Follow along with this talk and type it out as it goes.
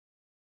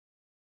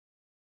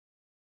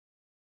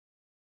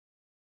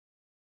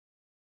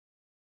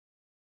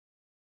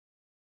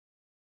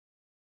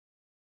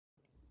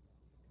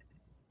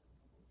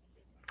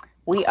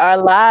We are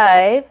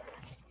live.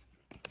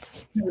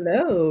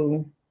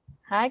 Hello.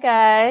 Hi,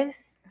 guys.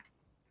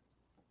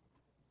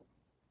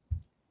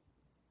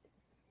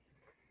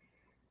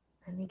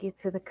 Let me get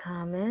to the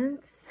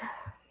comments.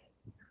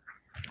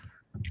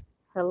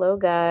 Hello,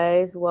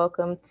 guys.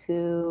 Welcome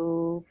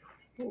to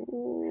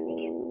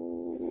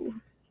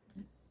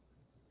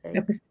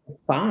Episode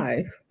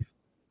 5.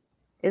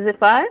 Is it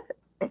 5?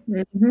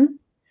 Mm-hmm.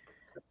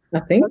 I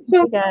think Okay,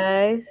 so.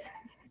 guys.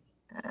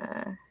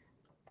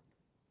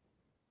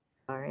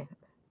 Sorry.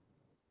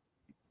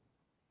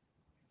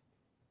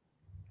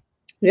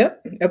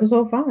 Yep,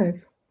 episode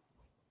 5.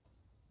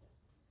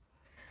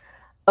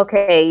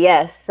 Okay,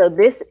 yes. So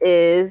this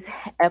is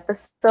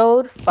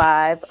episode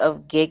 5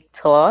 of Gig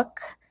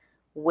Talk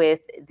with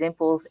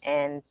Dimples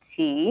and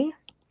T.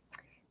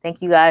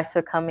 Thank you guys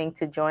for coming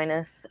to join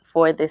us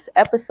for this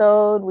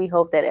episode. We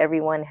hope that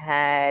everyone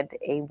had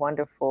a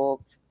wonderful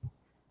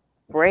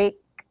break,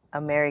 a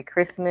Merry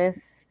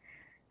Christmas,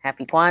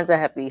 Happy Kwanzaa,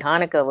 Happy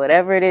Hanukkah,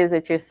 whatever it is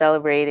that you're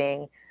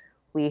celebrating.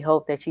 We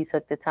hope that you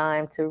took the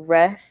time to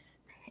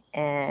rest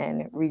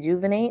and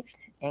rejuvenate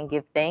and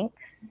give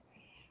thanks.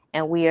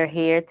 And we are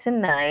here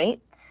tonight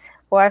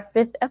for our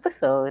 5th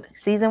episode,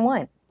 season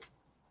 1.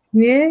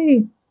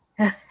 Yay.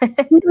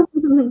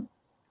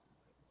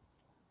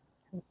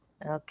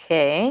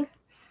 Okay.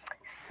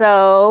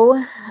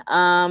 So,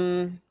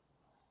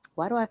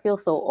 why do I feel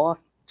so off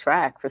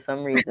track for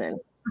some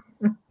reason?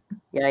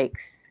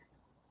 Yikes.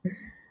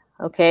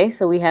 Okay,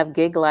 so we have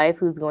GigLife,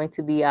 who's going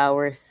to be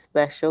our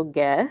special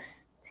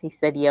guest. He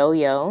said, yo,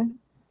 yo.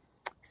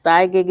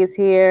 Side Gig is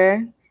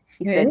here.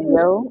 She said,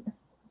 yo.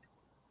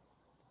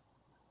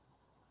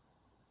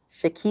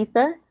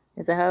 Shakitha,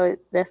 is that how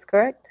that's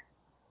correct?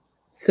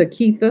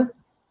 Sakitha,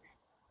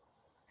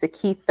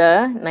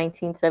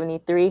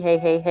 1973. Hey,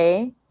 hey,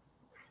 hey.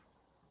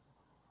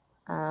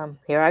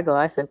 Here I go.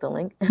 I sent the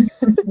link.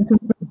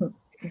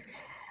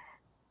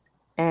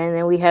 And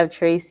then we have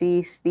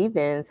Tracy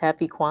Stevens.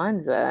 Happy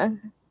Kwanzaa.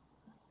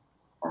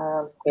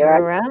 All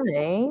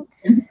right.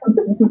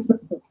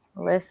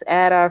 Let's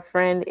add our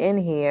friend in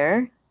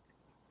here.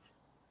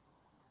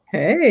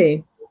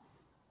 Hey.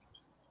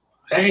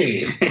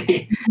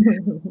 Hey.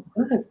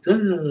 What's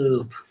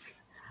up?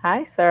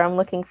 Hi, sir. I'm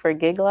looking for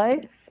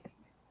GigLife.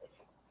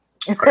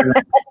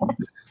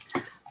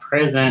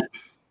 Present.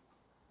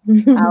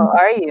 How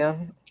are you?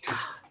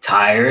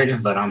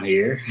 Tired, but I'm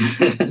here.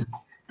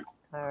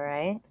 All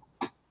right.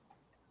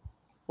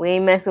 We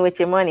ain't messing with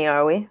your money,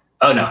 are we?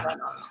 Oh, no.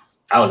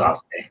 I was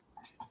off today.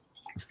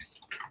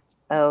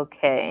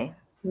 Okay.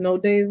 No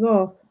days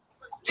off.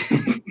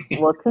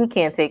 Well, T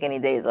can't take any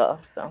days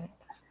off, so.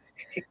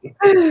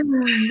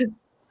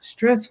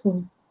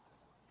 Stressful.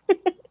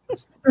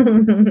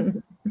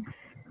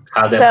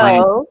 How's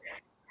that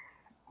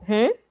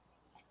plan?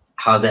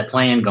 How's that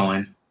plan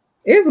going?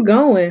 It's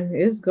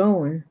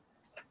going.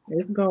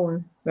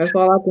 That's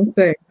all I can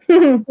say.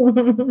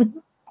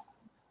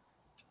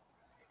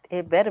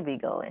 It better be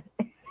going.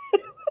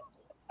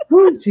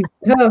 Ooh, she's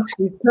tough,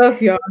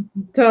 y'all.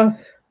 She's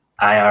tough.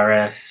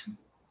 IRS.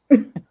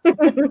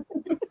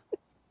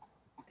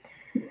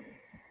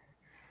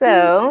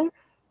 So,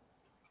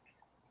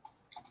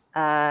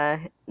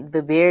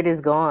 the beard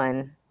is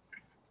gone.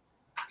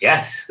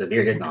 Yes, the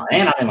beard is gone.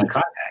 And I'm in my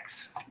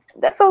contacts.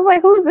 That's so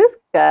like, who's this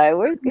guy?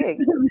 Where's Gig?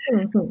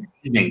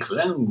 He's been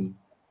cloned.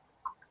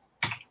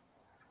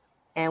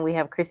 And we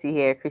have Chrissy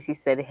here. Chrissy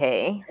said,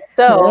 hey.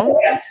 So,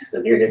 yes, the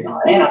beard is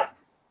gone.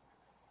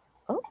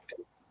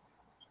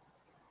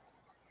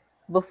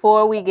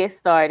 Before we get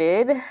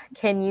started,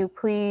 can you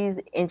please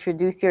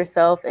introduce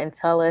yourself and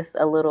tell us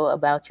a little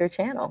about your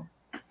channel?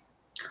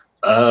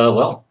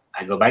 Well,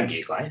 I go by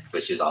GigLife,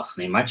 which is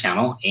also named my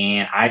channel.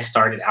 And I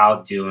started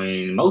out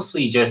doing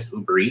mostly just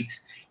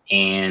UberEats.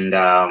 And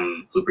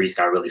UberEats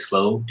got really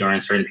slow during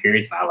certain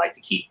periods, and I like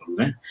to keep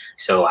moving.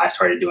 So I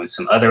started doing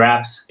some other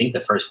apps. I think the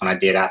first one I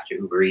did after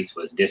UberEats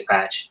was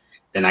Dispatch.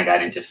 Then I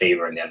got into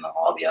Favor, and then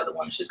all the other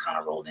ones just kind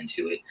of rolled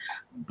into it.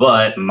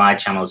 But my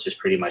channel is just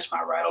pretty much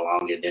my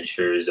ride-along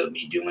adventures of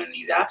me doing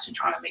these apps and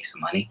trying to make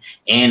some money.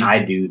 And I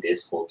do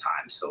this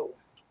full-time, so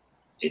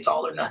it's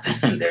all or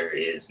nothing. There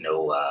is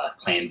no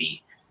plan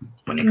B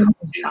when it comes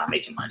to not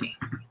making money.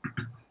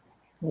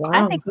 Wow.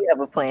 I think you have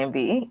a plan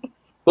B.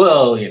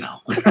 Well,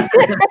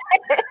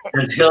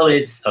 until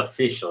it's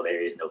official,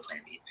 there is no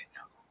plan B right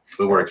now.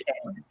 We're working.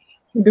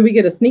 Do we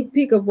get a sneak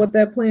peek of what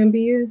that plan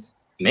B is?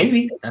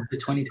 Maybe after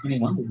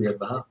 2021 will be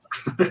about.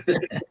 Okay.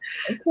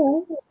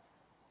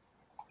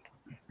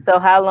 So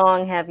how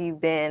long have you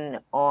been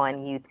on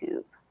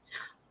YouTube?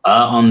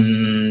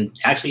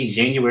 Actually,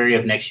 January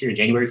of next year,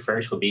 January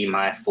 1st will be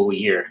my full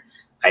year.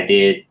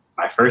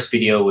 My first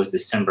video was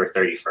December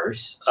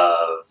 31st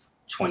of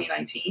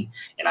 2019,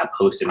 and I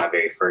posted my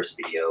very first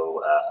video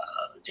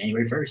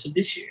January 1st of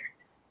this year.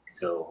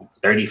 So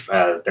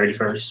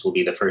 31st will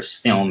be the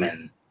first film,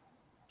 and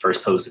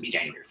first post will be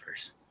January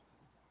 1st.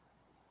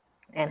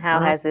 And how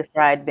has this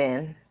ride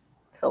been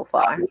so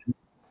far?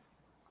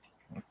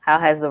 How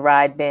has the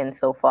ride been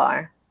so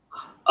far?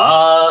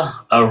 A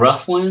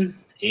rough one.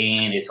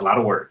 and it's a lot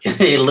of work.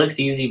 It looks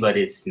easy, but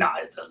it's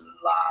not. It's a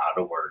lot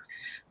of work.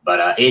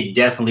 But it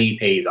definitely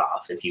pays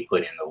off if you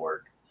put in the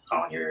work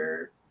on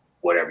your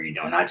whatever you're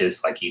doing, not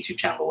just like YouTube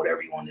channel,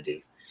 whatever you want to do.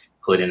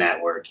 Put in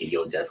that work, and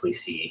you'll definitely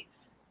see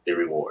the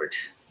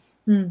rewards.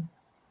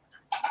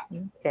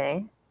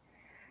 Okay.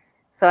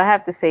 So I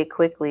have to say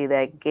quickly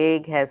that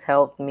Gig has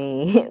helped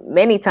me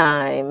many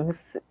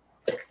times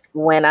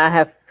when I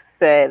have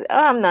said, oh,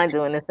 I'm not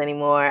doing this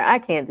anymore. I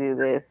can't do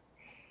this.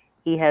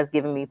 He has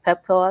given me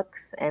pep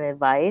talks and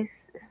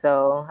advice.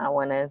 So I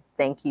want to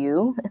thank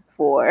you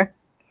for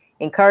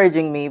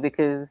encouraging me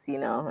because, you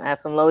know, I have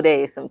some low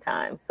days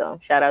sometimes. So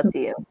shout out to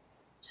you.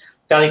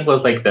 I think it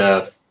was like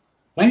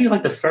maybe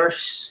the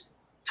first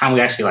time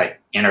we actually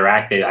like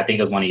interacted. I think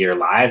it was one of your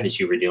lives that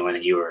you were doing,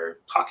 and you were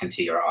talking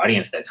to your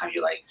audience at that time.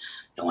 You're like,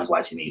 no one's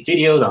watching these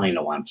videos. I don't even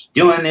know why I'm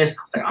doing this.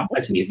 I was like, I'm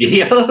watching these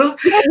videos.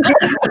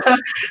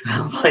 I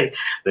was like,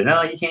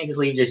 no, you can't just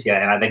leave just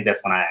yet. And I think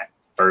that's when I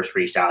first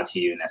reached out to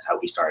you, and that's how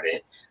we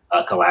started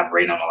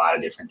collaborating on a lot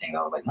of different things.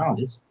 I was like, no,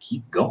 just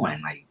keep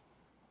going. Like,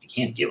 you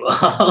can't give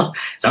up.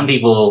 Some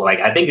people,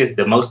 like, I think it's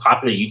the most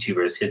popular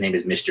YouTubers. His name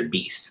is Mr.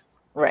 Beast.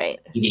 Right.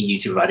 He did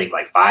YouTube, I think,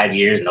 like 5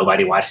 years.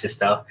 Nobody watched his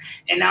stuff,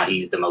 and now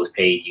he's the most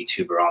paid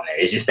YouTuber on there.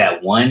 It's just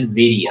that one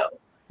video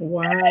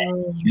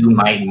that you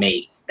might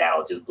make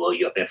that'll just blow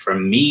you up. And for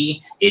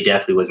me, it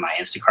definitely was my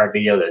Instacart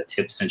video, the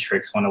tips and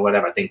tricks one or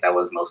whatever. I think that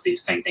was mostly the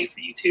same thing for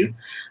you too.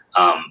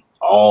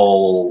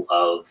 All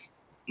of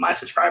my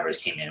subscribers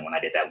came in when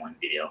I did that one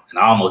video, and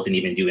I almost didn't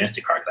even do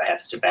Instacart because I had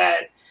such a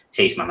bad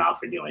taste in my mouth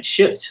for doing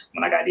Shipt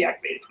when I got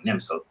deactivated from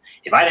them. So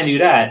if I didn't do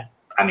that,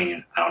 I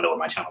mean, I don't know where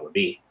my channel would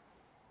be.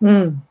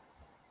 So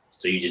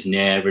you just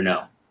never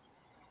know.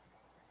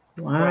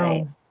 Wow.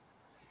 Right.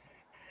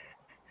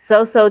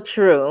 So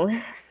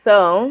true.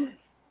 So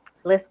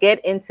let's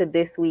get into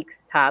this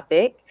week's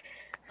topic.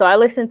 So I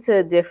listen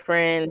to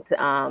different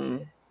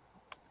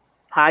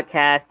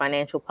podcasts,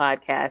 financial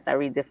podcasts. I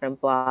read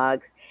different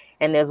blogs.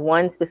 And there's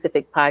one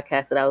specific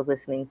podcast that I was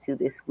listening to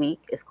this week.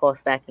 It's called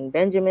Stacking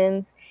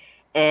Benjamins.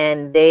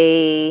 And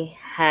they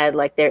had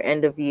like their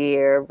end of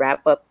year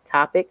wrap up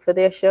topic for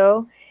their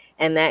show.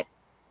 And that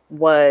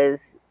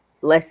was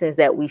lessons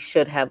that we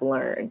should have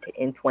learned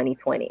in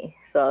 2020.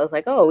 So I was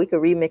like, oh, we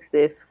could remix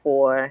this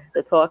for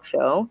the talk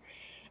show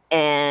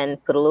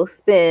and put a little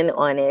spin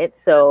on it.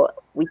 So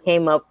we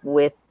came up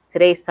with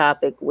today's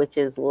topic, which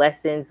is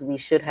lessons we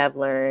should have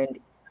learned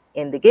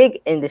in the gig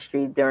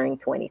industry during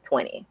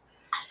 2020.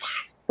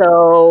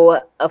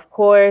 So, of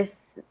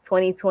course,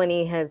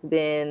 2020 has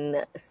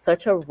been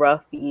such a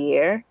rough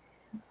year,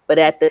 but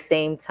at the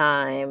same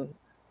time,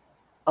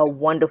 a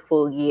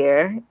wonderful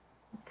year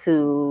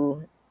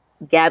to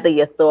gather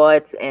your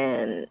thoughts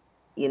and,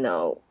 you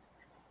know,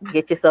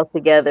 get yourself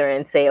together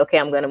and say, okay,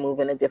 I'm going to move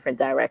in a different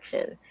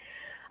direction.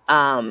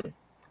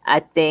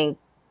 I think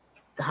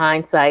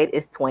hindsight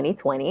is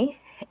 2020,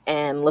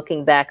 and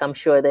looking back, I'm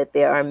sure that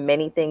there are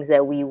many things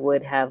that we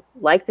would have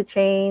liked to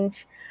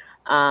change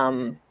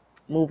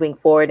moving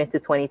forward into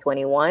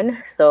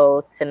 2021.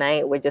 So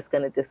tonight we're just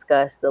going to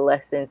discuss the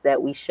lessons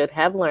that we should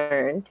have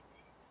learned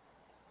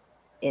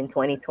in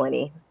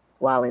 2020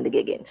 while in the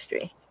gig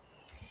industry.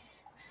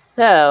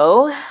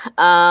 So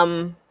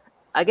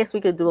I guess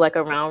we could do like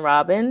a round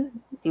robin.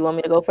 Do you want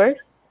me to go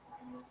first?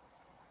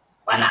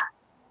 Why not?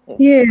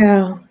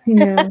 Yeah.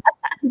 You're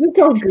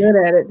so good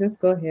at it.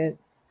 Just go ahead.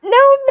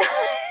 No.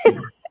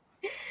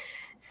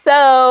 So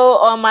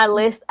on my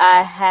list,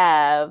 I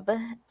have,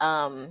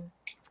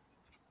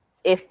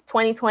 if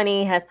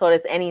 2020 has taught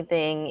us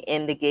anything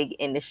in the gig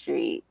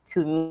industry,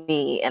 to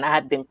me, and I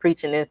have been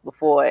preaching this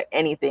before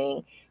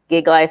anything,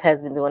 GigLife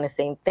has been doing the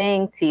same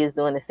thing, T is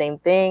doing the same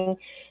thing,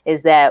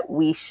 is that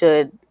you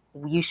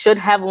should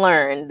have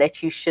learned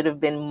that you should have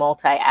been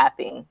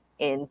multi-apping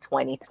in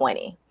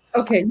 2020.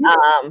 Okay.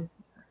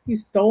 You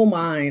stole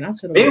mine. I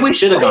should have. Maybe we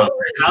should have gone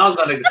first. I was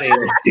going to say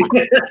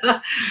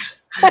that.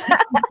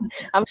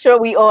 I'm sure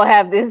we all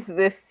have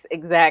this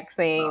exact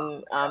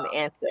same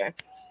answer.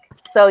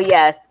 So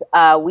yes,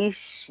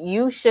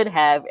 you should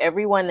have,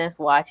 everyone that's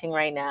watching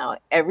right now,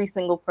 every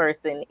single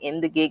person in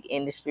the gig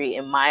industry,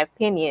 in my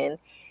opinion,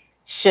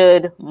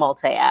 should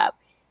multi-app.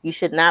 You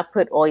should not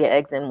put all your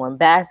eggs in one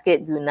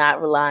basket. Do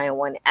not rely on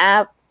one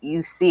app.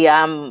 You see,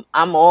 I'm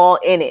all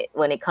in it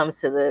when it comes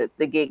to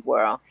the gig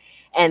world.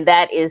 And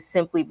that is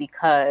simply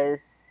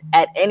because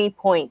at any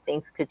point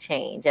things could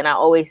change. And I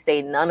always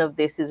say none of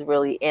this is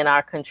really in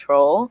our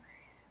control.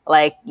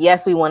 Like,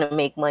 yes, we want to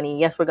make money.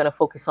 Yes, we're going to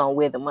focus on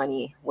where the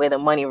money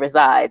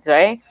resides,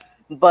 right?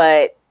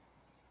 But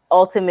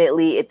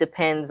ultimately, it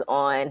depends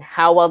on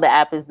how well the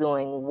app is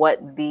doing,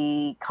 what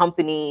the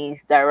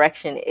company's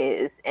direction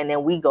is, and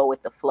then we go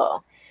with the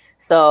flow.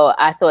 So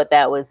I thought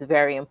that was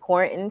very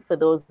important for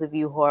those of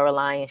you who are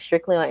relying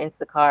strictly on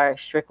Instacart,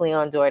 strictly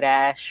on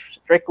DoorDash,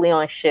 strictly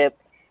on Shipt.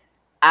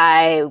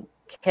 I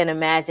can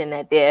imagine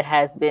that there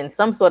has been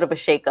some sort of a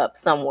shakeup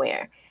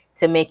somewhere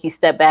to make you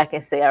step back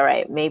and say, all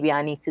right, maybe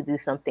I need to do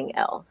something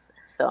else.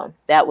 So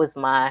that was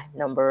my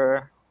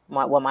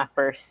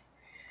first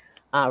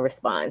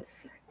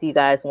response. Do you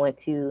guys want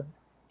to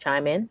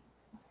chime in?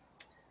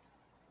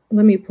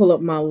 Let me pull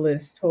up my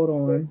list. Hold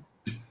on.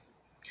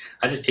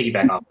 I just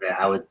piggyback off that.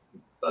 I would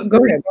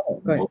Go ahead.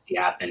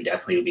 multi-app and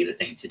definitely would be the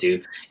thing to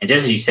do. And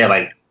just as you said,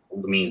 like,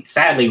 I mean,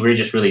 sadly, we're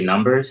just really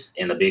numbers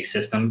in the big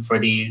system for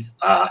these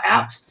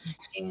apps.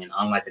 And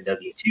unlike the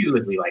W-2,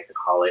 as we like to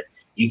call it,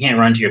 you can't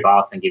run to your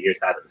boss and give your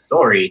side of the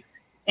story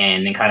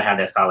and then kind of have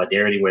that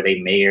solidarity where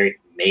they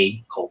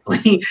may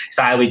hopefully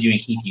side with you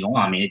and keep you on.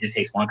 I mean, it just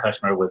takes one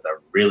customer with a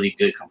really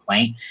good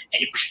complaint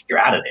and you're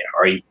out of there.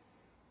 Or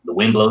the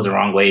wind blows the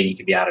wrong way and you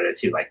could be out of there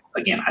too. Like,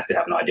 again, I still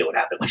have no idea what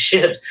happened with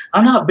Shipt.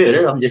 I'm not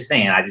bitter. I'm just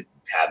saying I just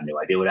have no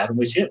idea what happened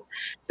with Shipt.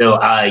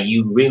 So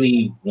you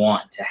really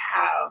want to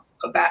have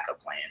a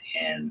backup plan.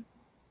 And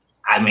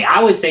I mean,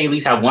 I would say at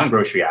least have one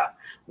grocery app,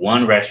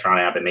 one restaurant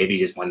app, and maybe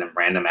just one of them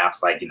random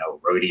apps like, you know,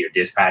 Roadie or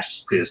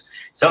Dispatch. Because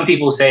some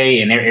people say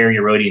in their area,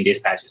 Roadie and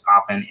Dispatch is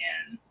popping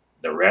and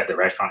the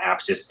restaurant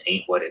apps just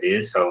ain't what it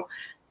is. So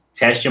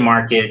test your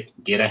market,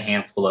 get a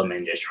handful of them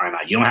and just try them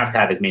out. You don't have to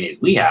have as many as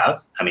we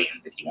have. I mean,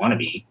 if you want to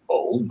be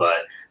bold,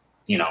 but,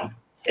 you know,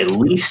 at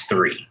least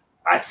 3,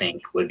 I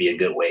think, would be a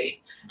good way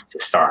to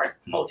start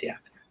multi-app.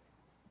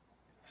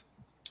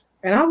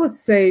 And I would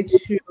say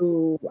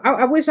too,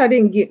 I wish I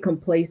didn't get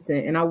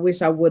complacent and I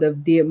wish I would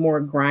have did more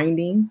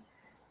grinding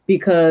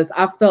because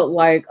I felt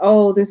like,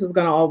 oh, this is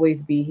going to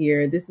always be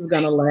here. This is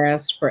going to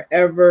last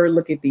forever.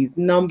 Look at these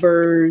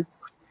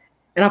numbers.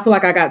 And I feel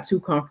like I got too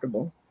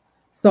comfortable.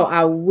 So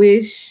I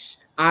wish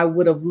I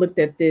would have looked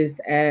at this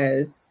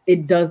as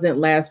it doesn't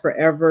last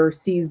forever.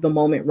 Seize the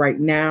moment right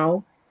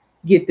now.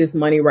 Get this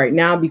money right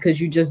now because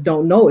you just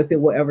don't know if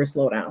it will ever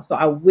slow down. So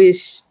I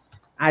wish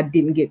I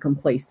didn't get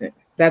complacent.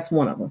 That's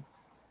one of them.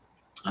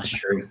 That's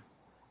true.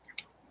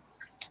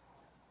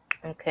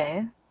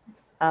 Okay.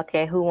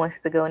 Okay, who wants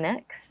to go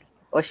next?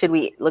 Or should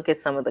we look at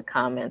some of the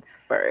comments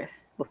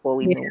first before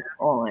we move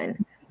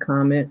on?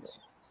 Comments.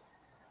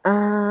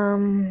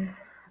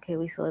 Okay,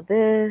 we saw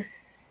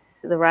this.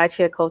 The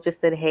rideshare culture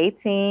said, hey,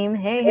 team.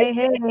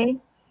 Hey.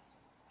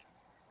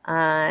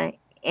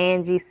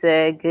 Angie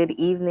said, good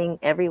evening,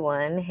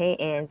 everyone. Hey,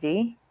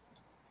 Angie.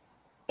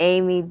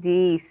 Amy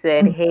D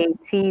said, hey,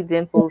 T,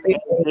 Dimples, and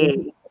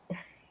Gig.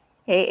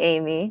 Hey,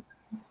 Amy.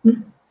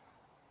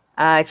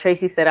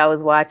 Tracy said, I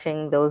was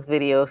watching those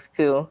videos,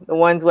 too. The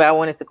ones where I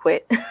wanted to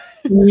quit.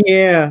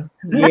 Yeah.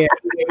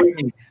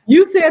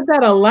 You said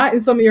that a lot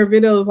in some of your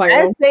videos. Like,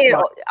 I say it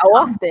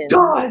often.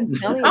 I'm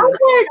like, I'm not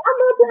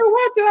there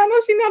watching. I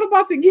know she's not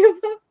about to give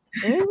up.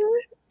 Mm-hmm.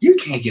 You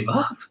can't give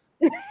up.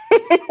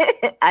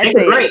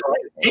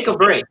 Take a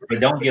break, but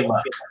don't give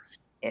up.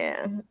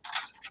 Yeah.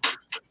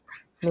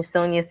 Miss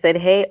Sonia said,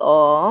 hey,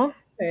 all.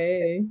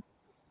 Hey.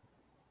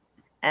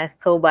 As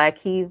told by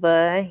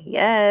Kiva.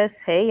 Yes.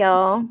 Hey,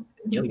 y'all.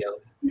 Here we go.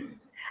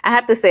 I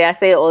have to say, I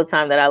say it all the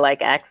time that I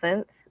like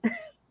accents.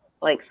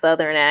 Like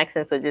Southern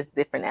accents or just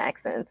different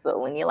accents. So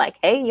when you're like,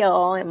 hey,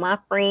 y'all, and my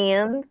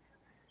friends.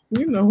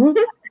 You know.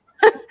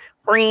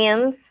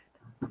 Friends.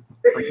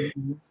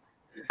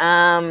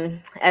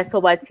 As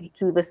told by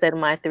Kiva said,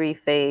 my 3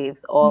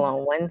 faves all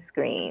on one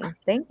screen.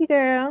 Thank you,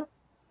 girl.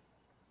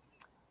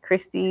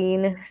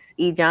 Christine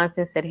E.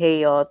 Johnson said,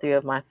 hey, y'all, 3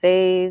 of my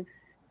faves.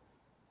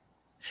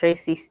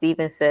 Tracy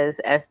Stevens says,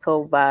 as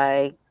told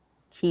by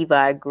Kiva,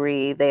 I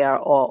agree. They are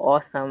all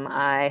awesome.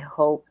 I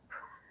hope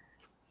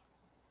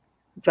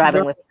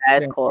Driving with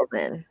Jazz calls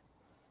in.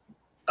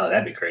 Oh,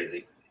 that'd be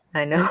crazy.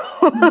 I know.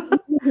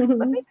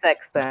 Let me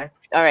text her.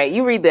 All right,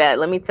 you read that.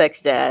 Let me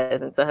text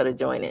Jazz and tell her to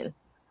join in.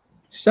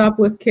 Shop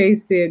with K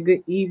said,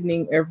 good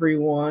evening,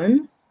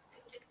 everyone.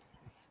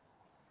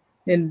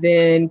 And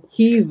then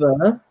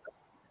Kiva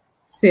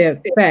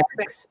said,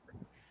 facts.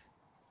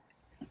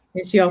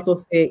 And she also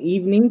said,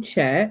 evening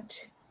chat.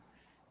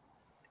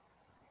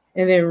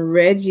 And then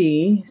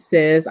Reggie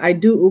says, I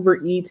do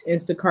Uber Eats,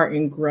 Instacart,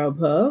 and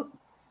Grubhub.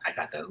 I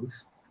got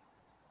those.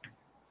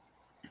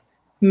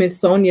 Miss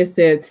Sonia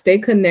said, stay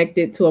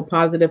connected to a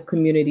positive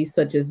community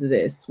such as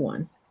this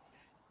one.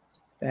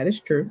 That is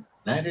true.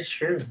 That is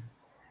true.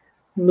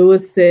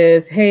 Lewis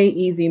says, hey,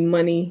 easy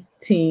money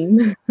team.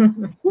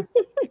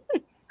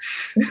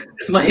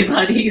 This money's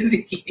not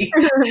easy.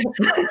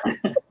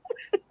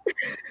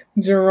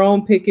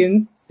 Jerome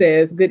Pickens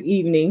says, good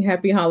evening.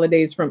 Happy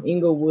holidays from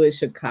Inglewood,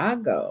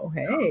 Chicago.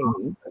 Hey.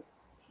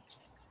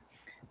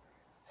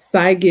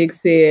 Cygig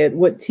said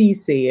what T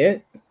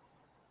said.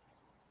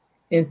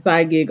 And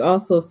Cygig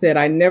also said,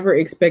 I never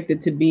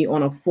expected to be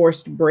on a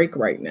forced break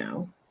right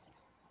now.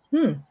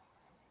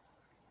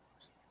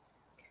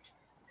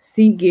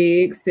 C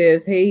Gig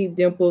says, hey,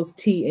 Dimples,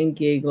 T, and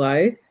Gig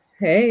Life.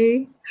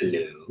 Hey.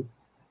 Hello.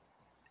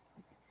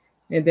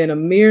 And then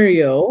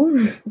Emilio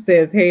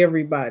says, hey,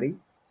 everybody.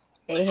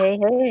 Hey.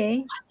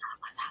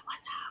 What's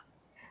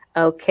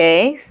up?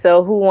 Okay,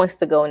 so who wants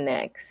to go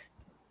next?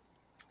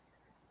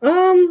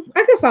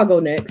 I guess I'll go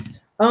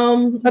next.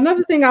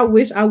 Another thing I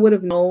wish I would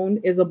have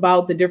known is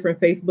about the different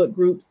Facebook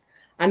groups.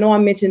 I know I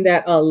mentioned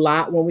that a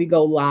lot when we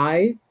go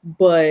live,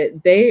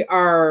 but they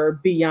are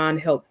beyond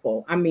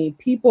helpful. I mean,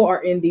 people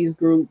are in these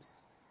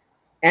groups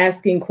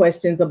asking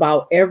questions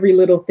about every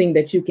little thing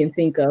that you can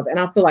think of. And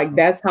I feel like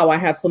that's how I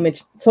have so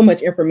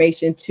much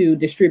information to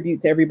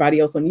distribute to everybody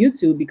else on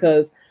YouTube,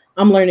 because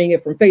I'm learning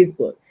it from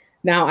Facebook.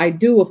 Now, I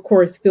do, of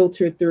course,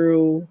 filter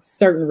through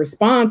certain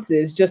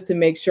responses just to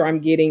make sure I'm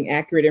getting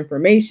accurate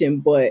information.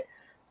 But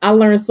I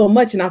learned so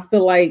much. And I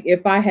feel like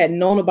if I had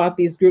known about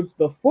these groups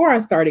before I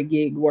started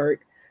gig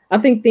work, I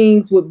think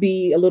things would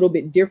be a little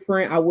bit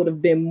different. I would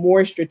have been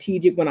more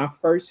strategic when I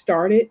first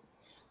started.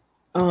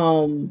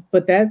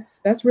 But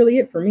that's really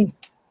it for me.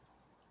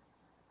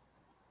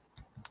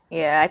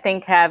 Yeah, I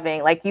think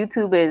having, like,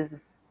 YouTube is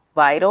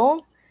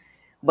vital,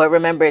 but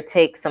remember, it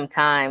takes some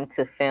time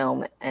to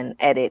film and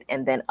edit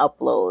and then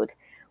upload.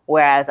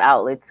 Whereas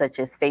outlets such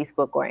as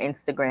Facebook or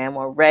Instagram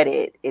or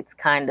Reddit, it's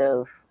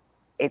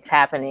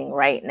happening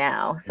right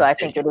now. So I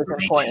think it is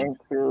important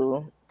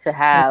to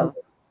have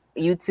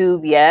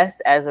YouTube,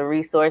 yes, as a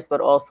resource, but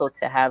also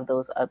to have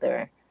those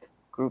other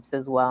groups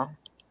as well.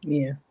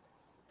 Yeah.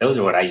 Those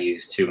are what I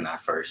used too when I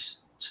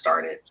first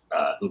started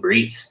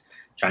UberEats,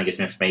 trying to get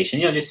some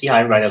information, just see how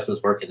everybody else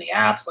was working the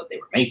apps, what they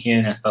were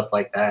making and stuff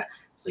like that.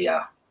 So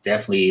yeah,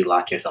 definitely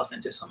lock yourself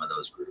into some of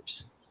those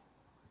groups.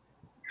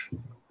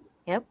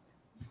 Yep.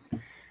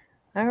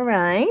 All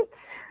right.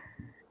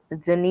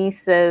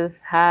 Denise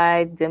says,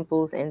 hi,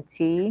 Dimples and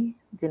T.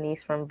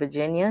 Denise from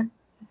Virginia.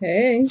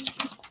 Hey.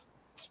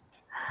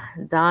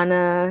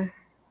 Donna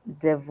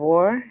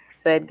Devore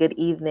said, good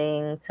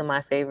evening to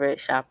my favorite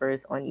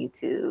shoppers on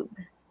YouTube.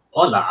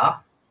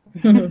 Hola.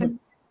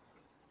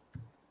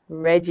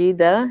 Reggie,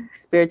 the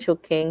spiritual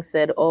king,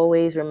 said,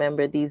 always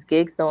remember these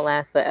gigs don't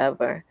last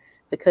forever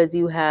because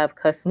you have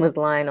customers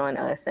lying on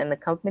us and the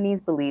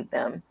companies believe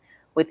them.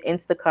 With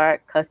Instacart,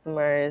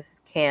 customers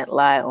can't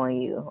lie on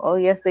you. Oh,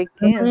 yes, they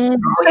can.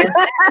 Oh, yes,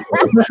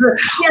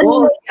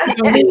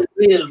 they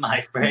will, my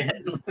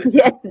friend.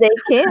 Yes, they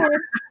can.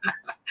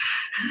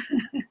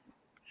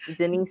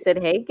 Denise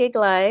said, hey,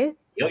 GigLife.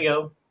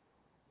 Yo.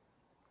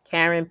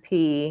 Karen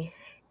P.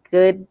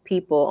 Good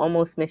people.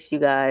 Almost missed you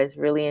guys.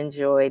 Really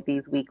enjoyed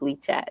these weekly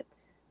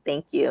chats.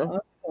 Thank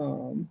you.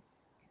 Awesome.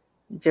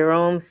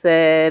 Jerome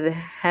said,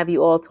 have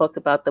you all talked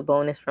about the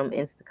bonus from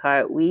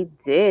Instacart? We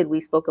did. We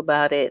spoke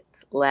about it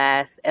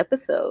last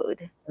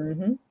episode.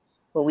 Mm-hmm.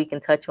 But we can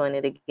touch on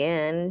it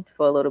again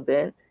for a little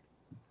bit.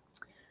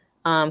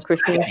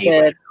 Christine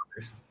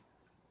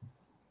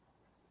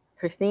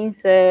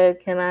said,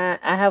 can I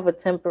have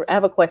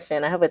a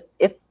question.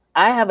 If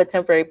I have a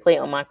temporary plate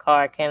on my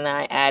car, can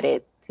I add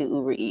it to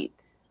UberEats?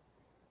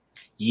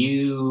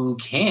 You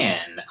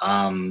can,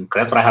 because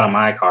that's what I had on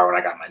my car when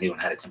I got my new one.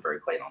 I had a temporary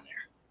plate on there.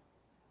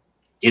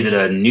 Is it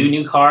a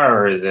new car,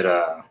 or is it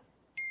a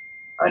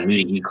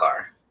new to you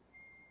car?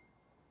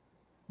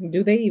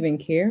 Do they even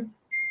care?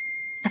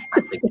 I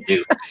think they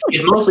do.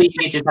 It's mostly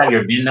you just have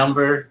your VIN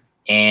number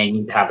and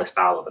you have the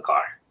style of the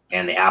car,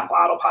 and the app will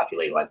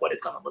auto-populate like what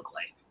it's going to look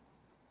like.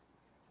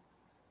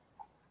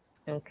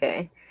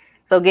 Okay.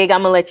 So, Gig,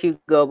 I'm going to let you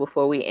go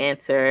before we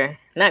answer.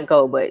 Not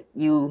go, but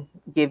you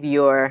give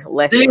your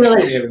lesson. See you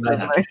later,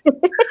 everybody.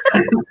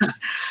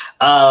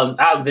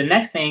 The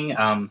next thing,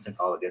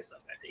 since all the good stuff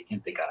got taken,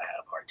 thank God I had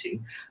a part 2.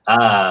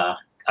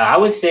 I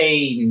would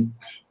say,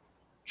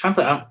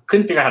 I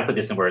couldn't figure out how to put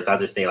this in words. I'll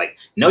just say, like,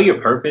 know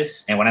your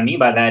purpose. And what I mean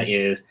by that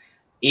is,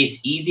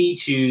 it's easy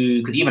to,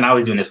 because even I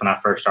was doing this when I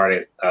first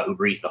started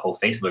UberEats, the whole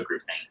Facebook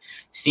group thing,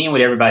 seeing what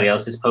everybody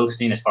else is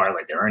posting as far as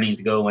like their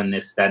earnings go and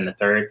this, that, and the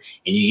third,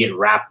 and you get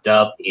wrapped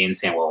up in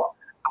saying, well,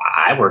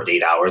 I worked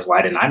 8 hours.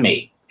 Why didn't I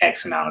make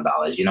X amount of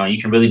dollars? You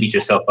can really beat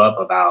yourself up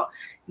about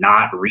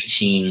not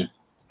reaching,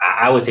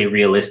 I would say,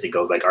 realistic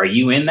goals. Like, are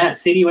you in that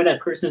city where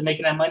that person is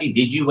making that money?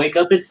 Did you wake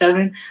up at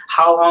 7?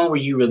 How long were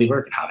you really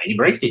working? How many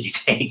breaks did you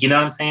take? You know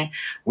what I'm saying?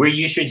 Were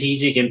you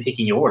strategic in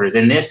picking your orders?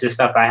 And this is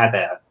stuff I had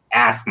to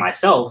ask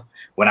myself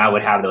when I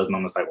would have those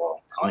moments like,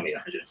 well, I only made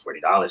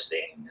 $140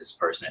 today, and this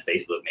person at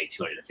Facebook made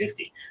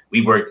 $250.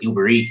 We worked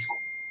UberEats.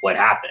 What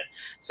happened?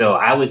 So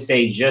I would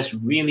say just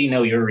really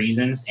know your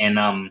reasons. And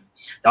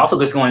also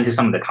just going into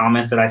some of the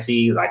comments that I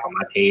see, like on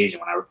my page,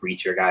 and when I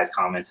read your guys'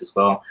 comments as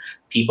well,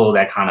 people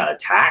that kind of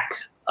attack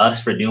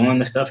us for doing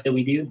the stuff that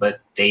we do,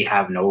 but they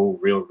have no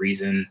real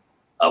reason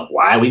of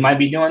why we might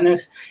be doing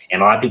this.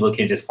 And a lot of people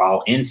can just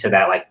fall into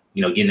that, like,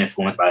 getting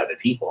influenced by other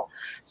people.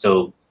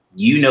 So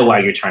why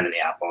you're turning the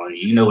app on,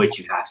 what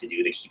you have to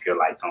do to keep your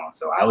lights on.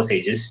 So I would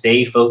say just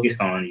stay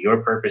focused on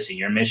your purpose and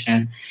your mission.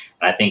 And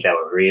I think that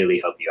would really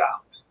help you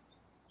out.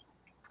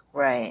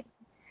 Right.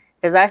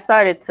 Because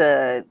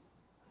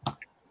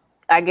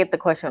I get the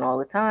question all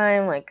the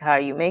time, like, how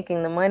are you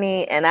making the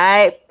money? And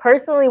I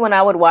personally, when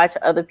I would watch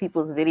other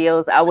people's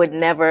videos, I would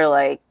never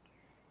like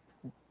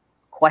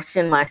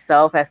question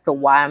myself as to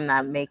why I'm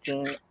not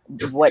making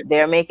what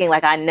they're making.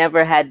 Like, I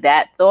never had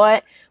that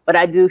thought, but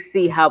I do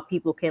see how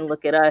people can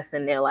look at us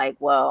and they're like,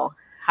 well,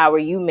 how are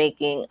you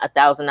making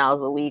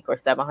 $1,000 a week or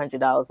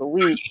 $700 a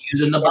week?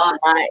 Using the bots.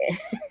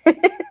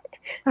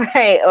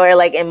 Right. Or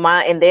like in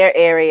their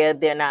area,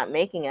 they're not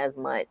making as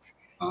much.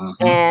 Uh-huh.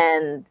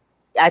 And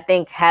I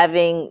think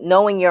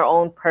knowing your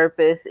own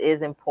purpose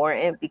is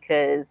important,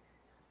 because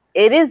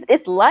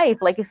it's life.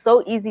 Like, it's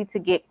so easy to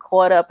get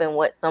caught up in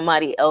what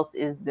somebody else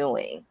is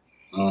doing.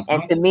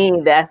 And to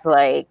me, that's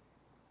like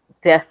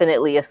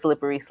definitely a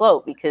slippery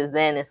slope, because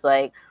then it's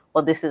like,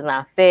 well, this is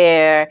not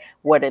fair.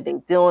 What are they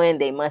doing?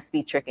 They must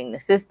be tricking the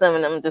system.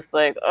 And I'm just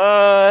like,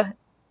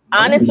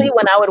 honestly,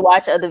 when I would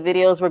watch other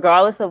videos,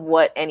 regardless of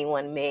what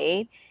anyone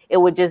made, it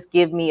would just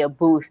give me a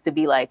boost to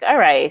be like, all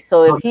right,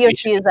 so if he or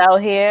she is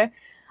out here,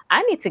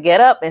 I need to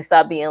get up and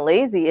stop being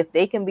lazy. If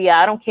they can be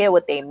out, I don't care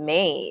what they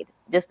made.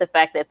 Just the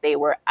fact that they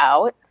were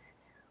out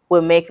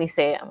would make me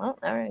say, well,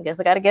 all right, I guess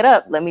I got to get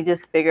up. Let me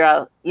just figure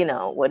out,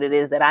 what it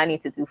is that I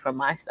need to do for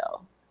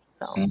myself.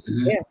 So,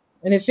 yeah.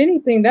 And if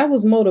anything, that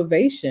was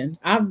motivation.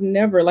 I've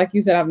never, like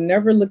you said, I've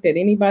never looked at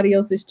anybody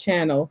else's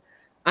channel.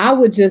 I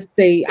would just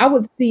say, I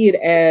would see it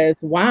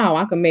as, wow,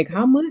 I can make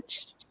how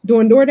much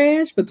doing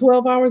DoorDash for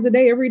 12 hours a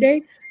day, every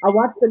day? I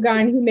watched the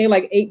guy and he made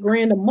like $8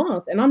 grand a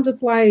month. And I'm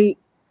just like,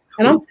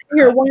 and I'm sitting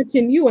here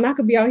watching you, and I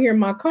could be out here in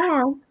my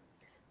car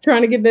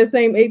trying to get that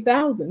same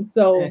 8,000.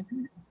 So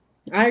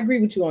I agree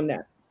with you on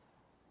that.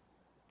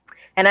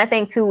 And I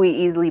think too, we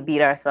easily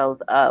beat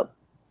ourselves up.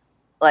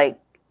 Like,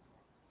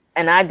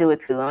 and I do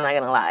it too. I'm not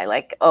gonna lie.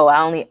 Like, oh,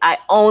 I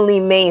only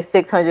made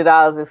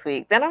 $600 this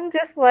week. Then I'm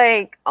just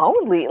like,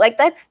 only, like,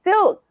 that's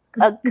still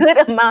a good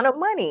amount of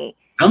money.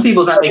 Some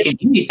people's not making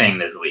anything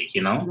this week,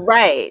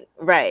 Right.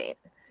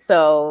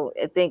 So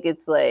I think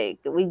it's like,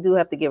 we do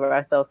have to give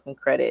ourselves some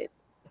credit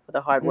for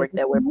the hard work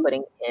that we're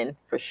putting in,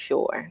 for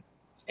sure.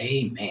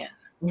 Amen.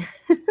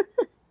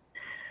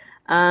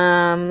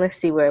 Let's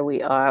see where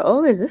we are.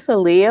 Oh, is this a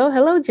Leo?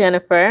 Hello,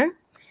 Jennifer.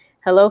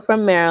 Hello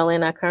from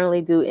Maryland. I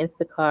currently do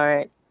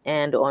Instacart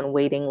and on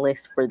waiting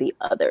list for the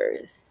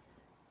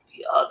others.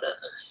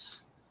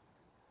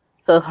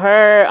 So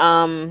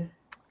her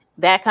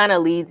that kind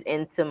of leads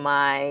into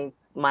my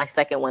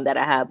second one that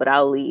I have, but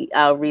I'll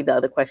read the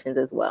other questions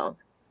as well.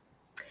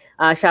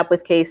 Shop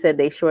with Kay said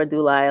they sure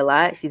do lie a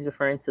lot. She's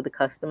referring to the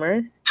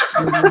customers.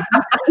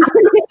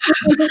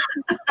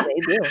 They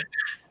do.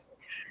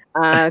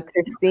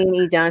 Christine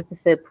E. Johnson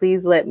said,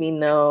 please let me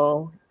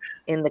know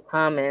in the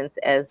comments,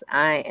 as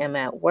I am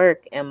at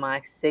work and my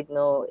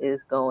signal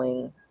is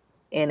going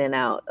in and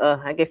out.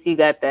 I guess you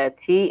got that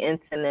T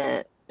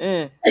internet.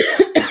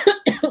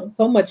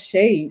 So much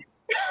shade.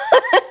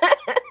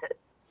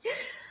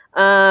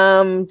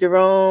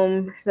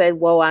 Jerome said,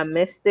 whoa, I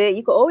missed it.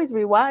 You can always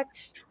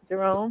rewatch,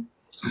 Jerome.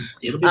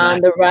 It'll be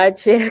back. The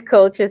rideshare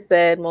culture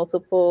said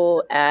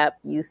multiple app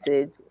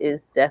usage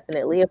is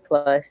definitely a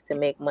plus to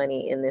make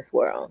money in this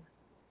world.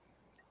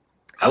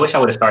 I wish I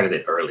would have started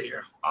it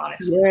earlier,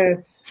 honestly.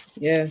 Yes.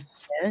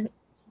 Yeah.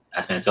 I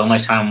spent so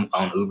much time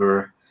on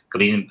Uber. I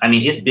mean,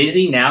 it's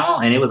busy now,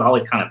 and it was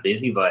always kind of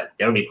busy, but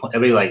there'll be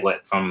like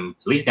from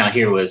at least down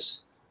here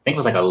was, I think it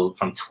was like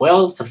from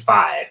 12 to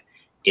 5.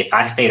 If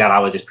I stayed out, I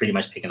was just pretty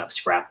much picking up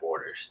scrap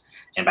orders.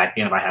 And back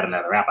then, if I had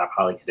another app, I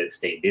probably could have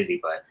stayed busy,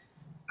 but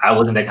I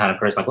wasn't that kind of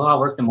person. Like, well, I'll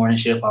work the morning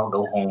shift, I'll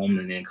go home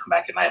and then come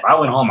back at night. If I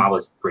went home, I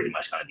was pretty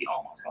much going to be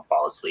home. I was going to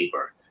fall asleep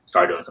or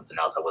start doing something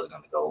else. I wasn't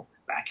going to go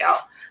back out.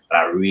 But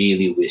I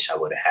really wish I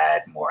would have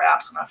had more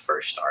apps when I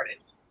first started.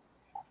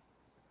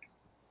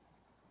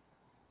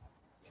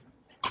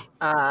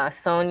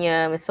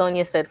 Miss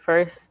Sonia said,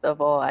 first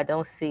of all, I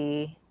don't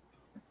see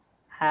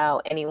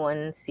how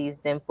anyone sees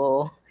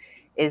Dimple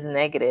is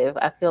negative.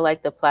 I feel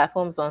like the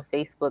platforms on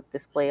Facebook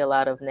display a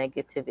lot of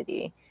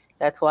negativity.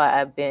 That's why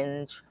I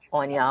binge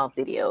on y'all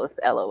videos,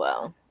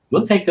 LOL.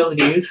 We'll take those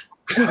views.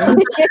 We'll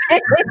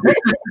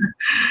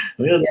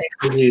take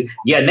the views.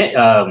 Yeah, not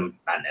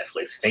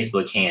Netflix.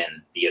 Facebook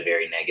can be a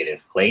very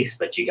negative place,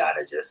 but you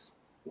gotta just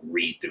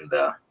read through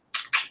the.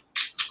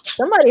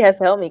 Somebody has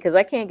to help me because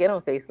I can't get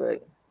on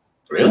Facebook.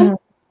 Really?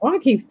 I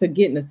keep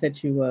forgetting to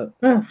set you up.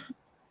 For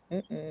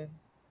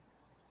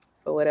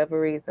whatever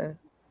reason.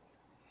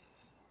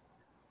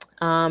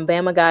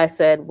 Bama guy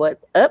said, "What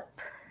up?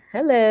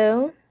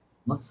 Hello.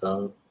 What's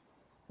up?"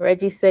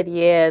 Reggie said,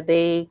 yeah,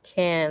 they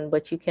can,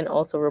 but you can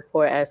also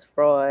report as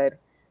fraud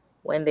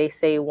when they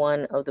say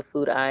one of the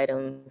food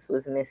items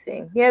was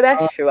missing. Yeah,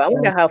 that's true. I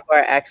wonder how far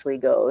it actually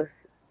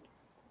goes.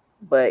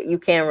 But you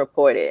can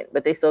report it,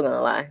 but they're still going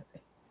to lie.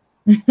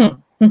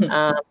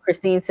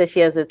 Christine says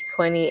she has a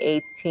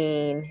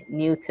 2018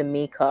 new to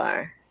me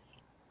car.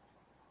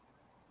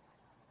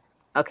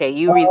 Okay,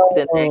 you read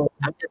the next.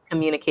 I'm just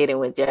communicating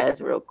with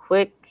Jazz real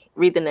quick.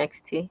 Read the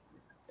next, T.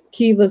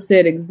 Kiva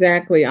said,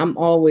 exactly. I'm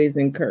always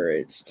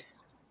encouraged.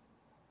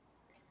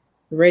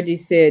 Reggie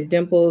said,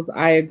 Dimples,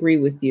 I agree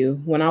with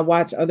you. When I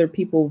watch other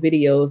people's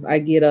videos, I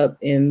get up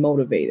and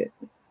motivated.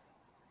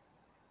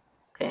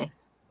 Okay.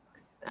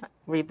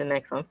 Read the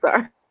next one.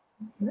 Sorry.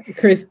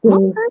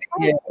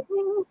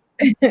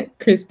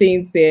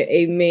 Christine said,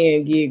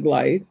 amen, gig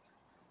life.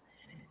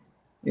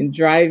 And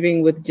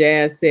driving with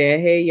Jazz said,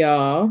 hey,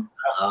 y'all.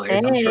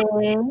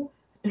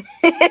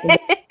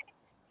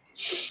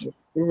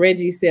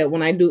 Reggie said,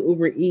 when I do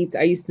Uber Eats,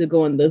 I used to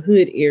go in the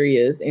hood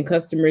areas and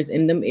customers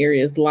in them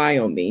areas lie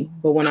on me.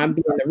 But when I'm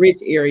in the rich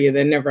area,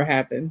 that never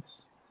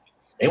happens.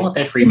 They want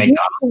that free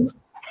McDonald's.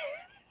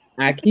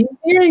 I keep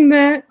hearing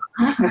that.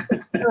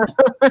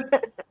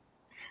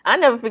 I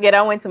never forget.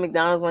 I went to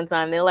McDonald's one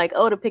time. They're like,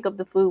 "Oh, to pick up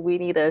the food, we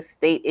need a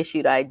state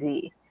issued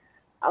ID."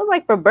 I was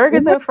like, "For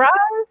burgers and fries?"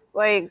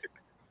 Like,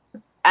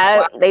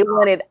 they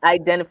wanted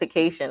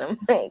identification. I'm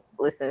like,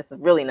 "Listen, it's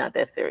really not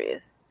that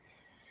serious."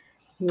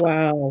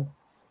 Wow.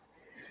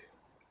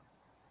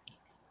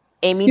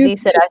 Amy D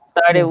said, "I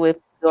started with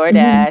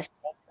DoorDash,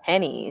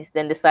 pennies,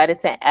 then decided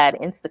to add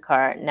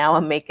Instacart. Now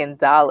I'm making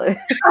dollars."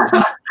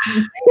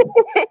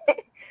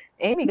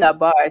 Amy got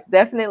bars.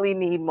 Definitely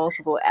need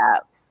multiple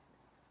apps.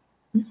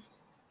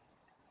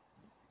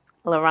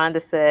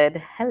 LaRonda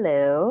said,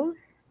 "Hello."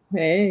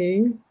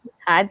 Hey.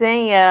 Hi,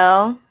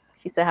 Danielle.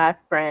 She said, "Hi,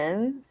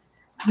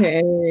 friends."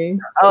 Hey.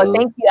 Oh,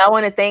 thank you. I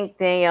want to thank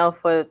Danielle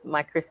for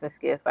my Christmas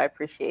gift. I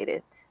appreciate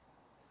it.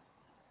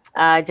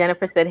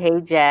 Jennifer said,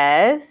 "Hey,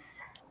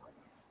 Jazz."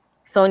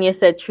 Sonia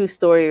said, "True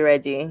story,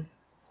 Reggie."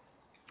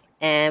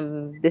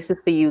 And this is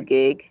for you,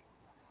 Gig.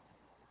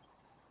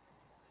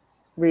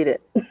 Read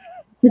it.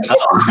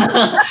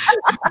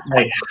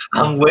 Like,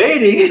 I'm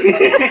waiting.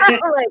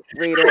 Like,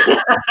 read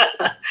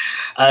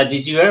it.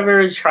 Did you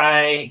ever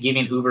try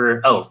giving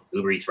Uber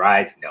Eats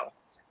rides? No.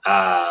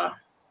 I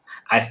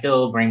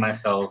still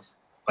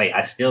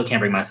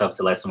can't bring myself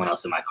to let someone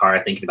else in my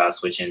car, thinking about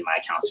switching my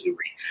accounts to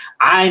Uber Eats.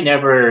 I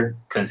never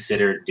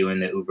considered doing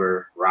the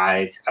Uber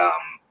rides.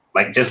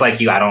 Just like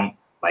you, I don't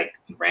like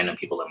random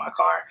people in my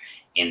car,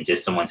 and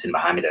just someone sitting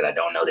behind me that I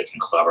don't know that can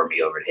clobber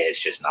me over the head. It's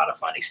just not a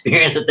fun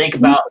experience to think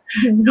about.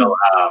 So,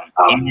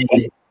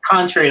 and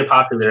contrary to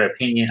popular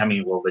opinion,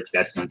 what you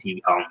guys see on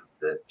TV on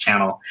the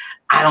channel,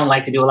 I don't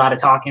like to do a lot of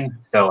talking.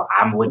 So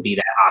I would be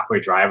that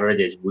awkward driver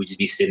that would just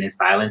be sitting in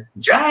silence,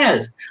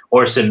 jazz,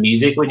 or some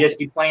music would just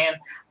be playing.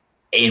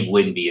 It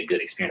wouldn't be a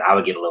good experience. I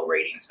would get a low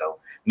rating. So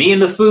me and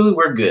the food,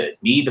 we're good.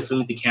 Me, the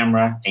food, the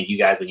camera, and you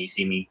guys, when you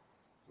see me,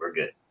 we're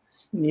good.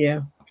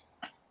 Yeah.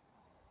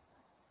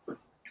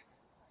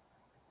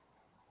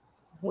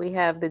 We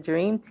have the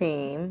dream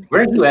team.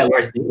 Where are you at?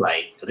 Where's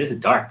daylight? This is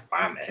dark.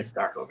 It's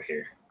dark over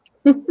here.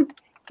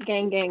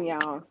 Gang,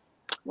 y'all.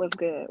 What's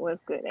good?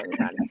 What's good,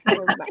 everybody?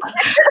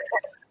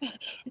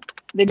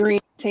 The dream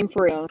team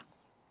for real.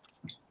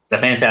 The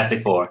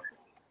Fantastic Four.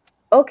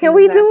 Oh, can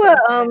we do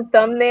a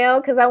thumbnail?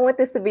 Because I want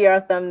this to be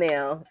our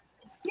thumbnail.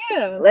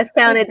 Yeah. Let's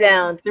count it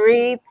down.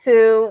 3,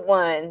 2,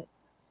 1.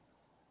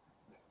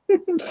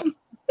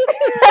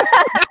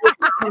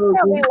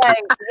 I'll be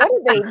like, what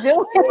are they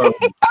doing?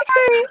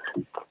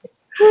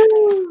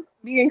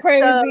 Being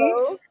crazy.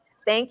 So,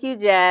 thank you,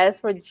 Jazz,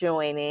 for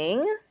joining.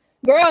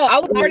 Girl, I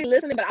was already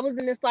listening, but I was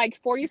in this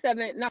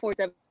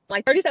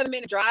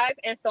 37-minute drive,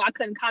 and so I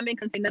couldn't comment,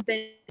 couldn't say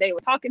nothing. They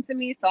were talking to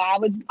me, so I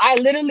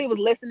literally was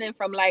listening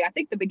from I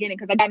think the beginning,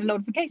 because I got a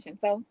notification.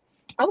 So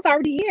I was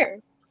already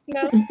here,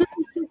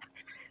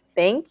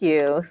 Thank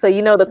you. So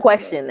you know the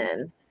question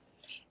then?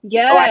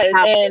 Yes,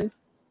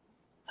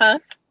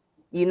 and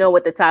you know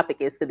what the topic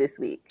is for this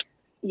week?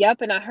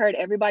 Yep, and I heard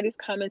everybody's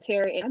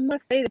commentary, and I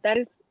must say that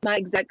is my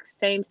exact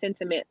same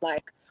sentiment.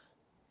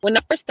 When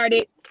I first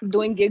started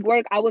doing gig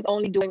work, I was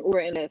only doing Uber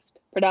and Lyft,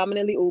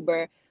 predominantly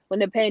Uber. When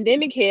the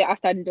pandemic hit, I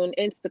started doing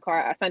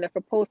Instacart. I signed up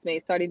for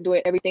Postmates, started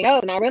doing everything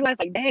else. And I realized,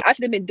 dang, I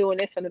should have been doing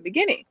this from the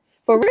beginning,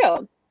 for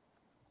real.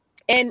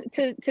 And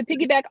to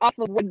piggyback off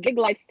of what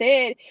GigLife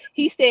said,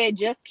 he said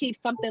just keep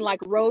something like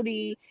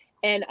roadie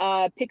and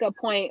pickup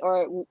point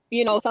or,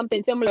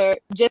 something similar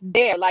just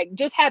there.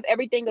 Just have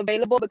everything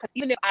available, because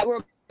even if I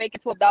were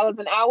making $12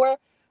 an hour,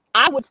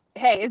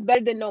 it's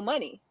better than no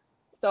money.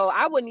 So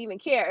I wouldn't even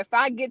care if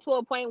I get to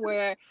a point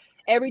where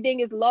everything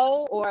is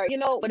low or,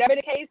 whatever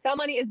the case, some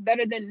money is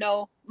better than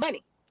no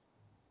money.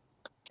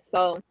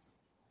 So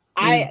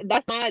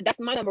that's my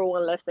number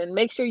one lesson.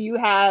 Make sure you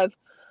have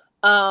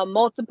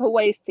multiple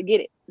ways to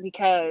get it,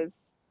 because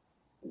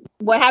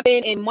what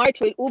happened in March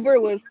with Uber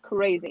was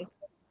crazy.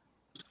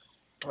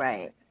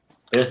 Right.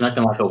 There's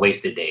nothing like a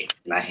wasted day.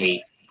 And I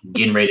hate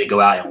getting ready to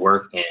go out and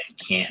work and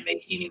can't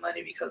make any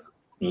money because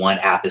one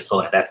app is slow,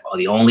 and if that's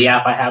the only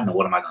app I have, then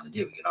what am I going to do?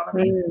 You know what I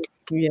mean?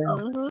 Yeah.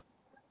 Mm-hmm.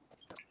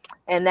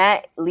 And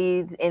that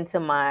leads into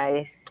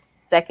my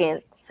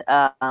second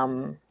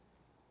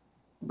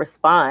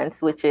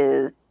response, which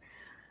is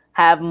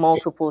have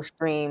multiple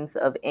streams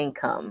of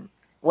income.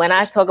 When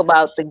I talk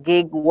about the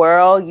gig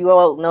world, you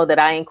all know that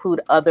I include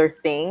other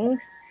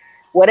things.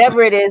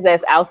 Whatever it is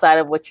that's outside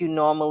of what you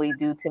normally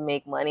do to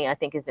make money, I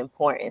think is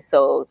important.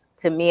 So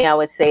to me, I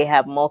would say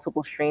have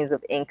multiple streams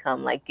of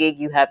income. Like gig,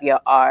 you have your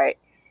art.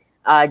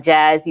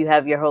 Jazz, you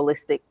have your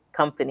holistic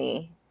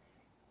company.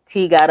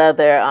 T got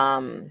other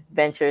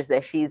ventures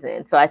that she's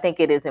in. So I think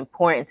it is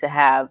important to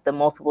have the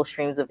multiple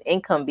streams of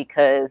income,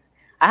 because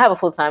I have a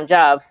full-time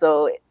job.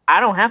 So I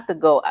don't have to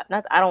go. I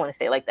don't want to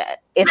say it like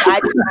that. If I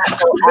do not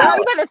go out,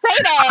 you're gonna say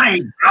that.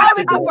 I have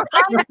to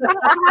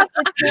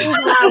choose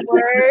my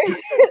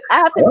words. I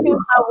have to choose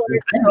my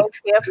words so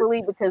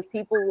carefully, because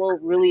people will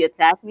really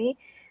attack me.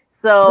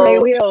 So they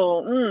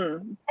will.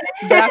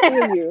 Back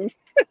with you.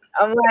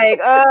 I'm like,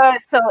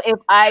 so if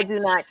I do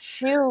not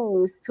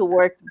choose to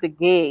work the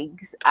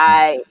gigs,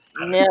 I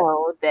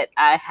know that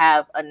I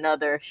have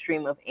another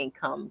stream of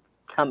income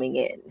coming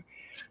in.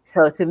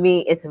 So to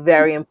me, it's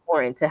very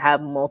important to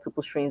have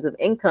multiple streams of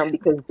income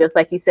because just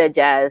like you said,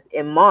 Jazz,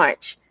 in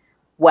March,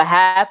 what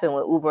happened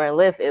with Uber and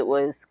Lyft, it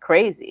was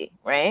crazy,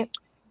 right?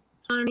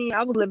 Honey,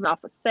 I was living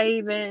off of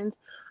savings.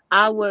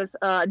 I was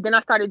then I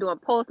started doing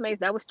Postmates.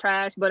 That was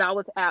trash, but I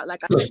was out,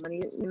 like I said,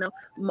 money,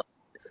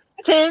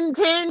 $10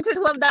 to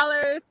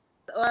 $12,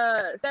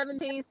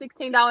 $17,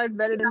 $16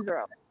 better than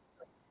zero.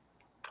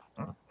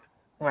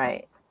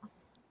 Right.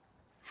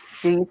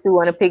 Do you two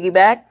want to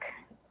piggyback?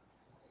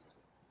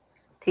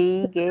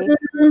 T, Gig?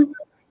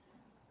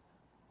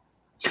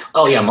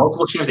 Oh yeah,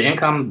 multiple streams of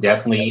income.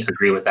 Definitely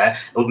agree with that.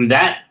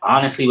 That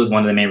honestly was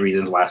one of the main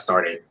reasons why I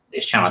started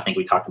this channel. I think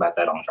we talked about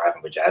that on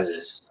Driving with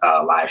Jazz's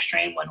live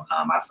stream when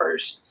I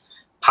first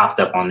popped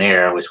up on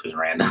there, which was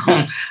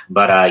random.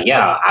 But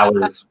yeah, I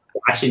was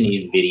watching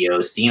these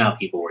videos, seeing how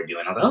people were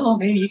doing. I was like, oh,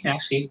 okay, you can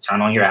actually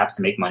turn on your apps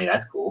and make money.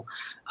 That's cool.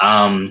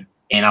 And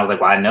I was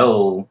like, well, I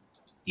know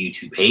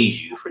YouTube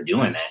pays you for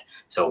doing that.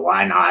 So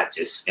why not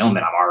just film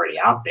it? I'm already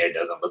out there. It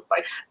doesn't look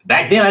like,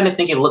 back then I didn't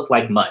think it looked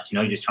like much.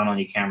 You just turn on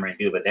your camera and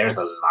do it, but there's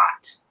a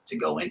lot to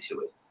go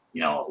into it.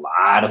 A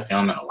lot of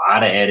filming, a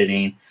lot of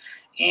editing,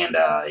 and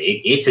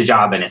it's a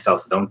job in itself.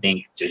 So don't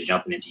think just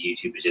jumping into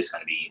YouTube is just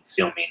going to be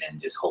filming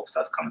and just hope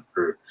stuff comes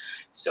through.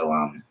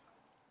 So,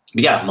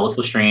 but yeah,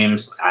 multiple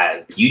streams.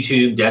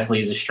 YouTube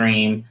definitely is a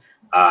stream.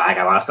 I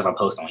got a lot of stuff I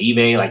post on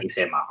eBay, like you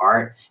said, my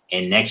art.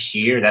 And next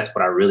year, that's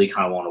what I really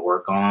kind of want to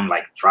work on,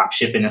 like drop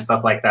shipping and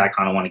stuff like that. I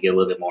kind of want to get a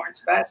little bit more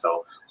into that.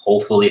 So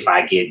hopefully if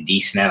I get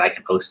decent at it, I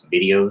can post some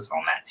videos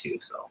on that too.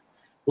 So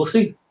we'll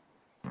see.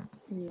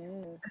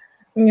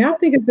 Yeah, I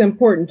think it's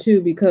important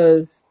too,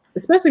 because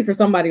especially for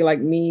somebody like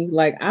me,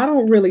 like I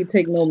don't really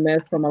take no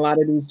mess from a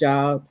lot of these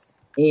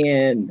jobs.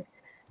 And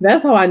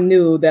that's how I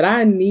knew that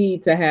I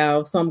need to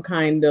have some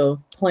kind of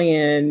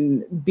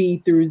plan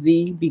B through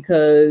Z,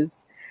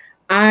 because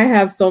I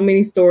have so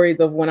many stories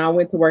of when I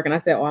went to work and I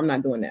said, oh, I'm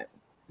not doing that.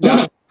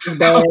 Y'all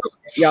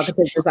can take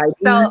this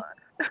idea.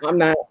 So, I'm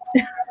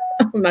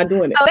not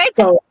doing it. So they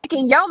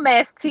taking your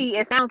mess tea,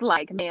 it sounds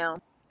like, ma'am.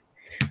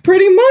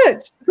 Pretty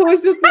much. So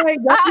it's just like,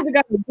 y'all either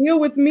got to deal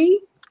with me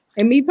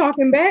and me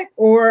talking back,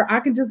 or I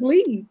can just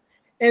leave.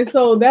 And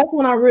so that's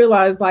when I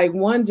realized like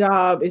one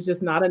job is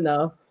just not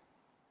enough.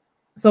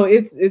 So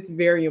it's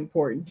very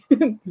important.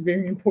 It's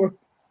very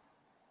important.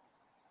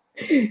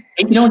 And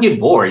you don't get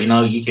bored.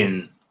 You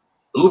can,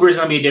 Uber is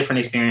going to be a different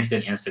experience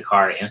than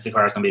Instacart.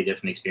 Instacart is going to be a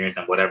different experience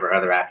than whatever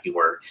other app you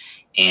work.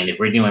 And if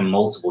we're doing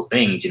multiple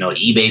things,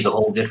 eBay is a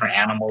whole different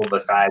animal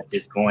besides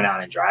just going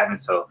out and driving.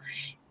 So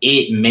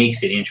it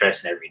makes it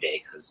interesting every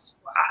day, because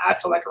I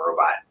feel like a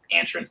robot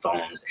answering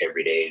phones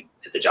every day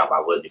at the job I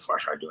was before I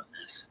started doing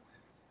this.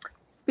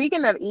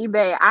 Speaking of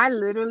eBay, I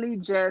literally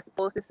just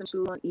posted some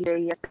shoes on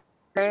eBay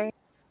yesterday.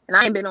 And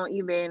I ain't been on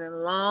eBay in a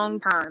long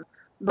time.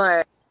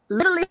 But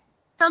literally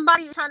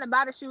somebody is trying to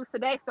buy the shoes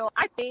today. So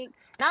I think,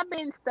 and I've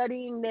been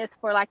studying this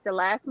for like the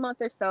last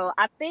month or so,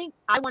 I think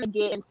I want to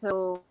get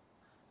into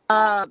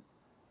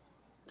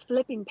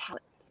flipping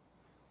pallets.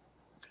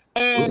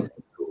 And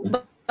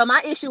but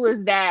my issue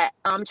is that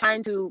I'm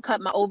trying to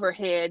cut my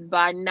overhead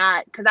by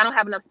not, because I don't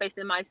have enough space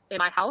in my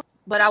house,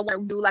 but I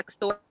want to do like a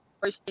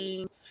storage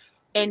thing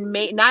and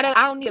I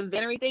don't need a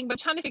van or anything, but I'm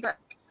trying to figure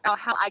out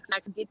how I can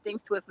actually get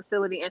things to a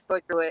facility and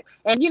sort through it.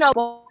 And,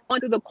 going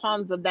through the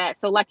qualms of that.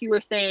 So like you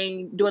were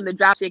saying, doing the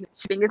drop shipping,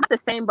 it's not the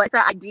same, but it's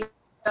an idea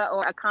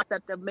or a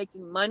concept of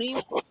making money,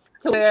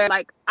 to where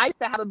like I used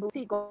to have a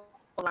boutique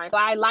online. So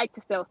I like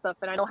to sell stuff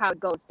and I know how it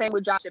goes. Same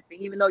with drop shipping,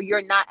 even though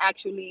you're not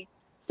actually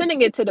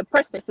sending it to the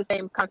person, it's the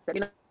same concept.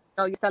 You're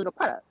selling a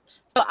product.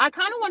 So I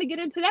kind of want to get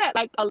into that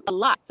like a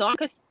lot. So I'm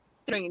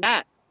considering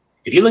that.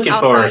 If you're looking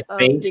for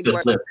space to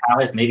flip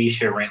pallets, maybe you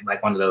should rent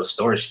like one of those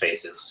storage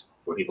spaces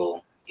where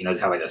people, just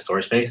have like a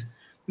storage space.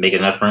 Make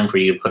enough room for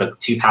you to put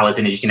 2 pallets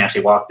in that you can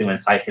actually walk through and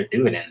cipher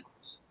through it, and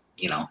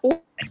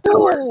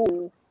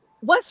Ooh,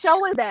 what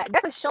show is that?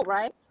 That's a show,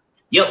 right?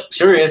 Yep,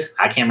 sure is.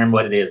 I can't remember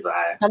what it is, but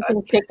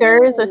something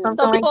pickers or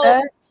something like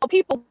that. So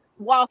people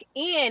walk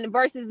in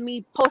versus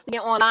me posting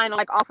it online,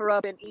 like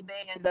OfferUp and eBay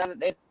and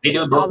they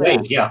do it both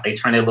ways. Yeah, they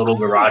turn their little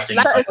garage thing.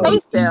 Like a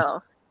estate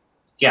sale.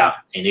 Yeah,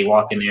 and they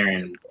walk in there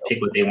and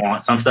pick what they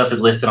want. Some stuff is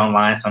listed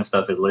online. Some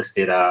stuff is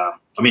listed.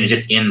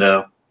 Just in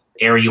the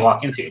area you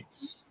walk into.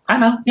 I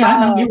know. Yeah,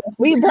 I know.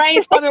 We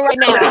brainstorming right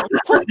now.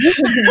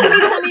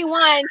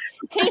 2021,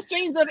 10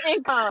 streams of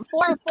income,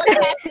 4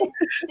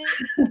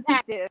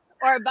 active,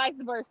 or vice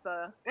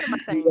versa. What am I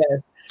saying?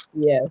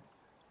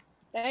 Yes.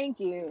 Thank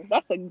you.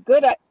 That's a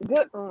good.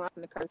 Oh, I'm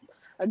gonna curse.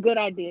 A good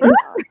idea.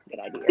 Good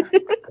idea.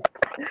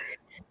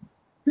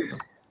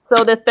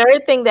 So the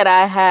third thing that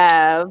I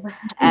have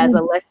as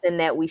a lesson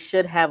that we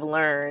should have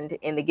learned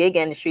in the gig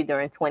industry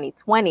during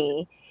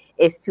 2020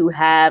 is to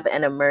have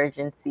an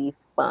emergency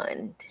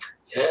fund.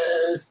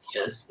 Yes.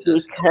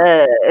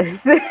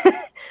 Because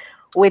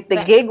with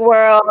the gig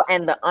world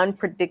and the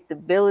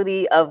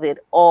unpredictability of it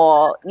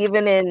all,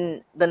 even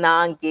in the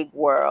non-gig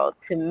world,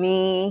 to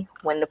me,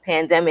 when the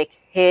pandemic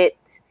hit,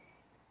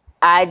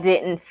 I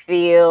didn't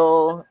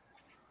feel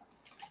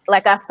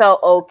like I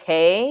felt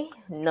okay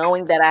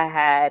knowing that I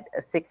had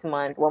a 6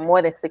 month, well,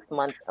 more than 6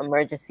 month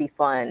emergency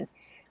fund.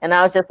 And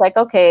I was just like,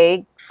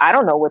 okay, I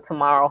don't know what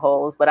tomorrow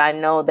holds, but I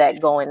know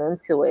that going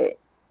into it,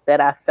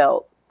 that I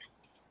felt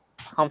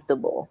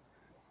comfortable,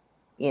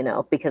 you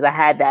know, because I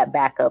had that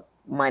backup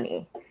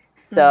money.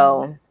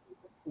 So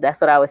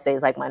that's what I would say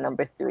is like my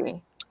number 3.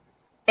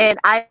 And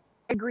I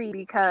agree,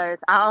 because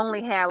I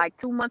only had like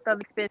 2 months of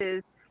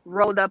expenses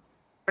rolled up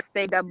or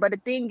saved up. But the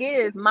thing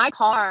is, my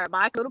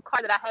little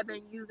car that I have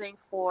been using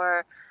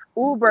for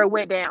Uber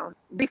went down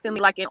recently,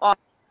 like in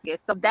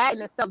August. So that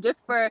in itself,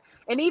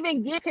 and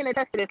even Gig can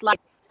attest to this, like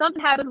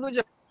something happens with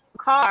your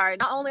car,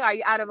 not only are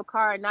you out of a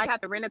car, now you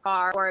have to rent a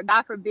car, or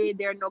God forbid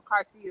there are no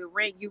cars for you to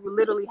rent, you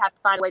literally have to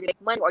find a way to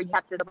make money, or you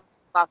have to live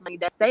off money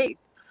that's saved.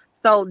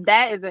 So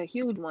that is a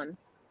huge one.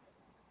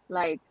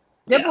 Like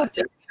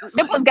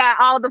Dimples got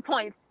all the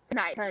points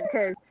tonight, hun,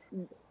 because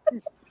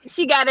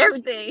she got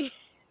everything.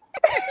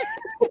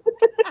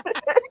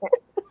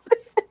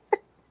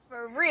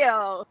 For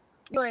real.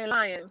 You ain't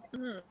lying.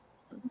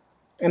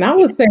 And I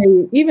would say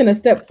even a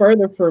step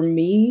further for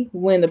me,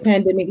 when the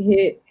pandemic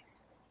hit,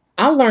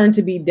 I learned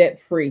to be debt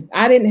free.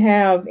 I didn't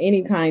have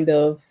any kind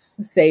of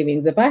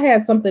savings. If I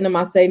had something in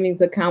my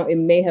savings account, it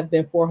may have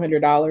been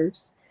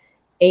 $400.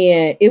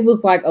 And it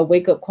was like a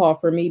wake up call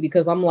for me,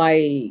 because I'm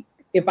like,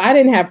 if I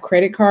didn't have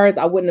credit cards,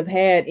 I wouldn't have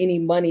had any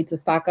money to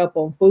stock up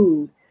on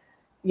food.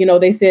 You know,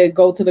 they said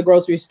go to the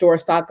grocery store,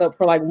 stock up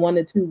for like 1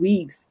 to 2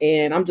 weeks.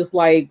 And I'm just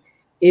like,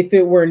 if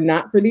it were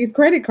not for these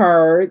credit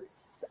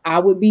cards, I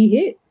would be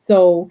hit.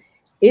 So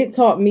it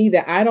taught me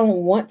that I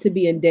don't want to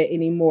be in debt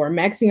anymore.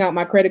 Maxing out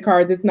my credit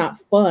cards, it's not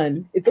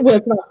fun. It's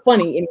not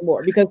funny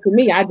anymore, because to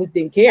me, I just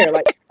didn't care.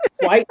 Like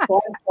swipe,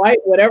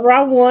 whatever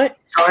I want.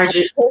 Charge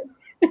it.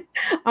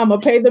 I'm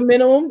gonna pay the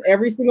minimum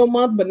every single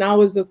month. But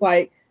now it's just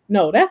like,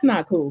 no, that's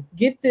not cool.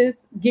 Get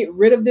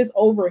rid of this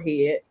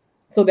overhead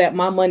so that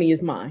my money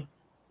is mine.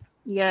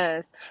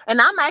 Yes. And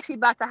I'm actually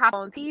about to hop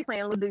on T's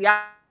plan.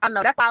 Y'all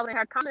know that's why I was in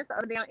her comments the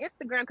other day on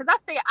Instagram, because I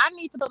said I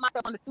need to put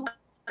myself on the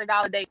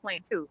 $200 a day plan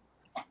too.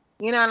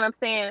 You know what I'm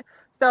saying?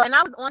 So, and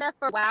I was on that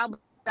for a while, but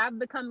I've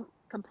become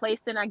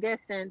complacent, I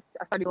guess, since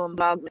I started doing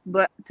blogs.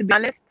 But to be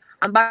honest,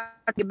 I'm about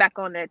to get back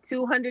on that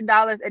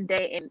 $200 a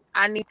day, and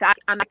I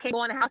can't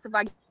go in the house if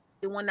I get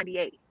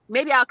 $198.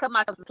 Maybe I'll cut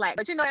myself some slack,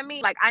 but you know what I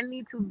mean? Like I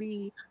need to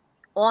be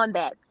on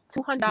that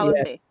 $200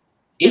 a day.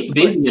 It's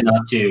busy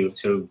enough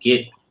to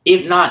get,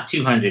 if not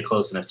 200,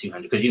 close enough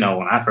 200. Because, you know,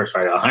 when I first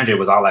started, 100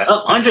 was all like,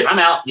 oh, 100, I'm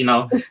out. You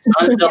know,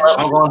 sun's still up,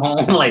 I'm going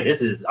home. Like,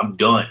 I'm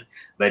done.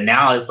 But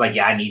now it's like,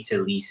 yeah, I need to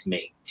at least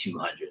make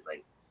 200.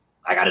 Like,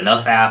 I got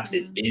enough apps.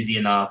 It's busy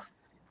enough.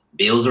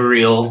 Bills are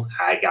real.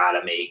 I got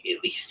to make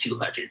at least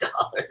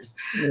 $200.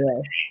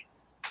 Yeah.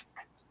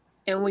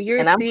 And when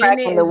you're seeing it,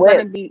 it's going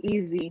to be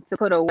easy to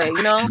put away.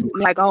 You know,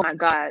 like, oh, my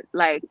God.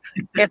 Like,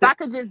 if I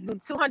could just do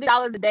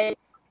 $200 a day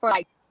for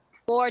like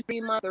 4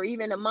 3 months, or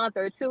even a month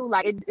or 2,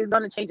 like it's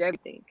gonna change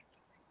everything.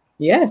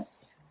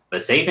 Yes.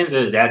 But savings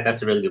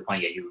that's a really good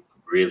point. Yeah, you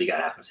really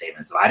gotta have some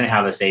savings. So I didn't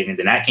have a savings,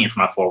 and that came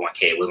from my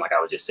 401k. It wasn't like I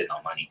was just sitting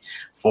on money.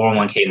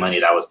 401k money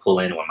that I was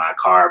pulling with my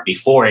car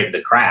before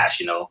the crash.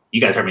 You know,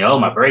 you guys heard me, oh,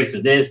 my brakes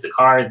is this, the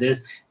car is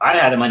this. If I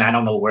didn't have the money, I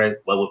don't know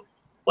what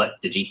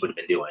the Jeep would have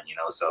been doing, you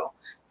know. So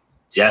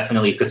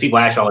definitely, because people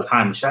ask you all the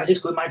time, should I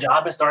just quit my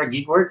job and start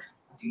gig work?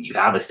 Do you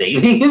have a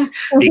savings?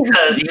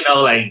 Because, you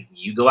know, like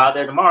you go out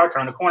there tomorrow,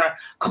 turn the corner,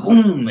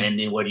 kaboom, and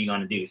then what are you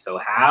going to do? So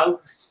have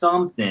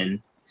something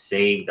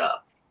saved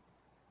up.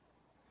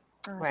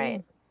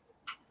 Right.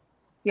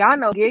 Y'all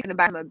know Gig in the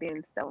back of my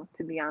Benz, though,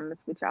 to be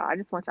honest with y'all. I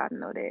just want y'all to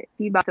know that.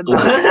 He about to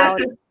buy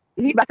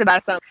he about to buy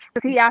something.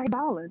 Because he out here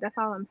balling. That's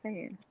all I'm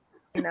saying.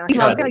 You know, he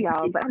won't tell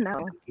y'all, but I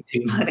know.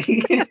 Too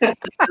money.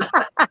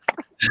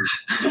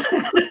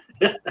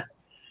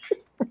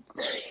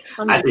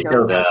 I should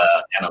show the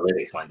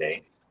analytics one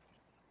day.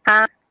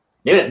 Huh?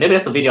 Maybe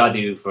that's a video I'll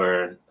do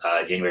for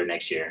January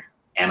next year.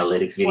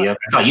 Analytics video. I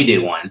saw you did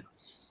one.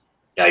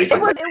 Yeah, it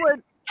was.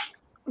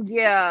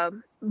 Yeah,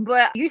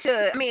 but you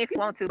should. I mean, if you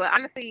want to, but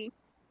honestly,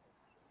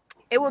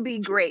 it would be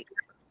great,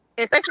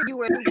 especially if you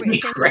were super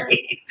intentional.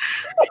 Great.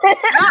 No,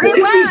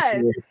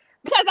 it was,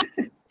 because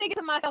I'm thinking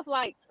to myself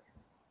like,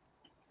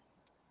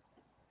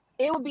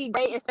 it would be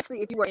great,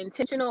 especially if you were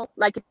intentional.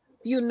 Like, if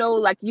you know,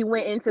 like you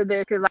went into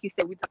this, because like you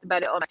said, we talked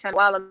about it on my channel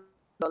a while ago.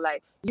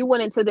 Like you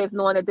went into this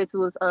knowing that this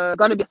was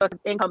going to be a source of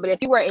income. But if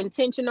you were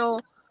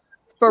intentional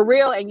for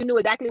real and you knew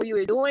exactly what you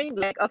were doing,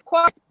 like, of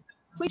course,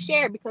 please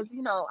share, because,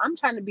 you know, I'm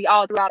trying to be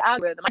all throughout the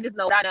algorithm. I just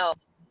know what I know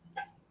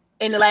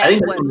in the last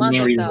month or so. I think that's the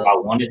main reason why I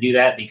want to do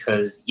that,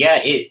 because,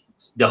 yeah,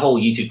 the whole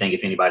YouTube thing,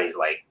 if anybody's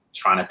like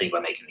trying to think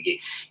about making the gig,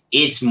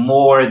 it's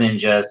more than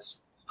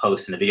just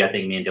posting a video. I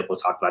think me and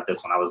Dimples talked about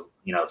this when I was,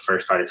 you know,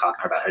 first started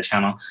talking about her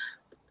channel.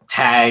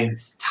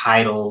 Tags,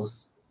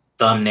 titles,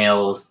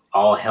 thumbnails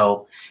all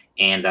help.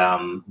 And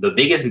the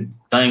biggest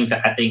thing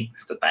that I think,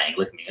 look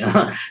at me,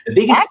 the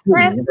biggest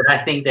thing that I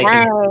think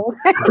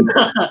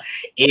that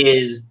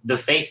is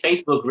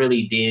Facebook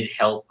really did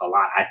help a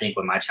lot, I think,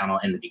 with my channel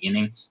in the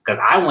beginning, because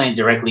I went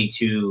directly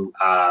to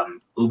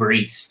Uber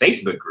Eats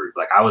Facebook group.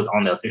 Like, I was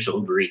on the official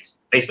Uber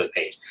Eats Facebook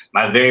page.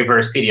 My very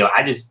first video,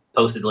 I just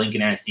posted the link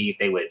in there and see if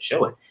they would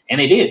show it. And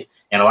they did.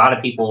 And a lot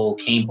of people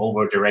came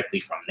over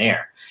directly from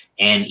there.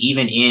 And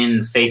even in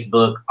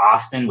Facebook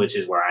Austin, which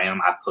is where I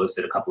am, I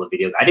posted a couple of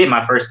videos. I did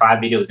my first 5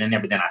 videos in there,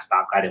 but then I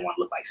stopped. I didn't want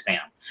to look like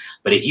spam.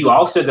 But if you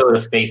also go to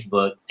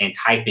Facebook and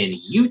type in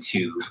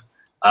YouTube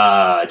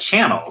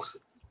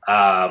channels,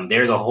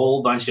 there's a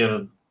whole bunch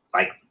of,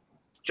 like,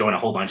 join a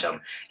whole bunch of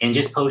them and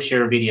just post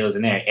your videos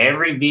in there.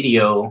 Every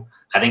video,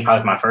 I think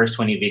probably my first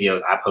 20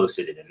 videos, I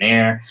posted it in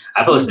there.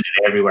 I posted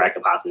it everywhere I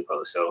could possibly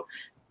post. So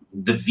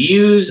the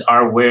views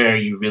are where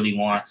you really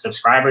want.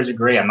 Subscribers are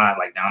great. I'm not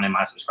like down in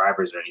my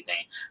subscribers or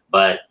anything,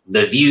 but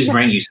the views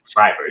bring you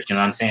subscribers. You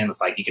know what I'm saying? It's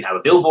like you can have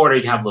a billboard or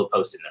you can have a little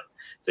post-it note.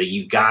 So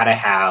you gotta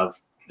have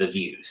the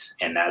views,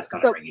 and that's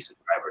gonna bring you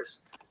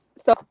subscribers.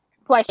 So,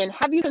 question: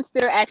 have you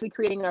considered actually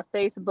creating a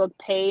Facebook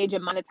page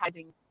and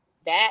monetizing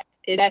that?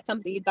 Is that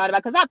something you thought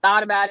about? Because I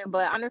thought about it,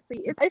 but honestly,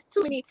 it's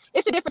too many.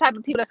 It's a different type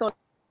of people that's on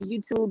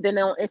YouTube than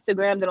on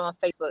Instagram than on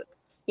Facebook.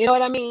 You know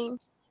what I mean?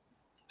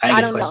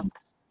 I don't know.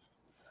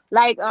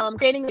 Like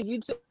creating a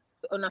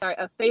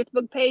a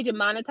Facebook page and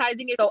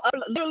monetizing it. So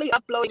literally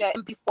uploading an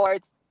MP4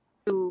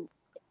 to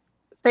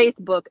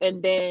Facebook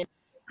and then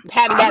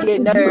having that be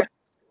another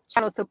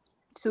channel to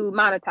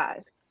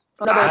monetize.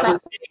 I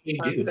would say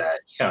do that.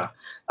 Yeah,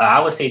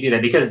 I would say do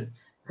that, because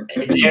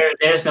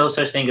there's no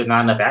such thing as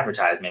not enough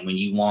advertisement when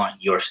you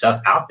want your stuff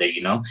out there.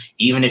 You know,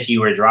 even if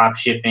you were drop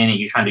shipping and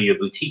you're trying to do your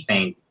boutique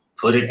thing,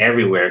 put it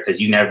everywhere,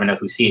 because you never know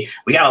who see it.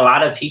 We got a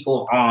lot of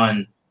people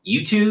on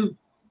YouTube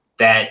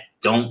that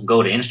don't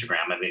go to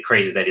Instagram. I mean,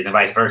 crazy as that is, and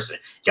vice versa.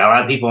 Got a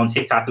lot of people on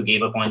TikTok who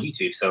gave up on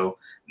YouTube. So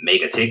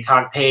make a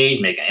TikTok page,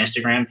 make an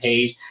Instagram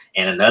page.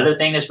 And another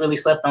thing that's really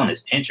slept on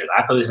is Pinterest.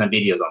 I posted some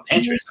videos on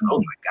Pinterest, and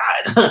oh my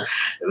God,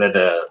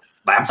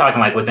 I'm talking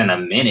like within a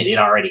minute, it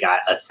already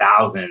got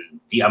 1,000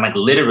 views. I'm like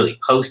literally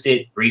post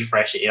it,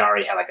 refresh it. It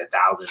already had like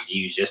 1,000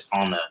 views just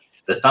on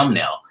the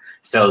thumbnail.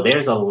 So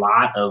there's a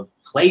lot of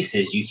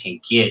places you can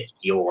get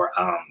your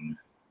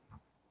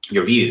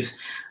views.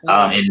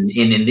 And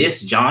in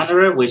this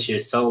genre, which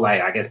is so,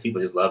 like, I guess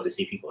people just love to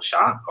see people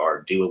shop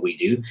or do what we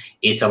do,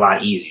 it's a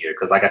lot easier.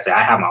 Because like I said,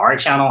 I have my art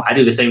channel. I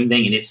do the same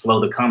thing and it's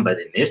slow to come. But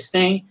in this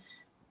thing,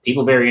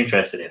 people very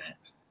interested in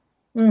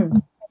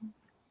it.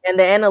 And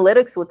the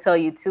analytics will tell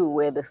you too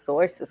where the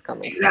source is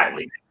coming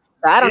exactly. from.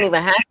 So I don't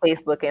even have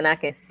Facebook, and I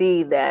can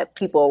see that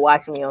people are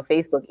watching me on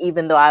Facebook,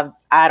 even though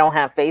I don't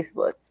have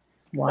Facebook.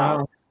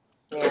 Wow.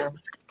 So, yeah.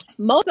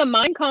 Most of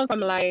mine come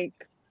from like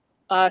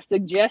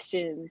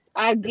suggestions.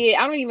 I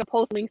don't even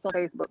post links on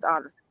Facebook,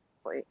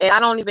 honestly.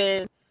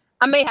 And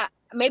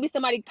maybe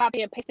somebody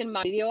copy and paste in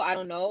my video. I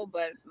don't know,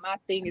 but my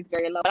thing is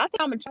very low. But I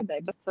think I'm gonna try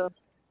that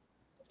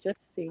just to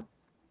see.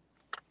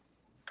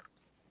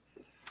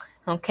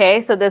 Okay,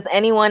 so does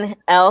anyone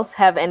else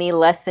have any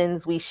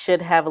lessons we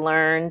should have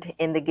learned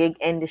in the gig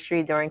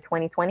industry during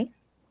 2020?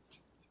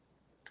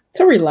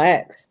 To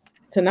relax,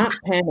 to not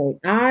panic.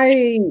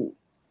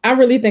 I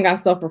really think I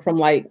suffer from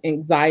like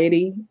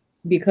anxiety,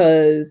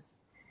 because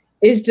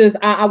it's just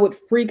I would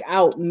freak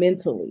out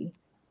mentally.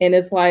 And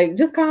it's like,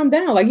 just calm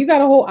down. Like, you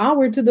got a whole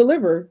hour to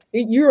deliver.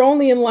 You're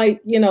only in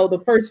like,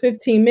 the first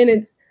 15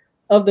 minutes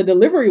of the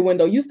delivery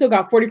window. You still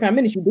got 45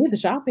 minutes. You did the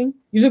shopping.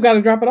 You just got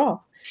to drop it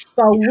off.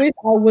 So I wish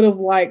I would have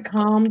like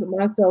calmed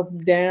myself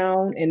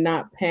down and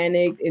not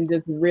panicked and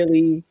just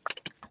really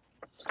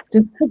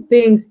just took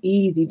things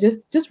easy.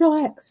 Just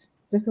relax.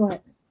 Just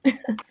relax.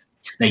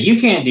 Now, you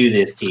can't do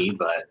this, T,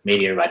 but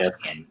maybe everybody else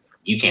can.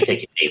 You can't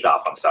take your days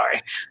off. I'm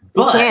sorry.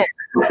 But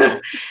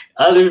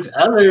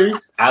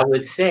others, I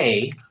would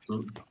say,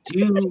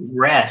 do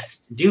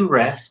rest.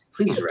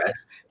 Please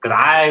rest. Because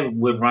I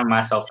would run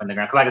myself in the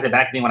ground. Because like I said,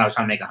 back then when I was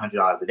trying to make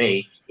 $100 a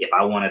day, if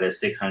I wanted a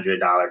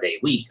 $600 a day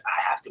week,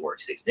 I have to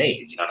work 6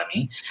 days. You know what I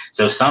mean?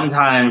 So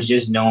sometimes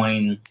just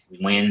knowing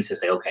when to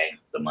say, okay,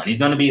 the money's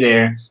going to be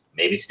there.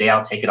 Maybe today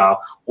I'll take it off,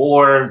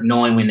 or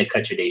knowing when to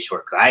cut your day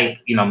short. Cause I'm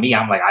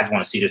like, I just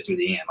want to see this through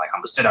the end. Like, I'm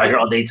gonna sit out here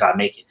all day till I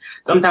make it.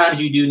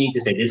 Sometimes you do need to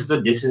say,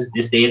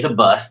 this day is a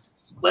bust.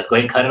 Let's go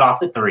ahead and cut it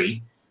off at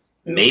 3.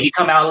 Maybe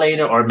come out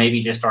later, or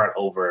maybe just start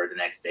over the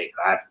next day.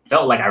 I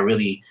felt like I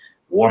really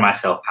wore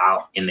myself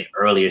out in the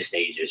earlier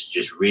stages,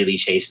 just really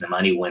chasing the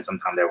money when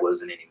sometimes there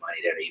wasn't any money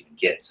there to even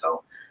get.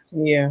 So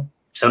yeah,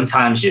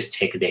 sometimes just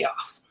take a day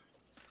off.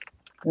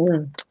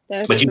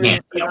 That's but you true.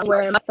 can't. I'm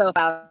wearing myself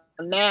out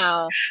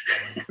now,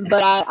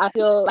 but I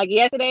feel like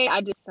yesterday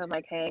I'm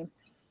like, hey,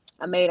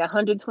 I made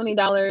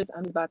 $120.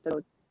 I'm about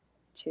to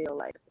chill,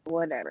 like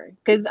whatever.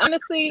 Because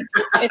honestly,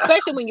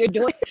 especially when you're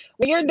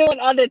doing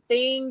other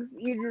things,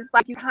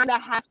 you kind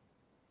of have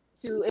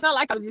to. It's not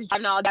like I was just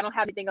driving all day. I don't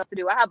have anything else to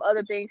do. I have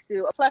other things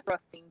to a plethora of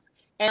things,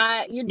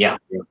 and you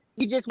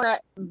just want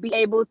to be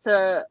able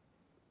to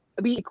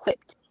be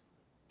equipped,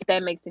 if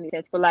that makes any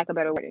sense, for lack of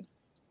better wording.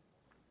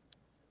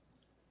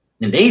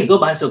 And days go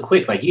by so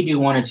quick. Like you do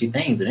one or two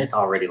things, and it's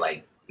already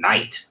like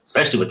night,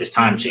 especially with this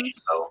time change.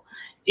 So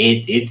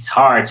it's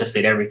hard to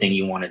fit everything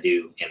you want to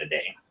do in a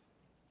day.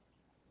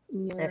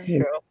 Yeah. That's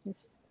true.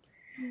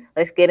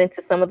 Let's get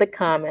into some of the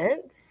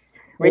comments.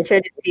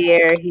 Richard is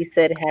here. He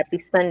said, "Happy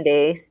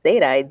Sunday,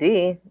 state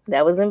ID."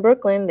 That was in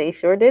Brooklyn. They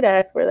sure did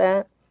ask for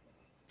that.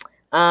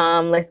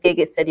 Let's Gig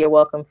It said, "You're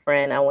welcome,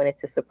 friend. I wanted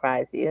to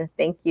surprise you."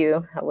 Thank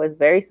you. I was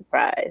very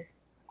surprised.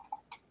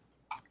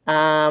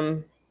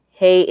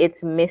 Hey,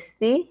 it's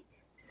Misty.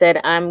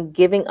 Said, "I'm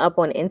giving up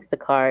on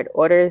Instacart.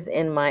 Orders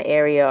in my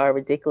area are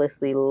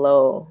ridiculously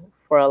low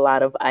for a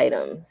lot of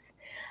items."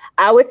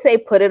 I would say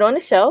put it on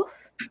the shelf.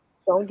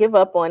 Don't give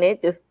up on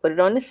it. Just put it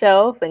on the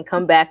shelf and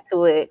come back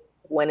to it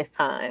when it's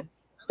time.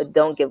 But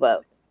don't give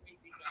up.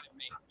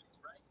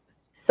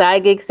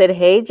 Side Gig said,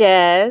 "Hey,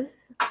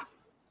 Jazz."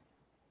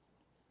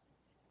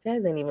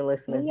 Jazz ain't even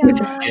listening. I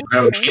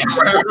am.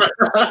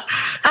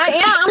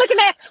 I'm looking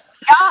at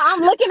y'all.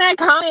 I'm looking at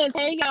comments.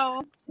 Hey,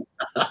 y'all.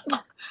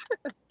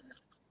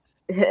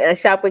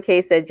 Shop with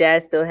K said,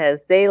 "Jazz still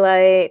has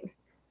daylight."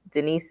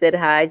 Denise said,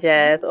 "Hi,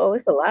 Jazz." Oh,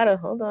 it's a lot of.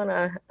 Hold on,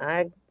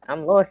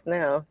 I'm lost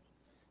now.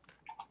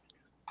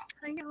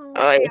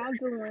 Oh,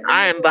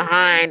 I am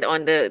behind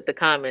on the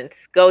comments.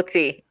 Go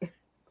T.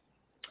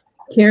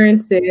 Karen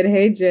said,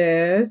 "Hey,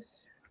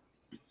 Jazz."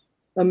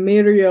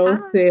 Amirio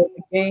said,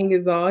 "The gang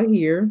is all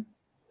here."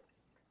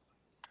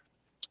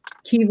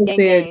 Kiva said,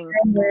 "Hey,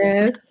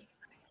 Jazz."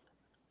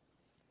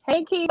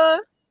 Hey, Kiva.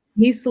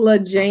 Isla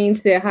Jane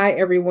said, "Hi,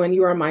 everyone.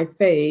 You are my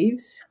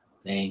faves."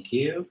 Thank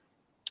you.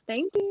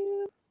 Thank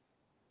you.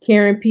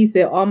 Karen P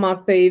said, "All my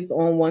faves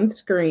on one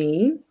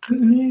screen."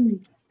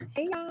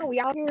 Hey, y'all. We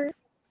out here.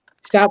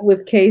 Shop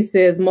with K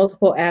says,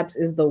 "Multiple apps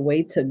is the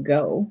way to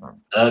go."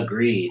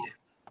 Agreed.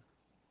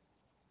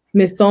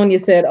 Miss Sonia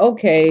said,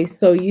 "Okay,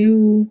 so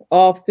you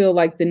all feel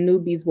like the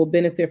newbies will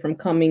benefit from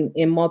coming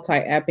in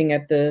multi-apping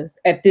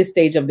at this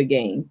stage of the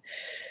game?"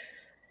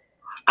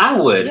 I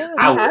would. Yeah,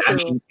 I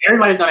mean,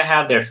 everybody's gonna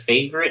have their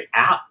favorite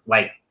app,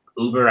 like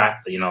Uber. Like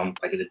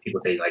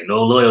people say, like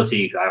no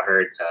loyalty. Because I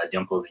heard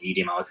Dimples and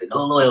UDM always say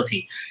no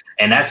loyalty,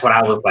 and that's what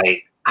I was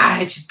like.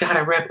 I just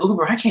gotta rep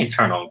Uber. I can't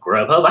turn on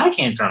Grubhub. I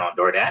can't turn on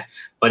DoorDash.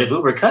 But if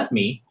Uber cut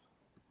me,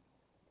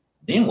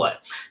 then what?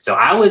 So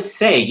I would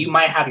say you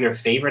might have your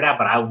favorite app,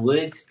 but I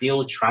would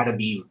still try to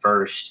be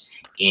versed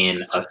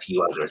in a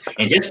few others.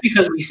 And just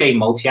because we say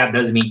multi-app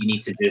doesn't mean you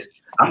need to just,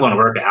 I'm going to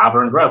work at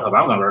Uber and Grubhub.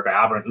 I'm going to work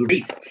at Uber and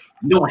UberEats.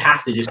 You don't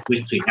have to just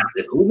switch between apps.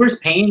 If Uber's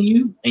paying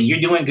you and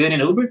you're doing good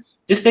in Uber,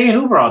 just stay in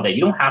Uber all day.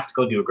 You don't have to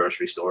go do a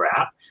grocery store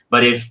app.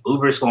 But if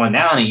Uber's slowing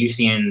down and you're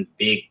seeing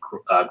big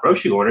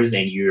grocery orders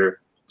and you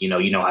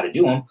know how to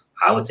do them,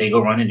 I would say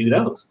go run and do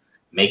those.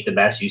 Make the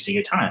best use of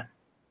your time.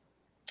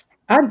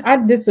 I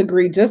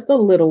disagree just a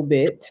little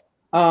bit.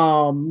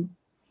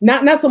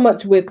 Not so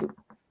much with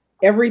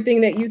everything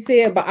that you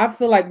said, but I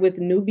feel like with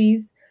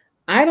newbies,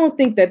 I don't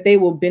think that they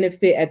will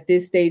benefit at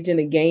this stage in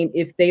the game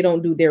if they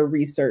don't do their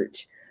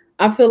research.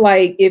 I feel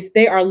like if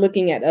they are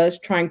looking at us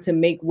trying to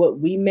make what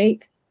we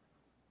make,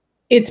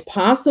 it's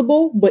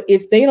possible, but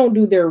if they don't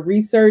do their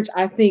research,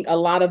 I think a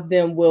lot of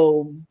them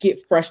will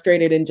get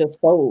frustrated and just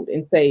fold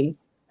and say,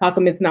 "How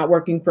come it's not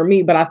working for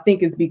me?" But I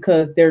think it's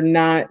because they're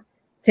not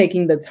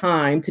taking the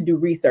time to do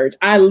research.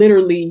 I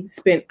literally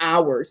spent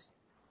hours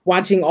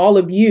watching all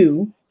of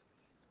you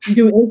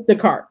do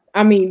Instacart.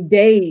 I mean,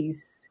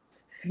 days,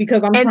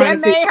 because I'm trying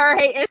to made her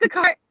hate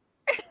Instacart.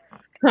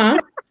 Huh?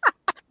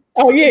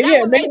 Oh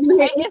yeah. Made you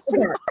hate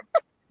Instacart.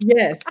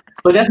 Yes.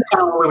 But that's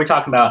kind of what we were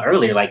talking about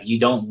earlier. Like, you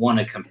don't want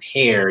to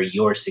compare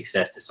your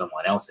success to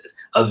someone else's.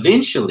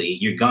 Eventually,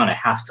 you're going to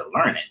have to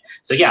learn it.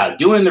 So yeah,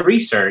 doing the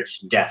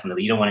research,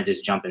 definitely. You don't want to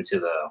just jump into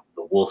the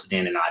wolf's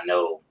den and not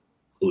know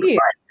who to fight.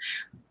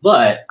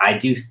 But I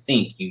do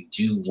think you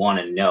do want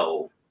to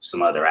know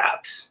some other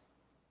apps.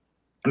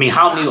 I mean,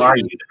 how new are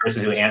you? The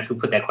person who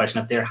put that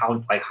question up there,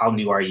 how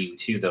new are you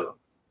to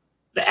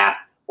the app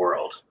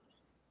world?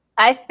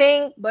 I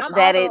think but I'm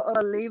that also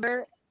a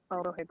believer.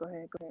 Oh, go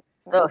ahead.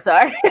 Oh,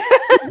 sorry.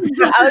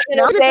 I was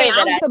going to say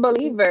that I'm a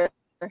believer.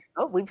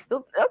 Oh, we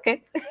still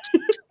okay.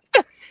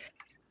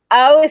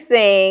 I was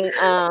saying,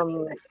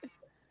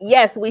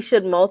 yes, we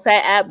should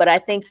multi-app, but I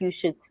think you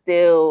should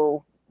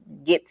still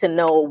get to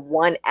know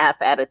one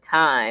app at a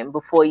time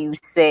before you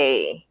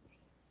say,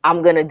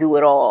 "I'm gonna do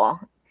it all."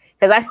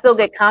 Because I still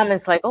get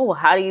comments like, "Oh, well,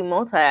 how do you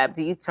multi-app?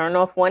 Do you turn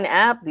off one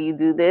app? Do you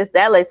do this?"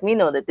 That lets me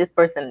know that this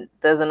person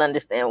doesn't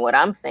understand what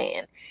I'm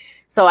saying.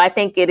 So I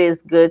think it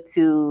is good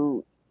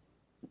to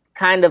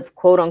kind of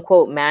quote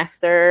unquote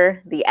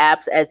master the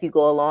apps as you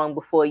go along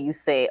before you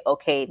say,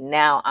 "Okay,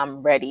 now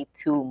I'm ready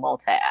to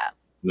multi-app."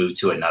 Move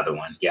to another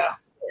one. Yeah.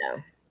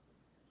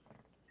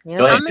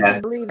 Yeah. I'm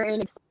a believer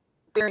in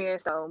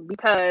experience though,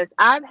 because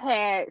I've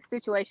had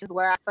situations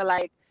where I feel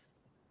like,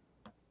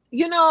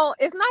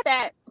 it's not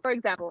that, for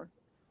example, it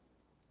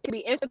could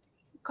be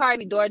Instacart, it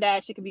could be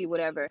DoorDash, it could be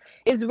whatever.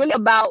 It's really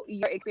about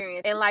your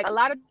experience. And like a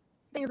lot of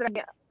things that I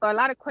get, or a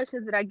lot of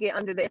questions that I get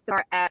under the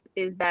Instacart app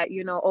is that,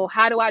 "Oh,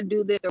 how do I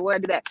do this or where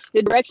do that?"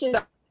 The directions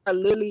are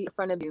literally in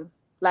front of you.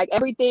 Like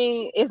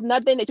everything is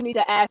nothing that you need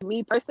to ask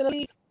me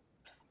personally.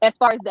 As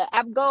far as the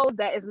app goes,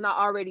 that is not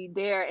already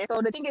there. And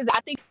so the thing is,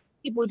 I think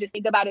people just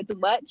think about it too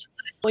much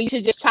when you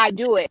should just try to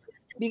do it,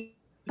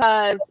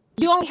 because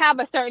you only have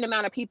a certain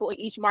amount of people in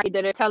each market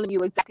that are telling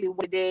you exactly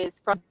what it is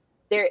from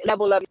their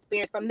level of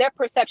experience, from their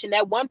perception.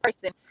 That one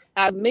person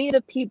has millions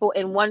of people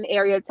in one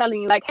area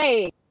telling you like,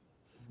 hey,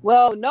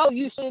 well, no,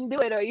 you shouldn't do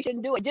it, or you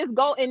shouldn't do it. Just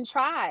go and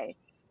try.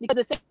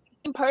 Because the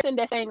same person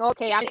that's saying,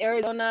 okay, I'm in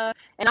Arizona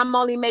and I'm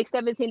only make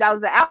 $17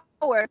 an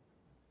hour,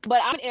 but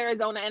I'm in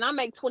Arizona and I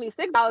make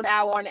 $26 an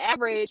hour on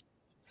average.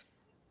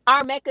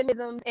 Our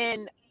mechanisms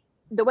and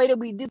the way that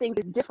we do things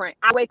is different.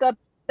 I wake up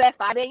at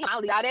 5 a.m. I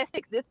leave out at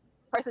 6. This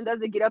person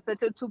doesn't get up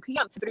until 2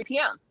 p.m. to 3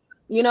 p.m.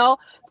 You know?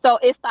 So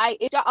it's like,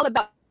 it's all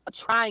about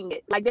trying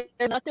it. Like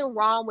there's nothing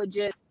wrong with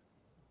just,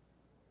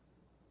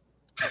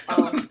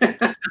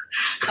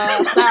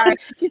 sorry.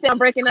 She said I'm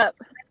breaking up.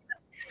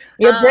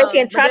 You're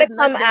breaking. Try to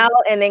come out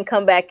and then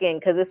come back in,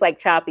 because it's like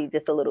choppy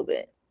just a little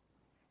bit.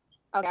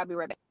 Okay, I'll be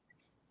right back.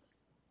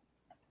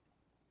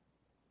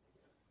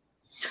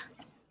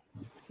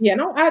 Yeah,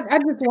 no, I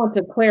just want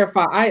to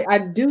clarify. I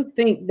do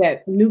think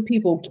that new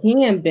people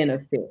can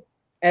benefit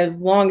as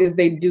long as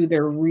they do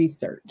their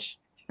research.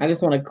 I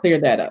just want to clear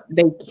that up.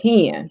 They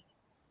can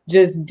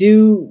just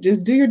do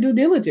your due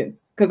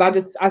diligence,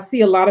 because I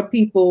see a lot of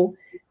people,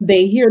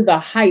 they hear the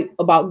hype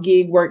about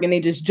gig work and they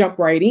just jump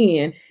right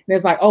in. And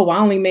it's like, oh, I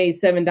only made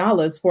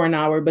 $7 for an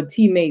hour, but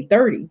T made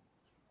 30.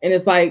 And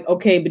it's like,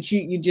 okay, but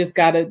you just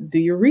got to do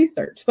your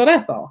research. So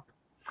that's all.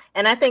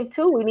 And I think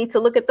too, we need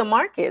to look at the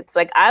markets.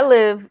 Like I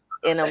live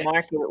in a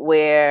market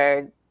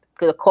where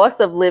the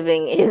cost of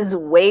living is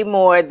way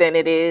more than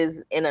it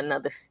is in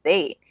another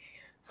state.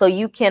 So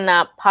you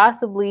cannot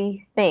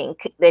possibly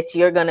think that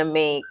you're going to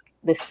make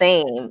the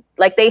same.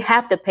 Like they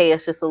have to pay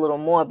us just a little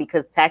more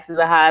because taxes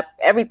are high.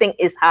 Everything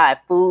is high.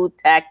 Food,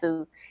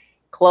 taxes,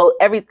 clothes,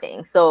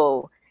 everything.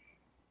 So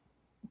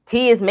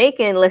T is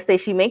making, let's say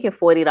she's making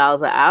 $40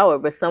 an hour,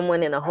 but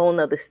someone in a whole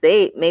nother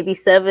state, maybe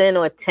 7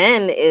 or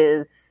 10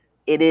 it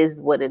is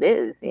what it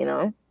is, you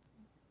know?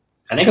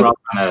 I think we're all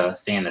kind of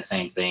saying the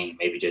same thing,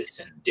 maybe just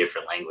in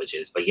different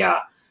languages. But yeah,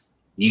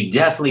 you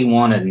definitely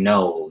want to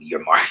know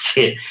your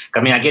market.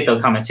 I mean, I get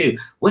those comments too.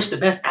 What's the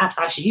best apps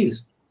I should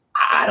use?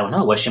 I don't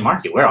know. What's your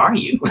market? Where are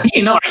you?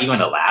 You know, are you in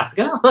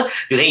Alaska?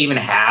 Do they even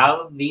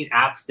have these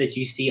apps that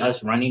you see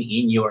us running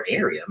in your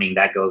area? I mean,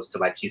 that goes to,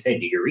 like you said,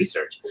 do your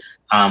research.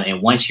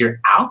 And once you're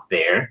out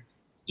there,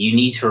 you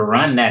need to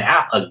run that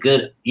app a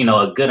good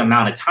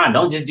amount of time.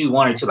 Don't just do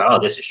 1 or 2, like, oh,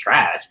 this is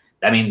trash.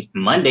 I mean,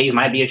 Mondays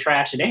might be a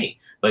trash day,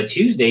 but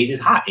Tuesdays is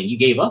hot and you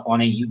gave up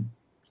on it.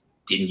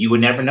 You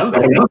would never know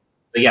that.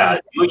 So yeah,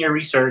 doing your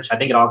research, I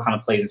think it all kind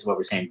of plays into what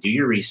we're saying. Do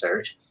your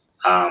research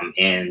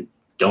and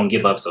don't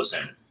give up so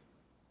soon.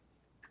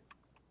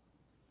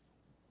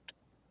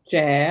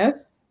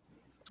 Jazz.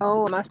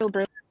 Oh, am I still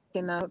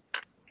breaking up?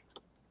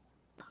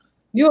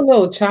 You're a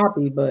little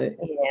choppy, but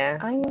yeah,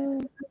 I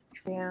am.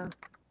 Yeah,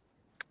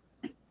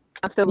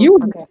 I'm still. You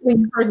were okay.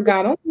 when you first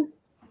got on.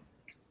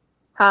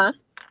 Huh?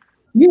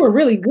 You were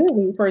really good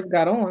when you first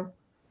got on.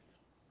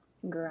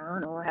 Girl, I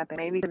don't know what happened.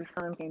 Maybe because the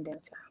sun came down.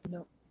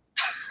 No.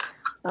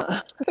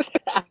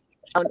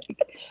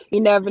 You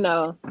never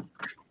know.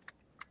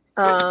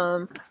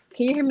 Can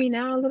you hear me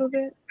now a little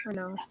bit or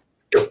no?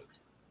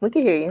 we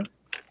can hear you.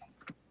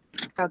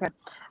 Okay.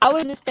 I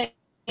was just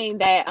saying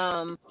that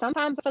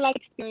sometimes I feel like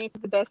experience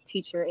is the best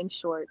teacher, in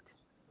short.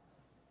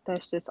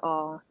 That's just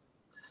all.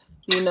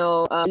 You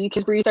know, you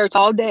can research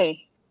all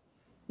day.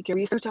 You can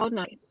research all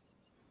night.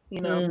 You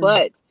know,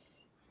 but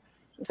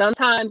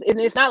sometimes, and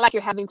it's not like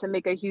you're having to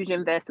make a huge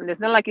investment.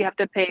 It's not like you have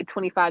to pay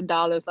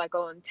 $25 like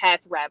on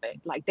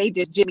TaskRabbit. Like they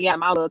just jimmy out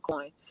my little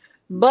coin.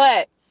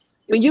 But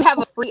when you have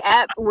a free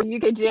app where you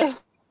can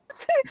just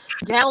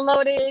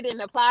download it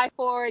and apply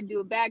for it, do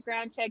a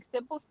background check,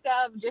 simple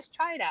stuff, just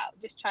try it out.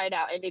 Just try it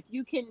out. And if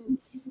you can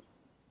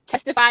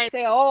testify and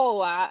say,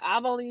 oh,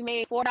 I've only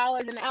made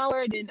 $4 an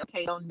hour, then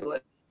okay, don't do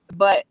it.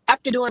 But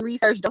after doing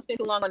research, don't spend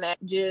too long on that.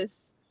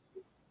 Just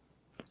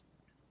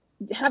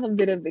have a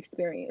bit of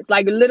experience.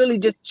 Like literally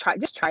just try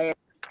it.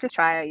 Just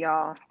try it,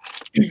 y'all.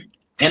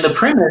 And the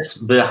premise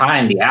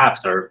behind the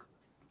apps are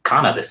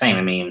kind of the same.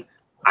 I mean,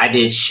 I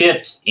did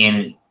Shipt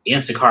and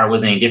Instacart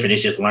wasn't any different.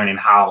 It's just learning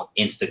how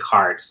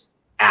Instacart's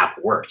app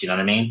worked. You know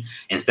what I mean?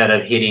 Instead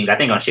of hitting, I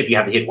think on Shipt you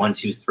have to hit 1,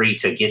 2, 3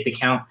 to get the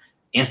count.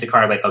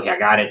 Instacart is like, okay, I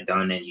got it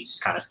done, and you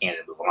just kind of scan it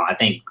and move along. I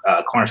think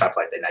corner shops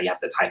like that now you have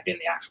to type in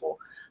the actual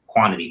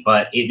quantity.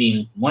 But I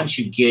mean, once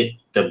you get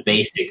the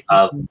basic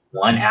of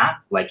one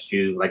app, like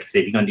you said,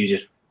 if you're gonna do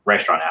just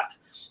restaurant apps,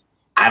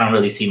 I don't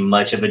really see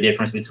much of a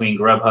difference between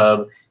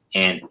Grubhub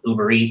and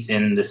UberEats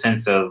in the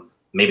sense of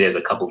maybe there's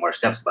a couple more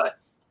steps, but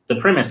the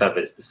premise of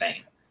it's the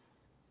same.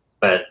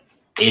 But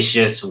it's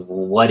just,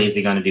 what is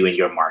it going to do in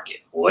your market?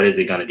 What is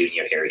it going to do in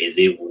your area? Is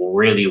it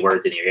really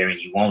worth it in your area?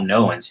 And you won't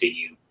know until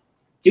you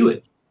do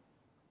it.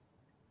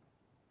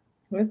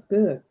 That's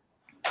good.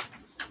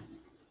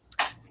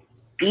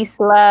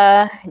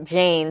 Isla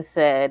Jane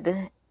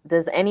said,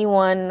 does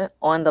anyone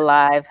on the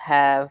live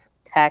have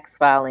tax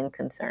filing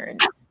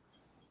concerns?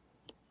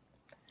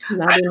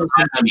 I know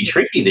it's gonna be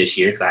tricky this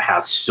year because I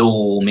have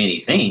so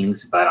many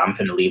things, but I'm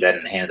gonna leave that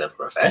in the hands of a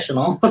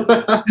professional.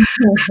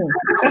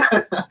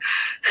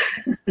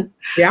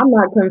 Yeah, I'm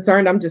not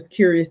concerned. I'm just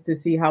curious to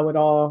see how it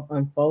all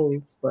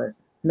unfolds, but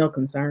no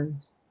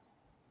concerns.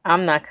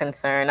 I'm not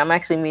concerned. I'm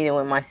actually meeting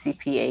with my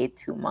CPA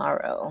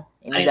tomorrow.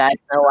 And you guys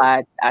know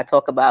I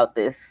talk about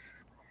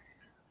this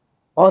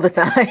all the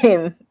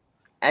time.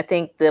 I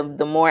think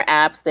the more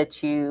apps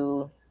that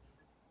you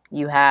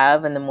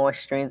have and the more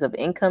streams of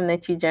income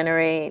that you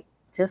generate,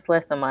 just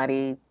let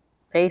somebody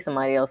pay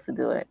somebody else to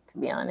do it, to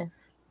be honest.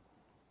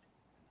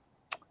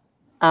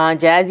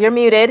 Jazz, you're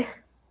muted.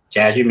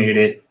 Jazz, you're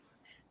muted.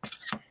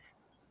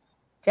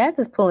 Jazz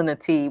is pulling a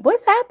T.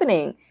 What's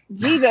happening?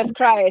 Jesus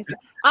Christ.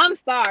 I'm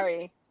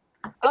sorry.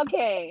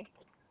 Okay.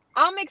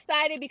 I'm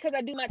excited because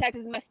I do my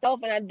taxes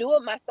myself, and I do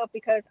it myself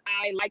because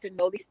I like to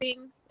know these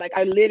things. Like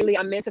I'm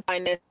into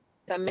finance,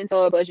 I'm into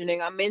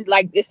budgeting, I'm in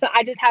like this.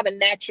 I just have a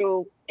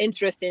natural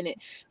interest in it.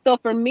 So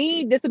for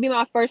me, this will be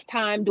my first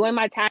time doing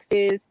my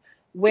taxes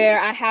where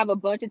I have a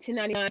bunch of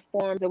 1099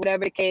 forms or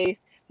whatever the case.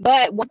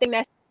 But one thing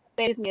that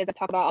says me, as I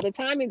talk about all the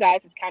time, you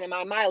guys, is counting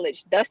my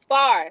mileage. Thus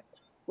far,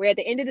 we're at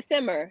the end of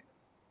December,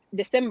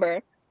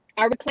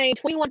 I reclaimed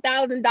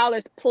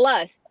 $21,000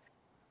 plus.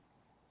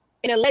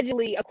 And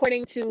allegedly,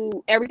 according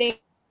to everything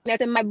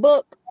that's in my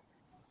book,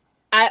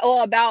 I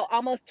owe about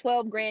almost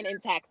 12 grand in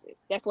taxes.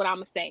 That's what I'm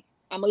going to say.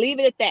 I'm going to leave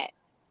it at that.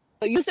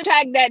 So you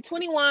subtract that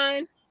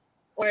 21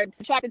 or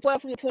subtract the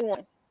 12 from the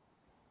 21.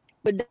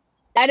 But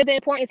that is the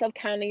importance of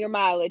counting your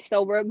mileage.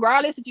 So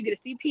regardless if you get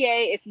a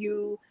CPA, if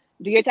you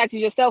do your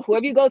taxes yourself,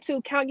 whoever you go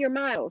to, count your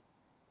miles.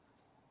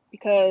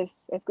 Because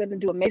it's going to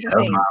do amazing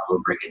things.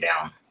 We'll break it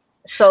down.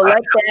 So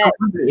like that.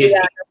 Is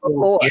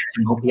people scared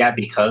to multi-app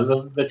because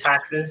of the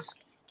taxes?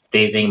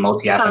 They think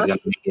multi-app is going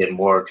to make it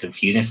more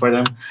confusing for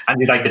them. I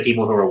mean, like the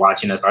people who are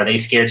watching us, are they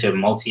scared to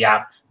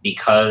multi-app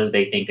because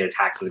they think their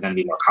taxes are going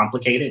to be more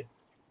complicated?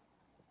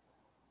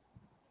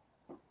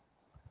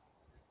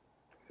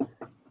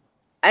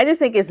 I just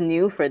think it's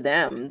new for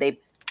them. They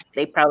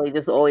probably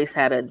just always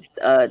had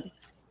a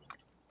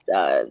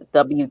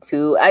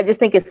W-2. I just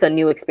think it's a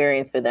new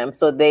experience for them.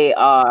 So they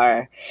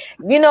are,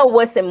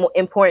 what's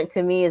important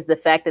to me is the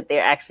fact that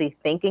they're actually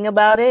thinking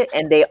about it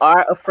and they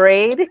are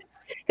afraid.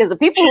 Because the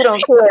people who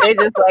don't care, they're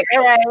just like,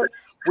 all right,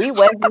 we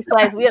went these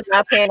flights, we are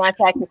not paying our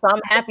taxes. So I'm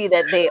happy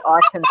that they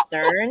are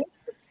concerned.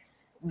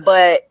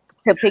 But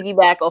to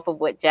piggyback off of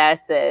what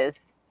Jazz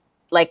says,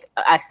 like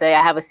I say,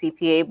 I have a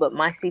CPA, but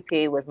my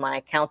CPA was my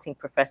accounting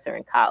professor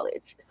in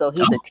college. So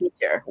he's a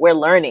teacher. We're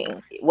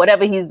learning.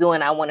 Whatever he's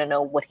doing, I want to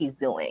know what he's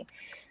doing.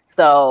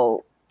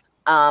 So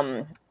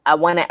I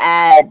want to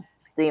add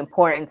the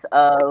importance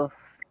of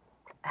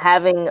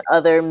having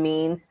other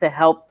means to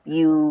help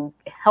your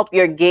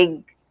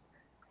gig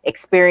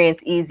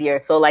experience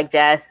easier. So like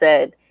Jazz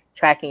said,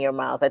 tracking your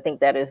miles. I think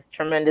that is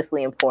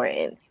tremendously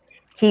important.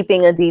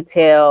 Keeping a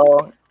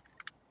detail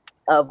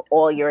of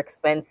all your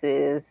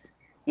expenses,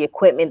 the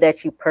equipment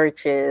that you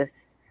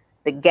purchase,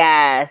 the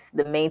gas,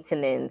 the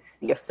maintenance,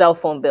 your cell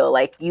phone bill.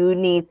 Like you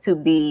need to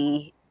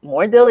be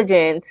more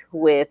diligent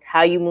with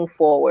how you move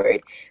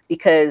forward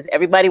because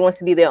everybody wants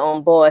to be their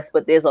own boss,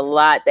 but there's a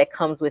lot that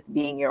comes with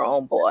being your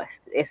own boss.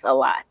 It's a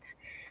lot.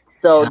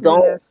 So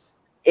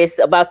it's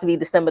about to be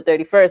December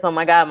 31st. Oh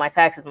my God, my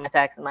taxes.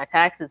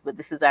 But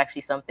this is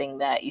actually something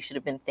that you should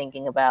have been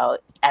thinking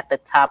about at the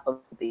top of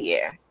the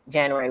year,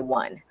 January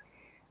 1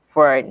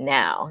 for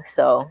now.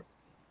 So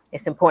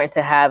it's important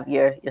to have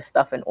your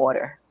stuff in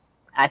order,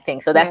 I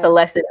think. So that's a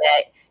lesson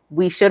that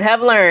we should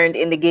have learned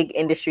in the gig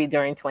industry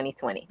during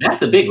 2020.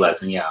 That's a big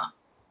lesson, yeah.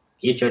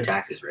 Get your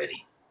taxes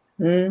ready.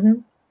 Mm-hmm.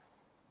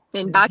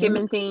 And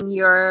documenting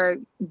your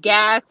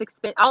gas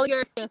expense, all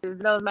your expenses.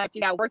 Those like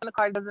you got work in the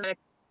car, doesn't matter,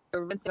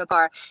 renting a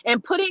car,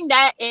 and putting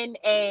that in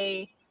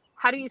a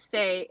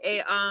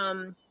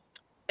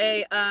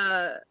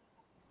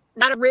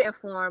not a written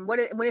form. When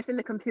it's in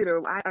the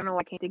computer, I don't know.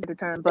 I can't think of the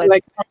term, but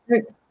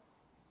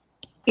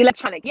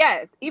electronic.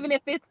 Yes, even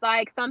if it's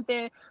like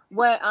something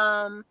what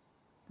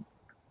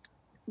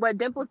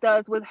Dimples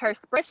does with her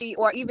spreadsheet,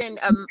 or even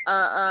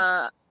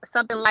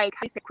something like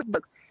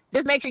QuickBooks.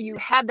 Just make sure you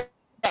have that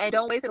and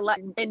don't waste it.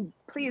 And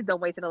please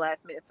don't wait till the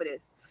last minute for this.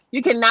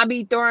 You cannot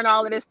be throwing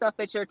all of this stuff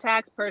at your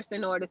tax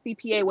person or the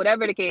CPA,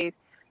 whatever the case,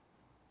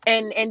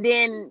 and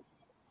then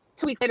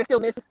 2 weeks later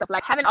still missing stuff.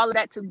 Like having all of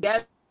that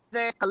together,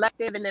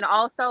 collective, and then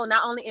also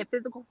not only in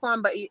physical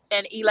form but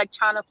in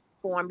electronic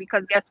form.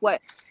 Because guess what?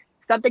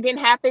 Something can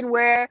happen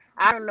where,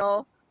 I don't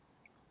know,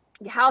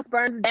 your house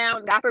burns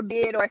down, God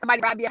forbid, or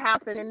somebody robbed your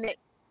house and then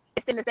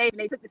it's in the safe and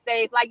they took the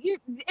safe. Like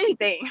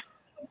anything.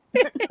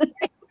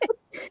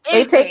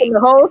 They taking the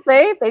whole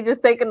safe? They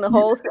just taking the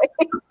whole safe?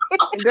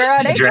 Girl,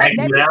 they be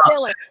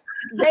stealing.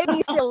 They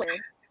be stealing.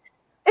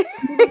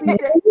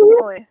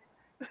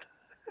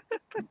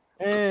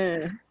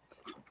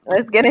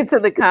 Let's get into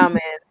the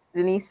comments.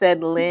 Denise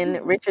said,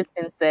 Lynn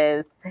Richardson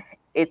says,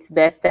 it's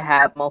best to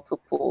have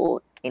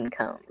multiple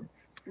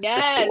incomes.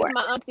 Yes, sure.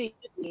 my auntie.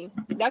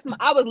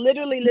 I was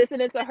literally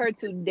listening to her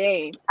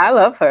today. I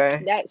love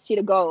her. She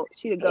the GOAT.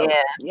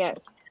 Yeah. Yes.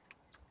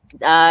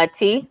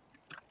 T.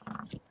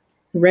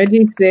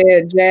 Reggie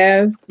said,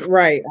 Jazz,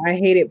 right. I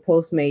hated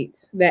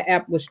Postmates. That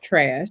app was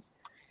trash.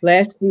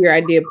 Last year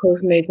I did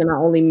Postmates and I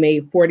only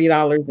made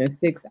 $40 in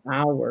 6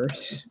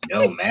 hours.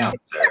 No, ma'am,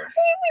 sir.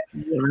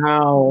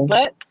 Wow.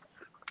 But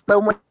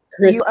when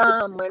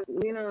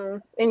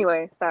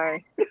anyway,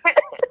 sorry.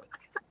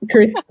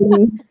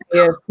 Christine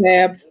said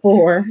tab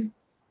 4.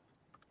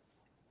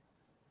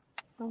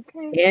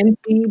 Okay.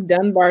 Angie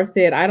Dunbar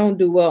said, I don't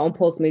do well on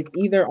Postmates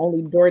either,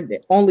 only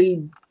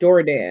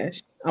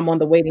DoorDash. I'm on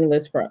the waiting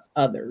list for the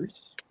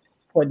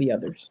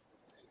others.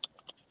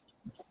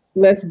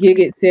 Let's Gig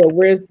It said,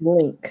 where's the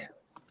link?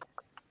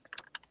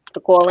 To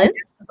call in?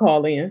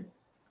 Call in.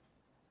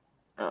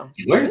 Oh.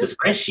 Where's the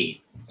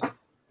spreadsheet?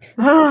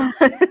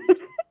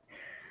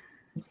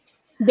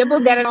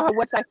 Dimples got it on her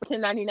website for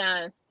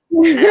 $10.99.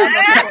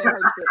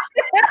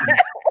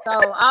 So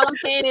all I'm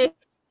saying is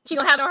she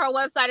gonna have it on her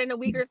website in a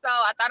week or so.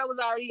 I thought it was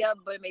already up,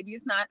 but maybe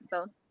it's not.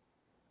 So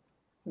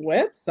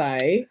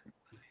Website.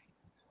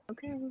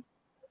 okay.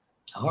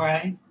 All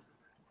right.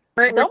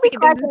 Don't be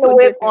cracking the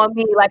whip on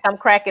me like I'm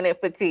cracking it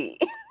for T.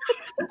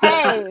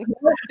 Hey,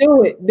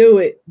 do it.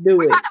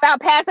 We talk about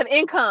passive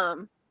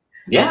income.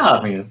 Yeah,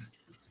 I mean,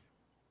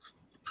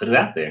 put it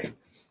out there.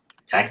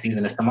 Tax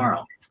season is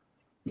tomorrow.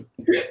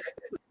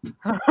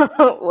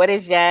 What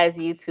is Jazz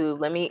YouTube?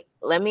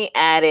 Let me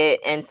add it,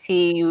 and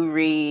T, you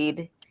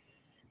read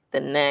the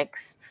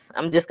next.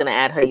 I'm just gonna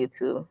add her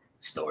YouTube.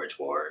 Storage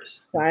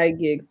Wars. Side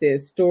Gig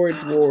says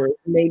Storage Wars,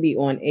 maybe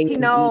on A. He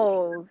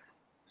knows.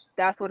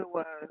 That's what it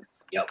was.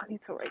 Yep. I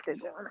need to write that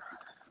down.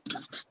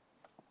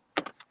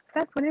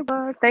 That's what it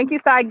was. Thank you,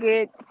 Side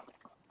Gig.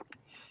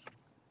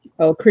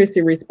 Oh,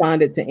 Christy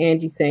responded to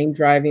Angie saying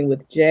driving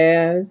with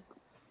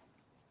Jazz.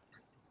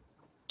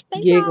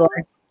 Gig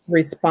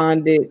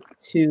responded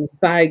to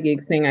Side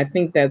Gig saying, I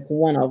think that's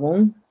one of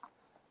them.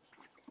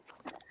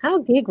 How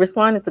Gig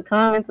responded to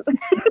comments?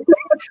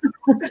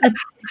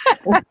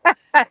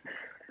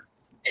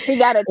 He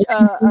got a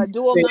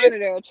dual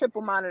monitor, a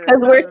triple monitor.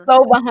 Because we're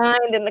so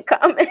behind in the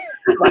comments.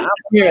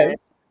 Yes.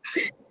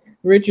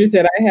 Richard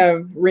said, I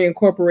have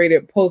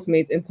reincorporated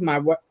Postmates into my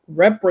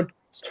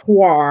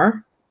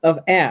repertoire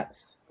of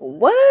apps.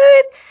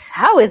 What?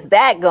 How is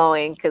that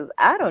going? Because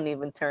I don't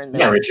even turn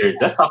them. Yeah, Richard,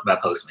 let's talk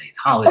about Postmates.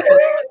 How is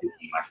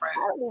Postmates, my friend?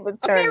 I don't even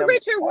turn them.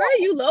 Richard, where are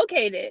you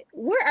located?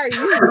 Where are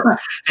you?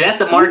 See, that's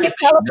the market.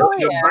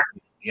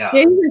 Yeah,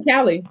 he's in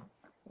Cali.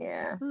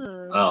 Yeah.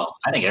 Oh,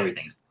 I think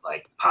everything's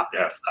like popped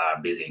up,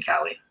 busy in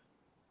Cali.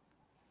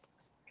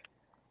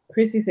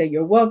 Chrissy said,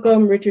 you're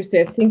welcome. Richard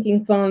says,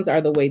 sinking funds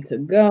are the way to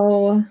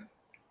go.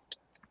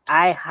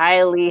 I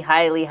highly,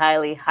 highly,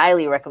 highly,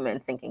 highly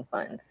recommend sinking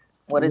funds.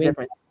 What a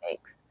difference it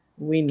makes.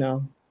 We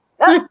know.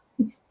 Did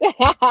you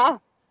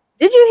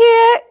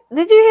hear it?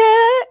 Did you hear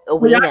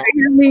it? We know.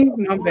 Hear me?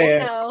 My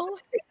bad.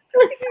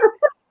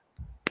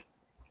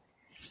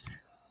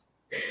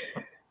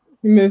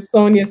 Miss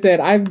Sonia said,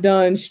 I've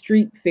done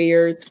street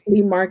fairs,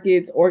 flea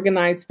markets,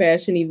 organized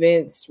fashion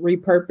events,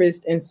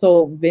 repurposed and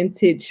sold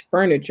vintage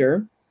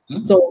furniture,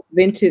 sold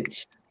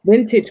vintage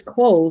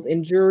clothes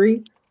and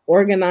jewelry,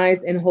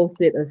 organized and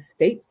hosted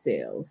estate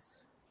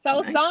sales.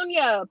 So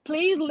Sonia,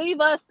 please leave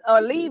us or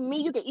leave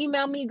me. You can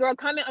email me, girl,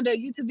 comment under a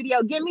YouTube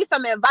video. Give me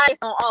some advice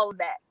on all of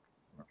that.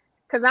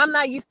 Because I'm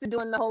not used to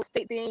doing the whole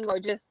state thing or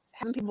just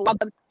having people walk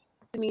up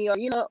to me or,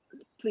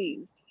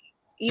 please.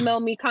 Email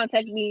me,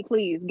 contact me,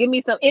 please. Give me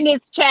some, in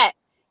this chat,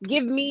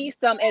 give me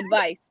some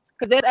advice.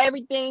 Because that's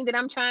everything that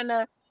I'm trying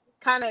to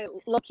kind of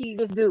low-key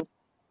just do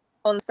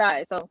on the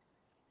side. So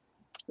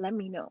let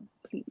me know,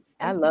 please.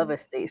 I love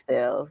estate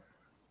sales.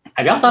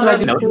 Have y'all thought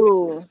about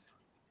notary?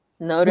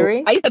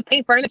 Notary? I used to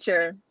paint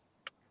furniture.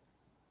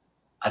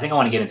 I think I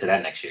want to get into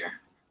that next year.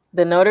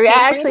 The notary? I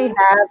actually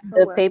have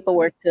the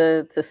paperwork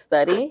to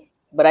study,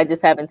 but I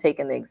just haven't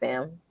taken the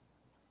exam.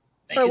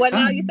 For what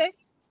now, you say?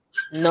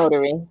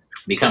 Notary.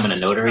 Becoming a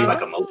notary,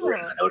 like a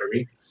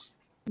notary.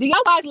 Do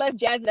y'all guys let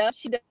Jazz up?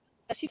 She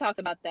talks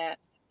about that.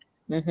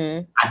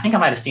 Mm-hmm. I think I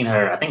might have seen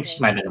her. I think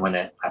she might have been the one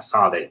that I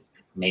saw that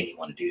made me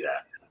want to do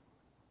that.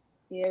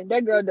 Yeah,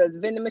 that girl does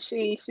vending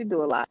machines. She